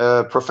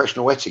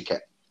professional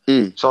etiquette.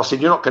 So I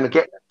said, you're not going to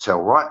get that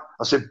tell, right?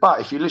 I said,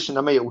 but if you listen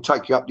to me, it will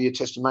take you up to your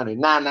testimony.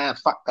 Nah,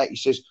 fuck that. He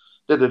says,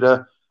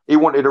 He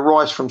wanted a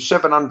rise from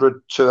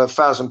 £700 to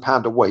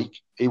 £1,000 a week.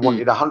 He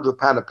wanted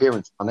 £100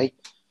 appearance money.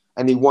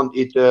 And he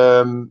wanted,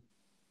 and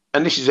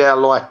this is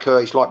how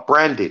it's like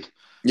branded.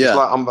 Yeah. It's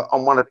like I'm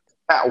one of the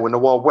cattle in the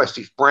Wild West.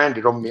 It's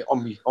branded on me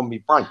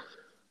brain.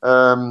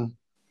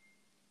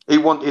 He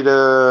wanted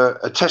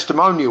a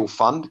testimonial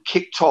fund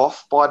kicked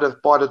off by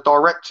the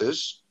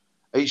directors.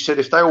 He said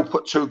if they all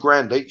put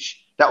 £2,000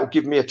 each, that will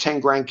give me a 10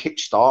 grand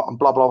kickstart and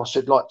blah blah. I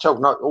said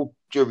all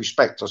due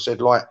respect. I said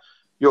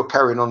you're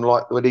carrying on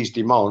with these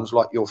demands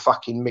like you're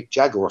fucking Mick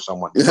Jagger or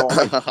someone. You know what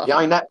I mean? You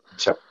ain't that.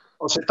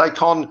 I said they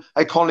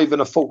can't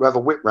even afford to have a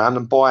whip round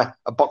and buy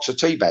a box of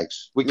tea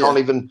bags. They can't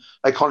even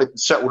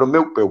settle the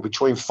milk bill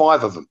between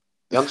 5 of them.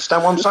 You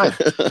understand what I'm saying?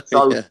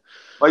 So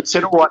I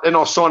said, all right, then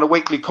I'll sign a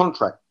weekly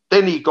contract.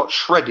 Then he got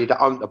shredded at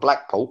home to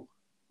Blackpool,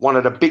 one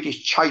of the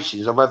biggest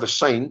chases I've ever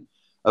seen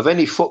of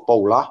any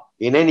footballer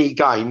in any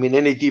game, in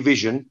any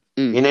division,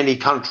 in any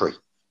country.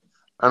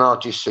 And I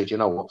just said, you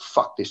know what,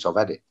 fuck this, I've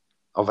had it.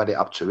 I've had it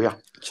up to here.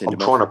 I'm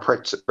trying to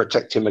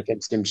protect him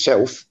against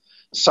himself,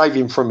 save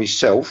him from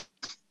himself,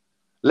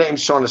 let him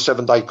sign a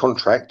 7-day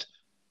contract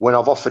when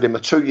I've offered him a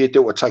 2-year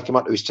deal to take him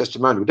up to his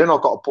testimonial. Then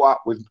I've got to put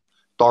up with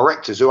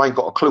directors who ain't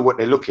got a clue what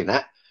they're looking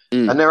at.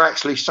 And they're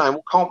actually saying,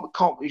 well,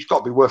 can't he's got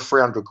to be worth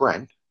 300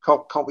 grand.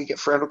 Can't we get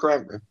 300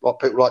 grand? Like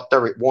people like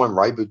Derek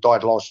Weinrave, who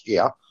died last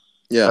year.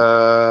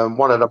 Yeah.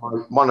 One of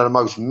the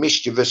most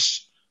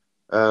mischievous,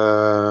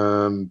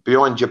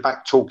 behind your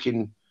back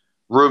talking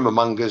rumour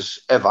mongers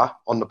ever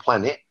on the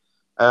planet,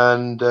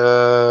 and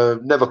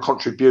never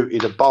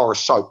contributed a bar of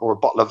soap or a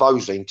bottle of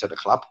Ozine to the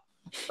club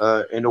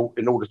in all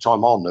the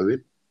time I knew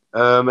him.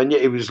 And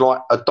yet he was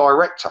like a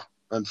director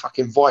and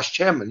fucking vice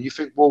chairman. You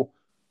think, well,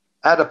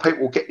 how do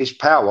people get this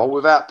power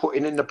without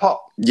putting in the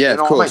pot? Yeah, you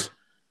know of course.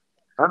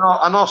 What I mean?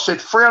 And I said,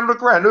 300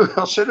 grand.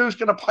 I said, who's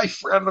going to pay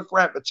 300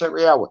 grand for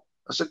Terry Howard?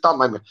 I said, don't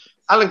make me.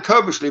 Alan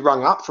Kirbishley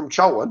rung up from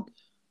Cholton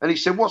and he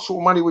said, what sort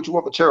of money would you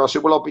want for Terry? I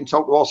said, well, I've been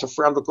told to ask for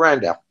 300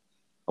 grand out.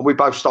 And we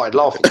both started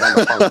laughing down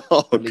the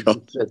phone.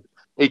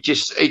 He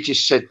just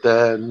said,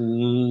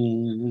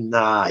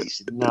 nah. He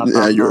said,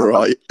 no, you're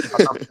right.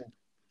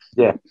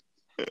 Yeah.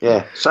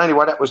 So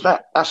anyway, that was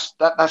that.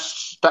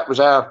 That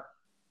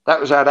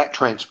was how that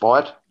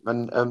transpired,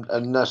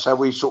 and that's how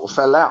we sort of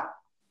fell out.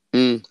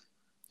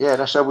 Yeah,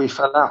 that's how we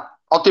fell out.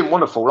 I didn't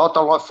want to fall. I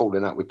don't like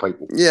falling out with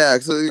people. Yeah,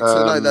 so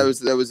no,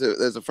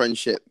 there's a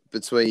friendship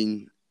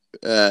between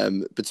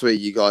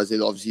you guys,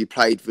 and obviously you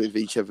played with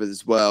each other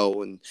as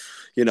well, and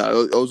you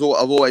know,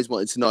 I've always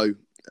wanted to know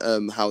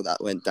how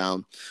that went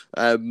down.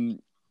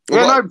 It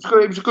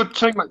was a good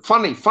teammate,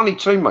 funny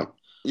teammate.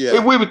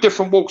 Yeah, we were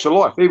different walks of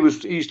life. He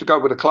used to go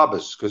with the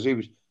clubbers because he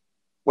was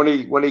when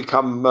he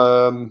come.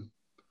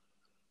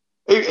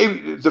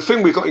 The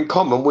thing we got in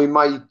common, we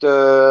made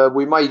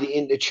it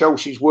into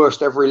Chelsea's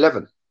worst ever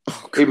 11.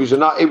 He was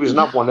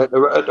another one at the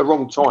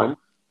wrong time.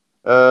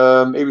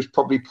 He was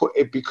probably put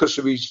because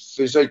of his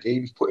physique.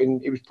 He was put in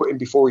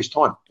before his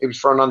time. He was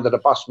thrown under the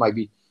bus,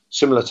 maybe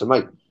similar to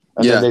me.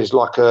 And then there's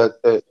like a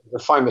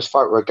famous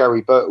photo of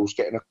Gary Birtles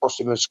getting across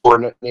him and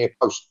scoring at near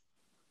post.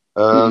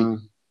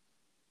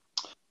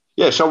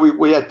 Yeah, so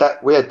we had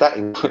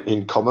that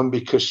in common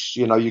because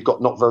you know you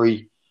got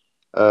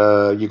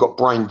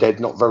brain dead,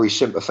 not very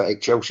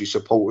sympathetic Chelsea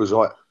supporters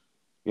like,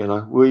 you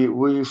know,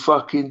 we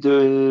fucking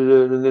doing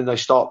it, and then they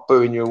start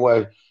booing you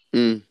away.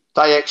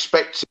 They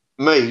expect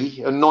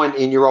me, a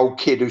 19-year-old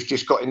kid who's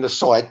just got in the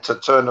side, to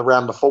turn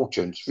around the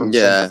fortunes from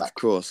centre-back. Of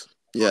course.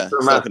 Yeah,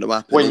 it's not going to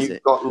happen, when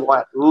you've got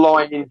like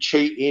lying,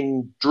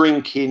 cheating,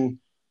 drinking,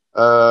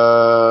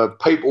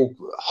 people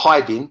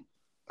hiding,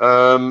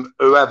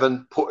 who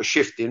haven't put a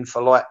shift in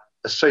for like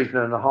a season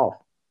and a half,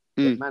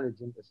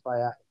 managing to stay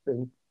out of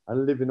things.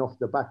 and living off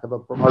the back of a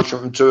promotion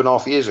from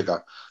 2.5 years ago.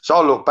 So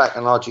I look back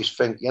and I just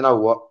think, you know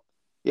what?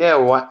 Yeah,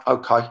 all right,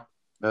 okay.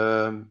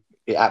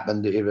 It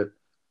happened.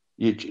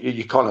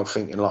 You're kind of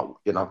thinking like,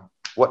 you know,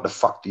 what the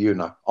fuck do you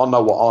know? I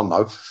know what I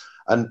know.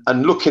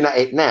 And looking at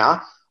it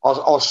now,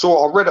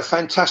 I read a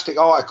fantastic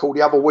article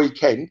the other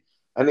weekend,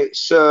 and it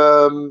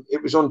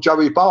was on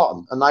Joey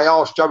Barton, and they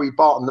asked Joey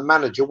Barton, the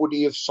manager, would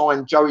he have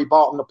signed Joey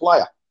Barton, the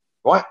player,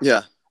 right?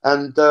 Yeah.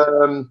 And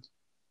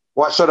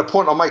right, so the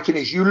point I'm making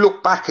is, you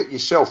look back at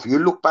yourself, you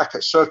look back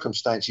at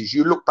circumstances,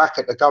 you look back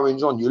at the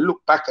goings on, you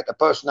look back at the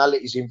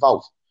personalities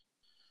involved,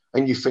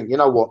 and you think, you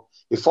know what?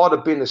 If I'd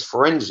have been as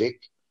forensic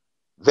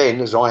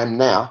then as I am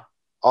now,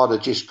 I'd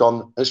have just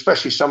gone,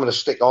 especially some of the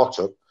stick I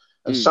took,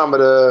 and some of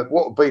the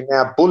what would be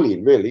now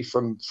bullying really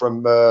from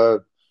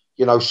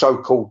you know,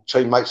 so-called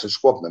teammates and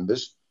squad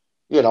members.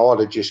 You know,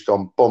 I'd have just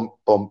gone bump,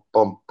 bump,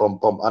 bump,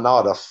 bump, bump, and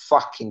I'd have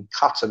fucking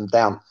cut them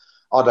down.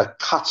 I'd have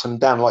cut them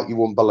down like you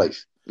wouldn't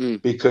believe,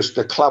 because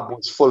the club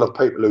was full of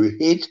people who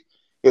hid.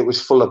 It was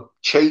full of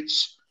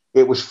cheats.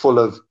 It was full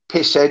of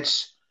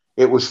pissheads.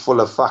 It was full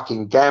of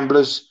fucking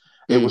gamblers.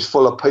 It was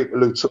full of people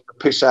who took the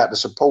piss out of the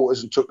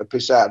supporters and took the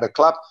piss out of the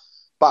club,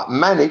 but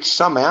managed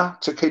somehow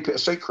to keep it a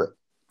secret.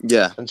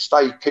 Yeah. And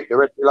keep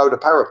their head below the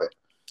parapet.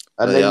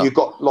 And then you've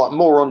got like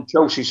more on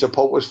Chelsea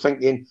supporters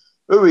thinking,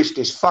 who is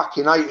this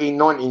fucking 18,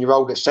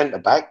 19-year-old at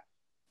centre-back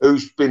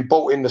who's been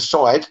bought in the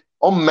side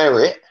on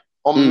merit,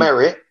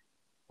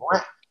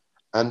 right?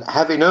 And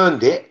having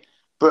earned it,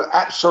 but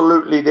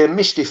absolutely they're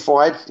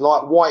mystified,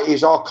 like why it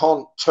is I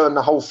can't turn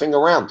the whole thing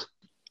around.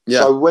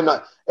 Yeah. So when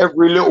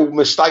every little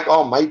mistake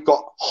I made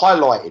got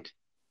highlighted,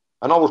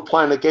 and I was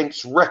playing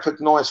against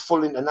recognised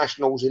full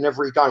internationals in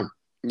every game.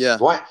 Yeah.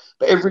 Right?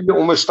 But every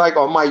little mistake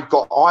I made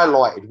got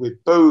highlighted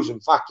with boos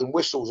and fucking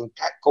whistles and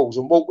cat calls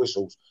and walk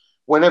whistles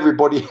when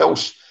everybody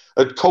else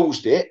had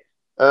caused it.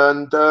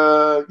 And,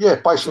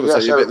 basically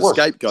that's how it was.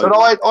 Scapegoat. So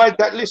I had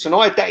that, listen,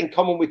 I had that in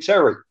common with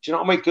Terry. Do you know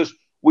what I mean? Because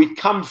we'd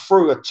come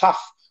through a tough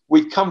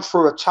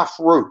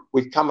route.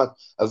 We'd come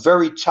a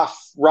very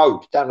tough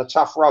road, down a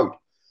tough road.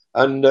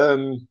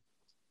 And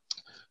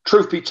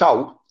truth be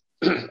told,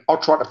 I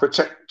tried to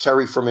protect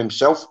Terry from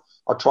himself.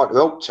 I tried to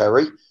help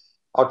Terry.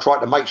 I tried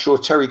to make sure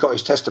Terry got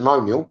his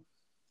testimonial.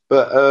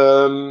 But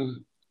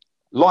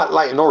like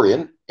Leyton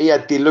Orient, he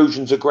had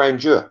delusions of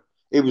grandeur.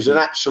 He was an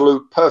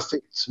absolute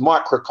perfect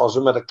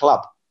microcosm of the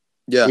club.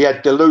 Yeah. He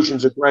had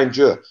delusions of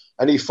grandeur.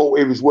 And he thought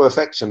he was worth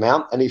X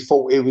amount. And he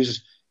thought he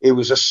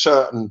was a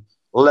certain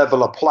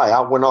level of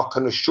player, when I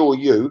can assure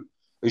you,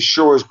 as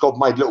sure as God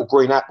made little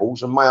green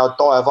apples, and may I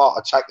die of heart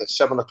attack at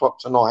 7 o'clock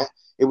tonight,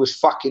 it was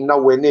fucking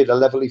nowhere near the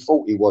level he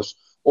thought he was,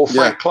 or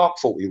Frank Clark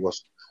thought he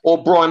was,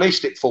 or Brian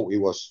Eastick thought he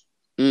was,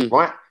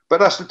 right? But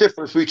that's the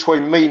difference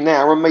between me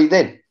now and me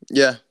then.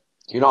 Yeah.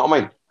 You know what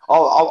I mean?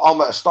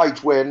 I'm at a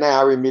stage where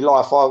now in my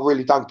life I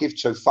really don't give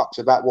two fucks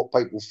about what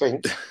people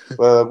think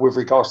with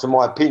regards to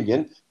my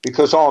opinion,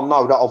 because I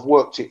know that I've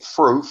worked it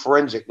through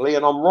forensically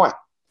and I'm right.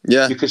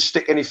 Yeah. You could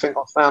stick anything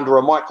I found under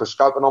a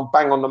microscope and I'm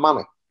bang on the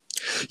money.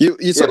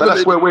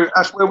 That's where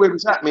we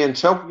was at, me and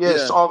Tel.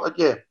 Yes,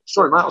 yeah.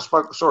 Sorry, mate. I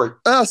spoke. Sorry.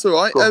 That's all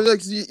right.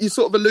 You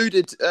sort of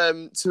alluded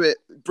to it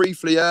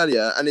briefly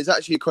earlier, and it's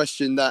actually a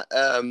question that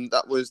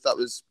that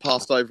was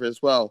passed over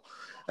as well,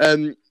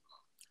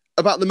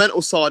 about the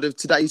mental side of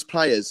today's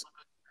players.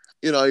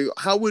 You know,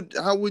 how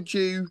would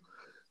you,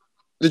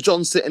 the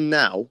John Sitton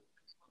now,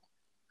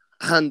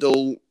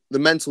 handle the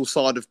mental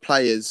side of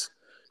players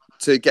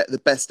to get the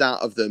best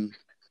out of them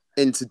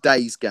in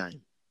today's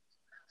game?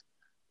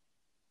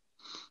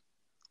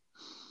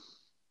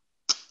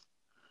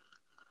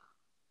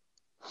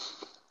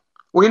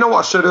 Well, you know what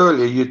I said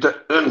earlier.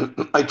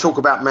 They talk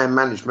about man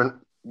management.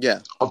 Yeah,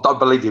 I don't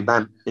believe in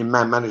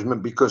man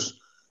management, because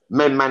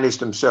men manage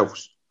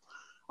themselves.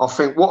 I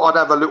think what I'd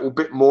have a little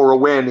bit more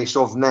awareness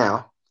of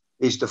now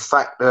is the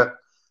fact that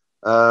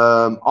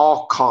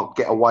I can't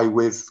get away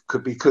with,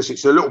 because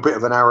it's a little bit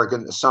of an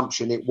arrogant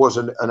assumption. It was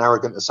an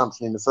arrogant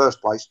assumption in the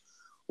first place,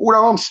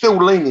 although I'm still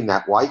leaning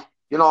that way.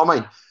 You know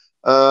what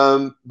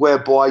I mean?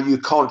 Whereby you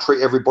can't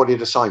treat everybody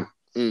the same.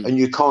 And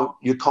you can't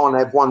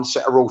have one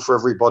set of rules for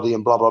everybody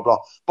and blah, blah, blah.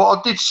 But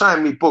I did say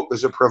in my book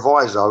as a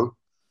proviso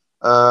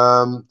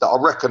that I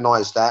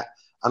recognise that,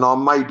 and I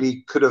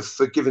maybe could have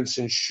forgiven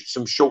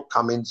some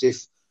shortcomings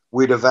if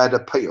we'd have had a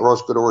Peter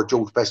Osgood or a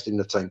George Best in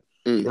the team.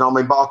 You know what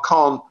I mean? But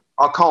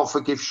I can't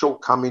forgive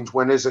shortcomings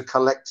when there's a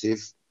collective.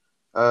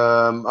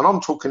 And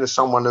I'm talking to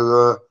someone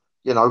who,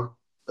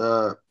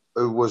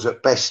 who was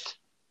at best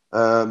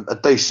a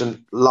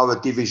decent lower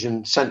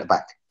division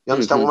centre-back. You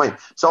understand what I mean?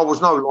 So I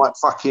was no like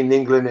fucking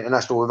England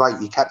international with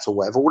 80 caps or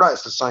whatever, although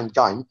it's the same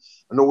game.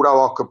 And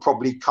although I could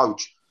probably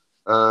coach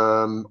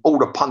all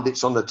the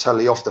pundits on the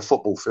telly off the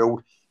football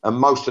field and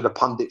most of the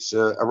pundits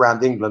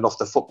around England off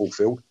the football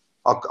field,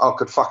 I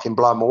could fucking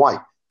blow them away,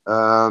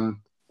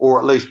 or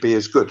at least be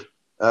as good.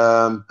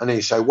 And then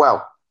you say,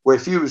 well,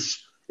 if you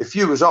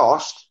was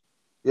asked,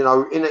 you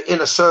know,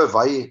 in a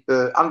survey,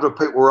 100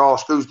 people were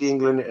asked who's the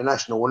England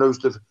international and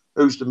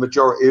who's the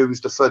majority, who's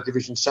the third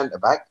division centre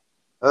back.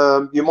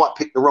 you might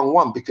pick the wrong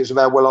one because of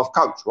how well I've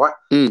coached, right?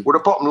 Well,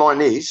 the bottom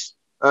line is,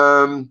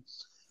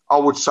 I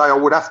would say I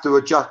would have to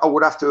adjust. I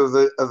would have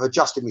to have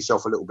adjusted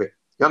myself a little bit.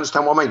 You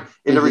understand what I mean?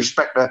 In the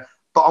respect that,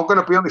 but I'm going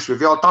to be honest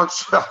with you.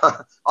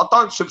 I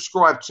don't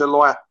subscribe to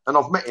like, and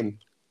I've met him,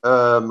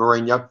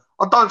 Mourinho.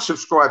 I don't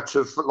subscribe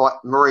to like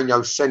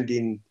Mourinho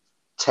sending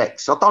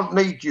texts. I don't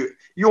need you.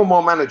 You're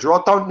my manager.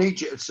 I don't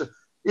need you.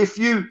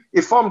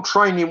 If I'm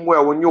training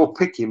well and you're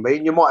picking me,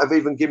 and you might have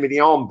even given me the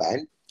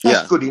armband,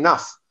 that's good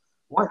enough.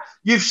 Right?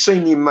 You've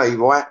seen in me,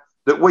 right,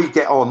 that we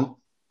get on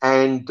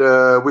and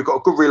we've got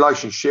a good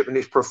relationship and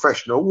it's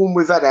professional. And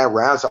we've had our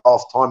rows at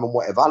half time and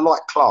whatever.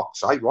 Like Clark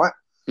say, right?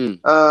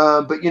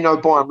 But you know,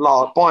 by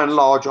and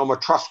large, I'm a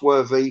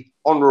trustworthy,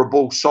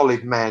 honourable,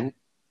 solid man,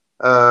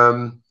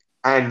 and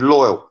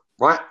loyal,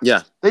 right?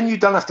 Yeah. Then you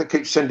don't have to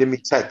keep sending me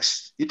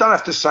texts. You don't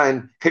have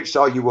to keep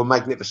saying, you were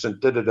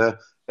magnificent, and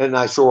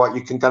it's all right.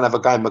 You can go and have a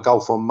game of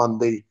golf on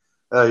Monday.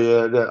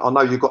 I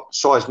know you've got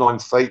size 9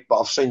 feet, but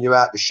I've seen you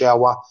out the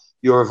shower.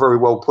 You're a very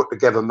well put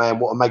together man.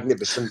 What a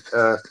magnificent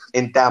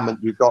endowment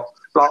you've got.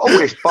 Like all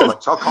this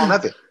bollocks, I can't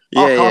have it.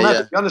 I can't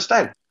have it. You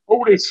understand?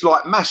 All this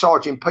like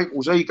massaging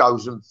people's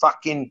egos and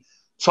fucking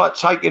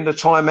taking the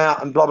time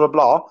out and blah, blah,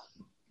 blah.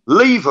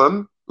 Leave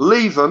them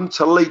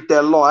to lead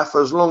their life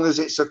as long as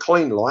it's a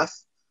clean life,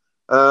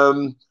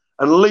 and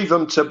leave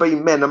them to be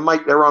men and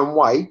make their own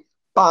way,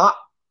 but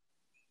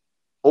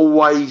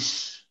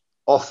always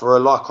offer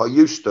like I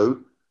used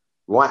to,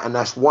 right? And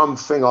that's one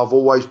thing I've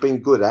always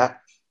been good at,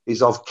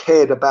 is I've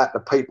cared about the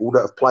people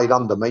that have played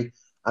under me,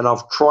 and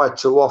I've tried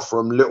to offer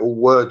them little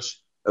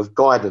words of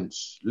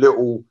guidance,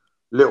 little,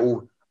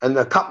 and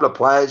a couple of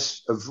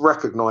players have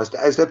recognised it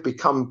as they've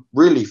become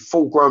really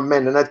full-grown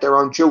men and had their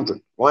own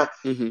children, right?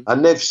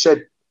 And they've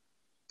said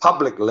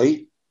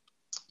publicly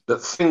that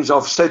things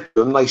I've said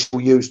to them, they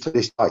still use to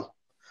this day.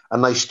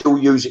 And they still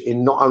use it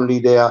in not only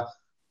their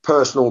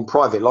personal and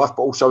private life,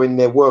 but also in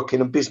their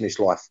working and business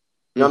life.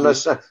 You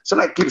understand? So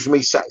that gives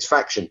me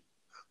satisfaction.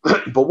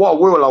 But what I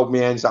will hold my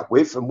hands up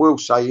with and will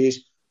say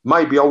is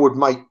maybe I would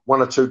make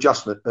 1 or 2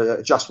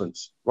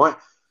 adjustments, right?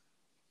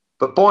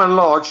 But by and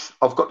large,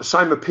 I've got the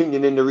same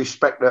opinion in the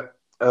respect that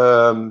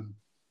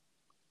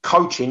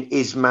coaching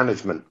is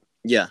management.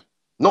 Yeah.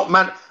 Not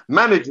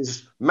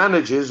managers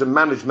and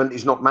management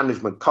is not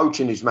management.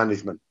 Coaching is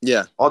management.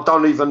 Yeah. I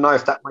don't even know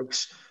if that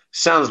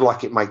sounds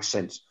like it makes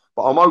sense.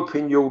 But I'm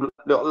hoping you'll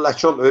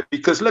latch onto it,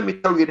 because let me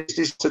tell you this.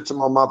 This I said to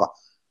my mother.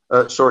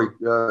 I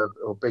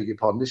beg your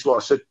pardon. This is what I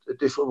said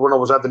when I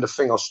was having the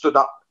thing. I stood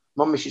up.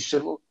 My missus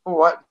said, well, all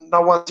right,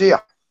 no one's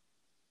here.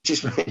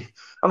 Just me.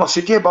 And I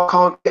said, yeah, but I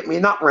can't get me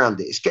nut round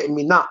it. It's getting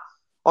me nut.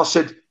 I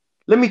said,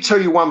 let me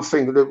tell you one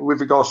thing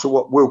with regards to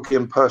what Wilkie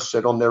and Pearce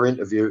said on their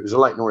interview. It was a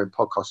Late Night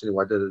podcast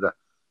anyway.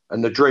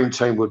 And the dream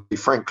team would be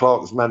Frank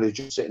Clark as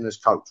manager, sitting as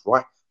coach,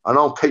 right? And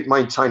I'll keep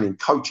maintaining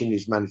coaching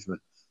is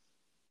management.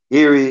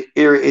 Here it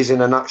is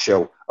in a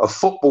nutshell. A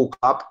football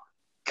club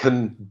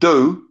can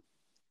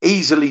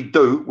easily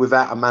do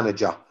without a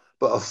manager,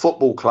 but a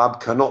football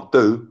club cannot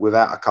do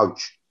without a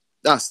coach.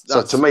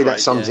 So to me, right, that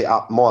sums it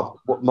up.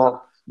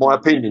 My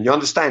opinion. You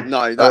understand?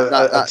 No,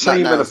 a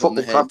team and a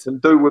football club can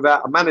do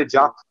without a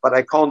manager, but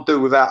they can't do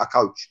without a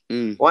coach.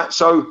 Right?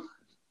 So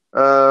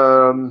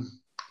the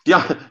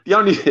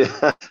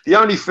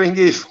only thing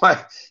is,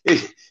 right,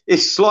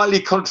 it's slightly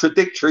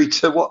contradictory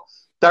to what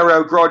Dario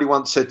O'Grady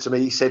once said to me.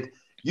 He said,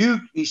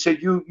 you're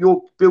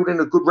building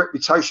a good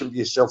reputation for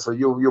yourself, or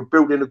you're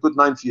building a good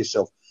name for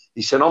yourself.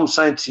 He said, I'm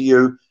saying to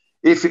you,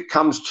 if it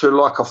comes to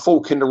like a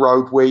fork in the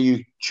road where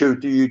you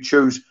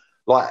choose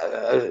like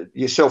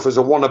yourself as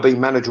a wannabe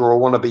manager or a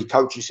wannabe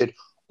coach, he said,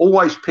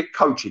 always pick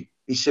coaching.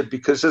 He said,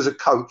 because as a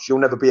coach, you'll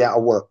never be out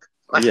of work.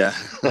 Yeah.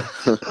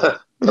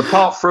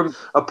 apart from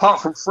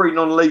 3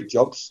 non-league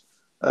jobs,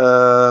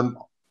 I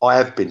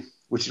have been,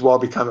 which is why I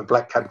became a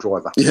black cab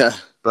driver. Yeah.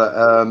 But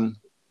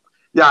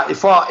yeah,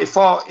 if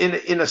I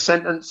in a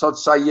sentence, I'd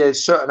say, yeah,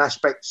 certain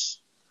aspects.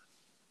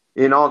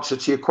 In answer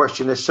to your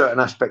question, there's certain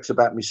aspects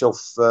about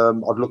myself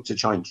I'd look to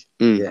change.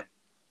 Yeah,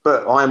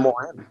 but I am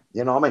what I am.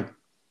 You know what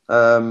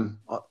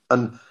I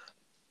mean?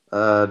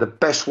 The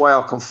best way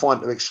I can find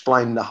to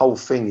explain the whole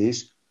thing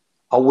is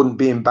I wouldn't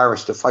be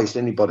embarrassed to face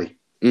anybody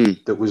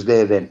that was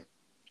there then.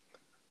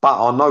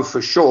 But I know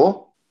for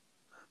sure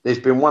there's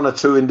been 1 or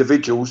 2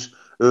 individuals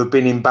who have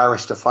been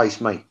embarrassed to face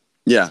me.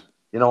 Yeah.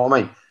 You know what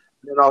I mean?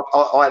 You know,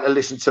 I had to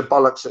listen to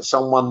bollocks that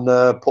someone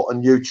put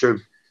on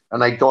YouTube,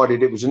 and they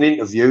guided it was an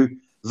interview,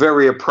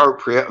 very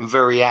appropriate and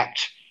very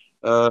apt.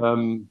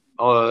 Glenn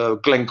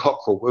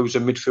Cockrell, who was a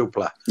midfield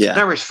player. Yeah.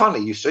 Now it's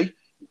funny, you see,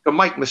 you can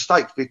make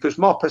mistakes, because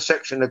my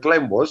perception of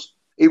Glenn was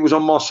he was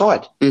on my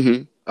side,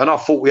 and I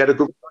thought we had a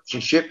good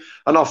relationship,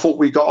 and I thought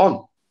we got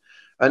on.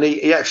 And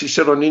he actually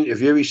said on the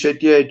interview, he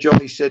said, "Yeah, John,"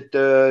 he said, "he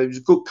was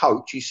a good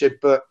coach." He said,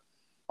 "But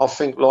I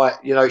think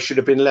it should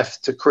have been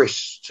left to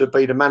Chris to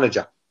be the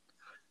manager."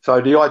 So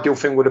the ideal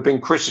thing would have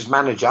been Chris as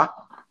manager,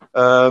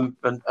 and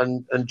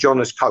John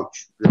as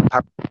coach.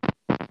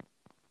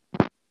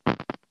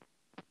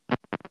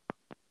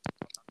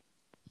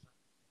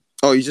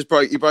 Oh, you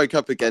broke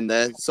up again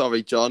there.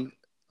 Sorry, John.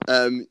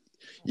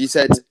 You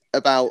said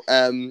about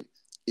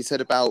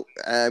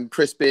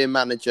Chris being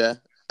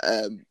manager.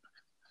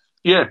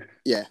 Yeah.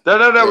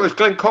 That was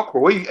Glenn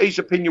Cockrell. His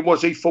opinion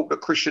was he thought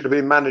that Chris should have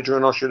been manager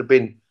and I should have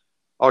been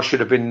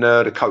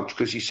the coach,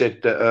 because he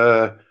said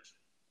that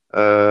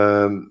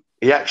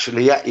he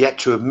had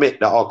to admit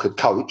that I could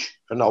coach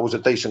and I was a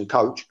decent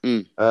coach.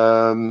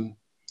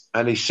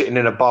 And he's sitting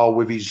in a bar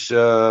with his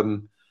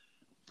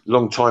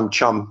long-time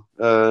chum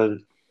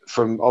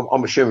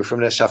I'm assuming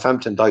from their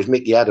Southampton days,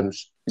 Mickey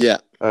Adams. Yeah.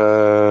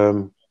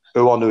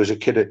 Who I knew as a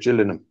kid at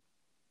Gillingham,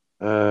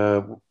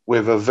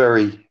 with a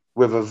very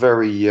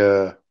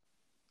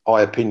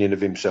high opinion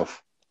of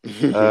himself.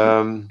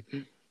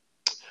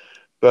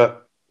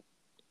 But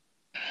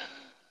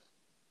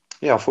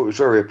yeah, I thought it was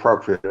very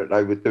appropriate that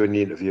they were doing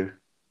the interview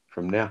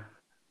from now.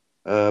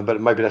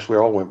 But maybe that's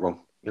where I went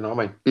wrong. You know what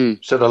I mean?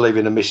 Instead of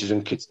leaving the missus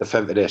and kids to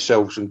fend for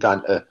themselves and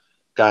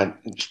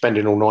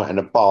spending all night in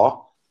a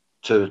bar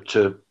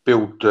to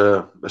build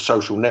a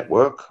social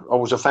network, I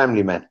was a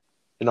family man.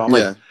 You know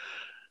what I mean?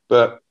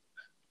 But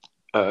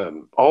I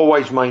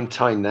always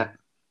maintain that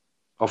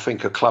I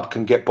think a club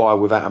can get by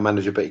without a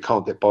manager, but you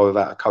can't get by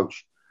without a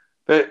coach.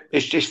 But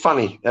it's just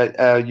funny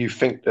you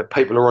think that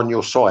people are on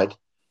your side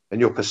and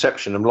your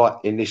perception, and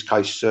like in this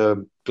case,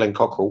 Glenn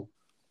Cockrell,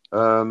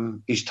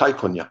 his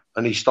take on you,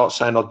 and he starts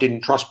saying, I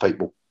didn't trust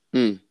people.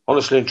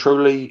 Honestly and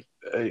truly,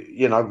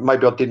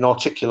 maybe I didn't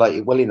articulate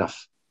it well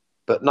enough,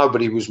 but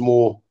nobody was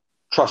more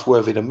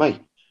trustworthy than me.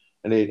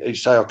 And he'd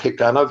say, I keep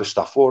going over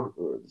stuff. Well,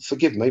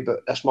 forgive me,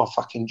 but that's my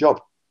fucking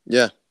job.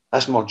 Yeah.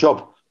 That's my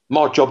job.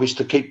 My job is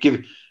to keep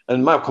giving.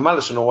 And Malcolm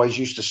Allison always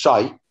used to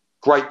say,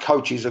 great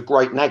coaches are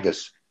great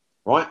naggers,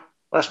 right?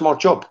 Well, that's my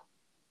job.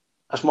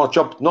 That's my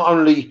job, not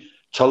only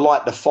to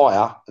light the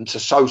fire and to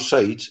sow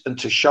seeds and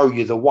to show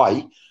you the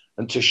way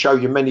and to show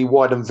you many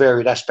wide and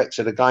varied aspects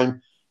of the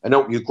game and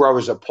help you grow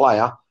as a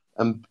player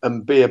and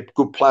be a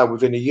good player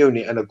within a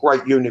unit and a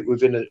great unit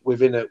within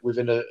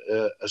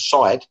a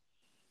side,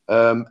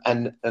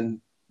 and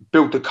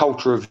build the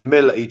culture of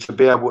humility to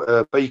be able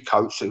to be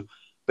coached.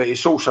 But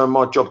it's also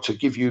my job to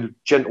give you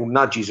gentle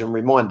nudges and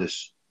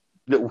reminders,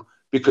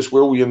 because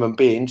we're all human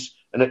beings.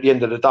 And at the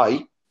end of the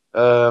day,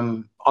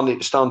 I need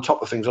to stay on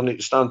top of things. I need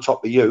to stay on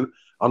top of you.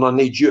 And I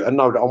need you to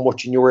know that I'm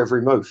watching your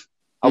every move.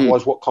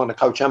 Otherwise, what kind of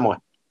coach am I?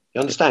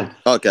 You understand?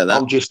 I get that.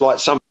 I'm just like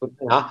some of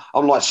them now.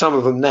 I'm like some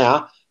of them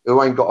now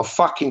who ain't got a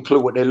fucking clue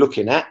what they're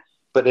looking at,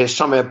 but they're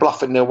somehow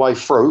bluffing their way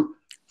through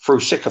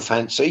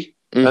sycophancy.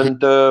 And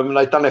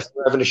they don't have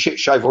to having a shit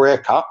shave or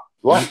haircut,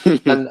 right?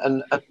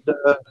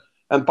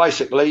 and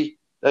basically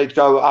they'd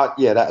go,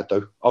 yeah, that'll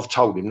do. I've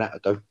told him that'll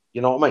do.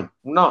 You know what I mean?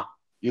 No,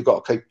 you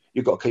got to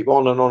keep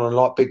on and on. And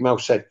like Big Mel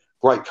said,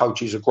 great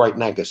coaches are great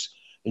naggers,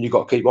 and you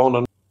got to keep on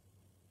and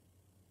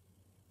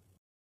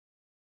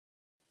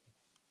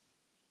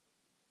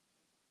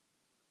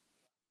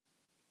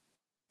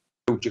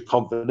build your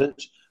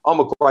confidence. I'm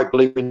a great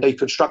believer in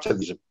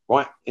deconstructivism,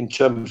 right? In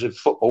terms of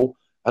football,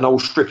 and I'll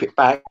strip it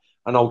back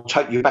and I'll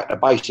take you back to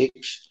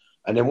basics.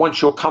 And then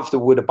once you're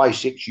comfortable with the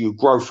basics, you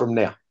grow from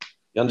there.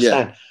 You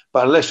understand? Yeah.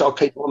 But unless I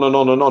keep on and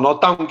on and on, I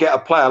don't get a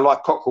player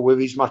like Cockrell with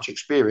his much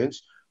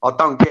experience. I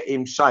don't get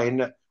him saying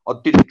that I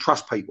didn't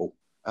trust people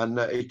and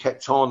he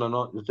kept on and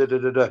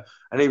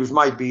and he was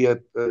maybe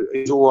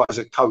he's all right as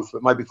a coach,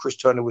 but maybe Chris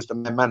Turner was the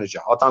main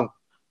manager. You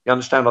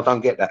understand? I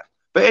don't get that.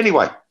 But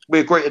anyway, we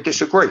agree to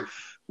disagree.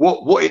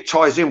 What it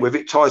ties in with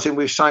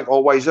something I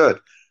always heard.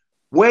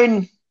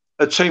 When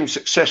a club's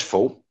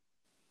successful,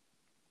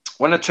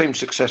 when a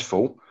club's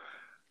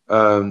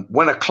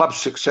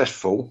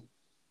successful,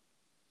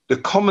 the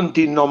common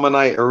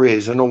denominator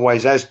is, and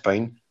always has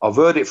been, I've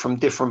heard it from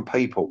different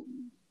people.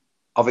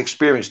 I've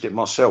experienced it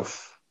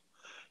myself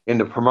in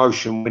the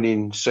promotion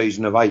winning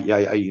season of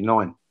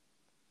 88-89.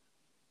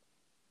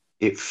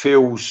 It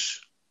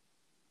feels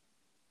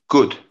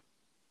good.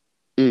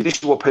 This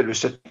is what people have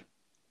said.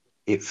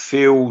 It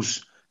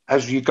feels,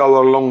 as you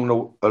go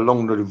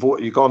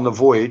you go on the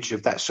voyage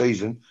of that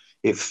season,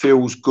 it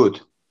feels good.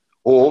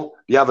 Or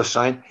the other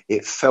saying,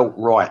 it felt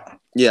right.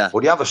 Yeah.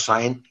 Or the other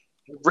saying,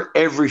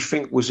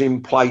 everything was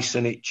in place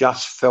and it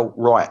just felt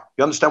right.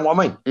 You understand what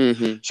I mean?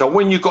 Mm-hmm. So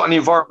when you've got an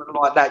environment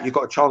like that, you've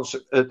got a chance.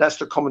 That's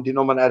the common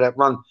denominator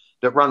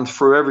that runs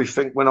through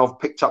everything. When I've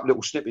picked up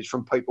little snippets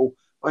from people,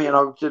 what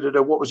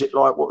was it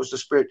like? What was the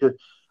spirit?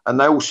 And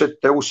they all said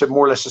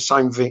more or less the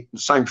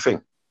same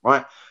thing,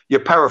 right? You're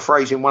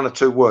paraphrasing one or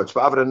two words,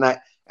 but other than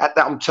that, at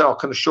that I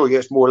can assure you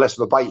it's more or less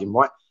verbatim,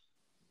 right?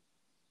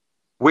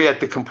 We had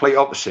the complete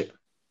opposite.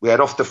 We had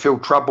off the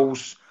field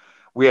troubles.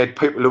 We had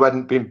people who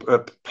hadn't been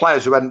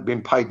players who hadn't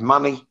been paid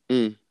money.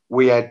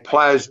 We had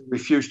players who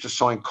refused to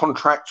sign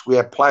contracts. We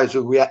had players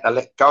who we had to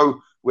let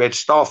go. We had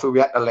staff who we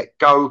had to let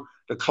go.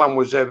 The club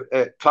was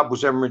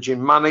hemorrhaging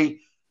money,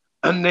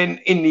 and then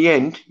in the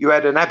end, you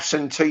had an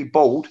absentee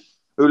board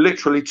who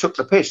literally took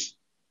the piss.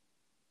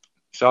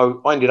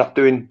 So I ended up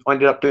doing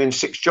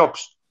 6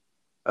 jobs,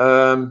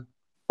 all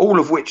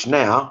of which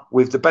now,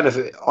 with the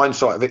benefit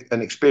hindsight of it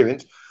and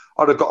experience,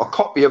 I'd have got a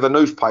copy of a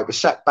newspaper,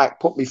 sat back,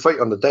 put my feet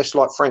on the desk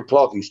like Frank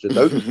Clark used to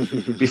do.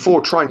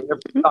 Before training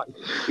every day,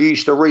 he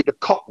used to read a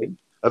copy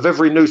of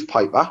every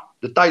newspaper,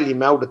 the Daily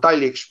Mail, the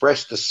Daily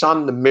Express, the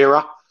Sun, the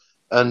Mirror,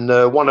 and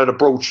one of the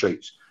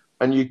broadsheets.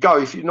 And you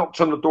go, if you knocked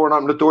on the door and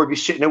opened the door, he'd be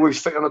sitting there with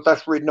his feet on the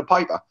desk reading the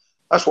paper.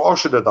 That's what I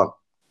should have done.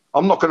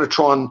 I'm not going to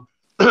try and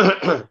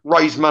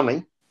raise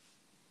money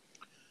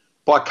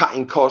by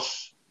cutting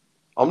costs.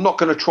 I'm not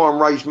going to try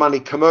and raise money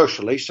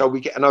commercially so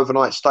we get an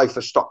overnight stay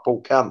for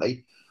Stockport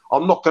County.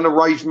 I'm not going to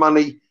raise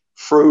money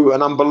through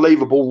an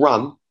unbelievable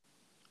run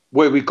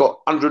where we got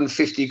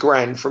 150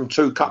 grand from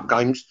 2 cup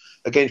games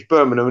against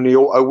Birmingham in the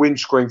auto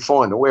windscreen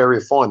final,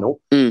 area final.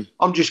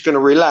 I'm just going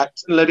to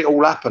relax and let it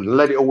all happen and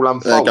let it all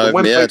unfold. And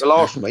when people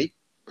ask me,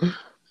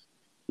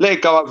 let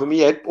it go over my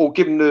head or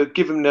give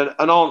them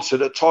an answer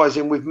that ties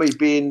in with me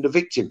being the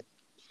victim.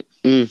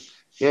 Yeah,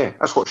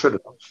 that's what I should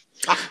have done.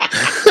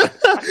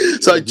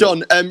 So,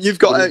 John, you've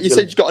got you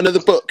said you've got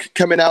another book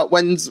coming out.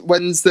 When's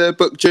the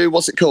book due?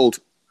 What's it called?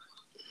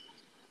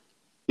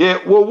 Yeah,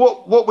 well,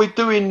 what we're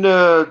doing,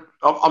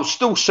 I'm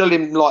still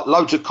selling like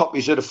loads of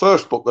copies of the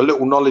first book, A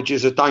Little Knowledge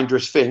is a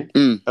Dangerous Thing.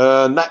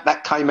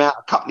 That came out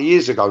a couple of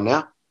years ago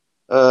now.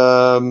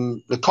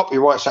 The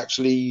copyright's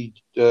actually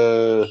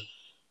the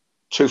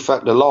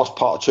last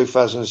part of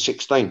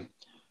 2016.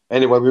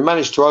 Anyway, we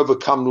managed to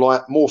overcome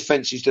like more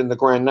fences than the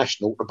Grand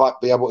National to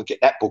be able to get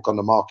that book on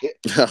the market,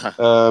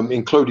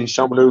 including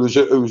someone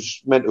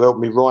who's meant to help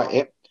me write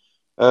it.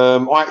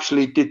 I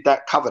actually did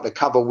that cover to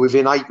cover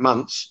within 8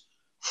 months,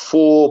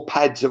 4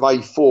 pads of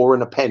A4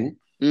 and a pen.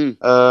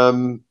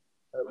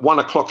 1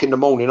 o'clock in the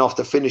morning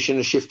after finishing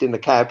a shift in the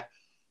cab,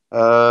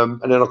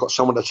 and then I got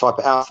someone to type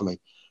it out for me.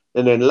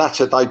 And then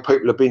latter day,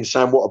 people have been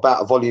saying, "What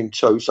about a volume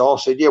 2?" So I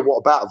said, "Yeah, what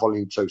about a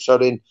volume 2?" So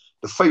then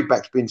the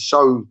feedback's been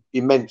so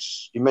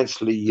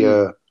immensely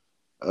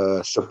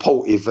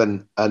supportive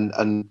and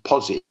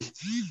positive.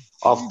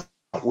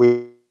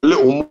 With a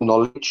little more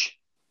knowledge,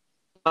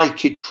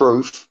 Naked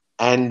Truth,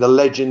 and the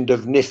Legend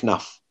of Nif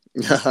Nuff.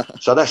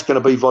 So that's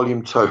going to be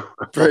volume 2.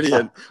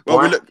 Brilliant. Well,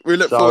 right? we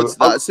look forward to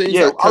that. As soon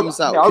as that comes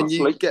out, can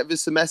you get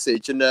us a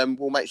message, and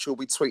we'll make sure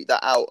we tweet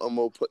that out and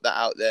we'll put that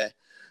out there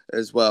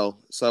as well.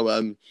 So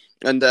that'd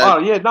be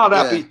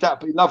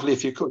lovely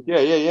if you could. Yeah,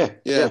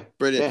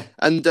 brilliant. Yeah.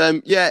 And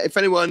if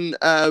anyone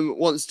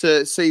wants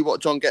to see what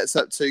John gets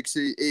up to, because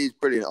he's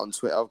brilliant on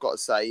Twitter, I've got to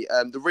say,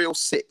 the Real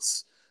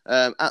Sits,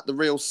 at the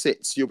Real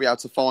Sits, you'll be able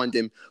to find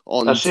him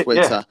on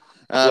Twitter.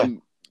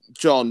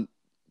 John,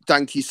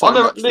 thank you so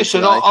much.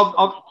 Listen,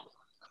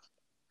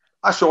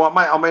 that's all right,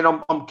 mate. I mean,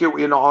 I'm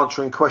guilty of not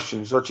answering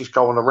questions. I just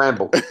go on a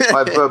ramble. I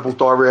have verbal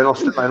diarrhea, and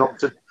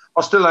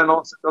I still ain't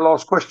answered the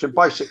last question.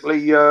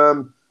 Basically,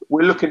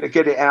 we're looking to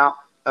get it out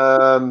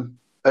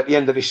at the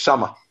end of this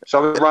summer, so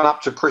we'll run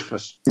up to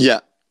Christmas. Yeah,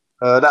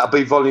 that'll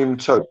be volume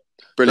 2.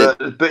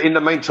 Brilliant. But in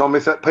the meantime,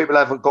 if people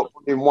haven't got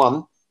volume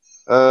 1,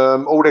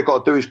 all they've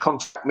got to do is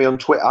contact me on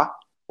Twitter,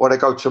 or they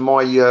go to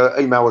my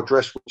email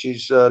address, which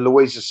is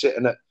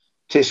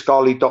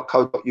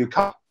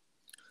louisasitton@tiscali.co.uk.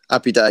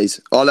 Happy days.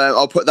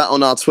 I'll put that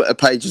on our Twitter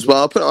page as well.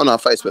 I'll put it on our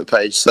Facebook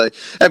page, so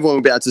everyone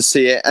will be able to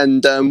see it.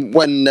 And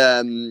when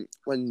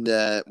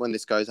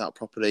this goes out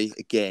properly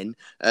again,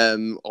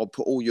 I'll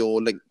put all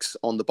your links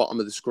on the bottom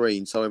of the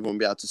screen, so everyone will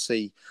be able to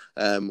see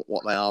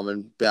what they are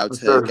and be able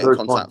to get in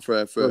contact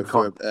for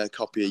a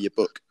copy of your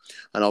book.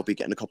 And I'll be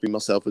getting a copy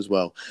myself as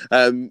well.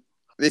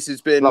 This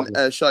has been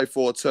a show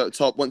for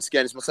Top. Once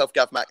again, it's myself,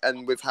 Gav Mack,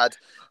 and we've had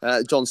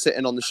John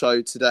Sitton on the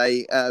show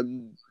today.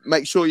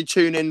 Make sure you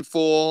tune in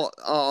for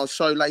our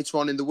show later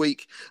on in the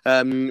week,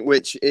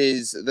 which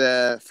is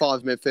the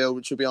 5 midfield,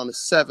 which will be on at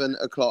 7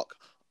 o'clock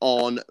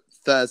on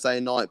Thursday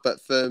night.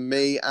 But for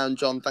me and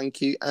John,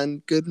 thank you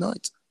and good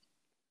night.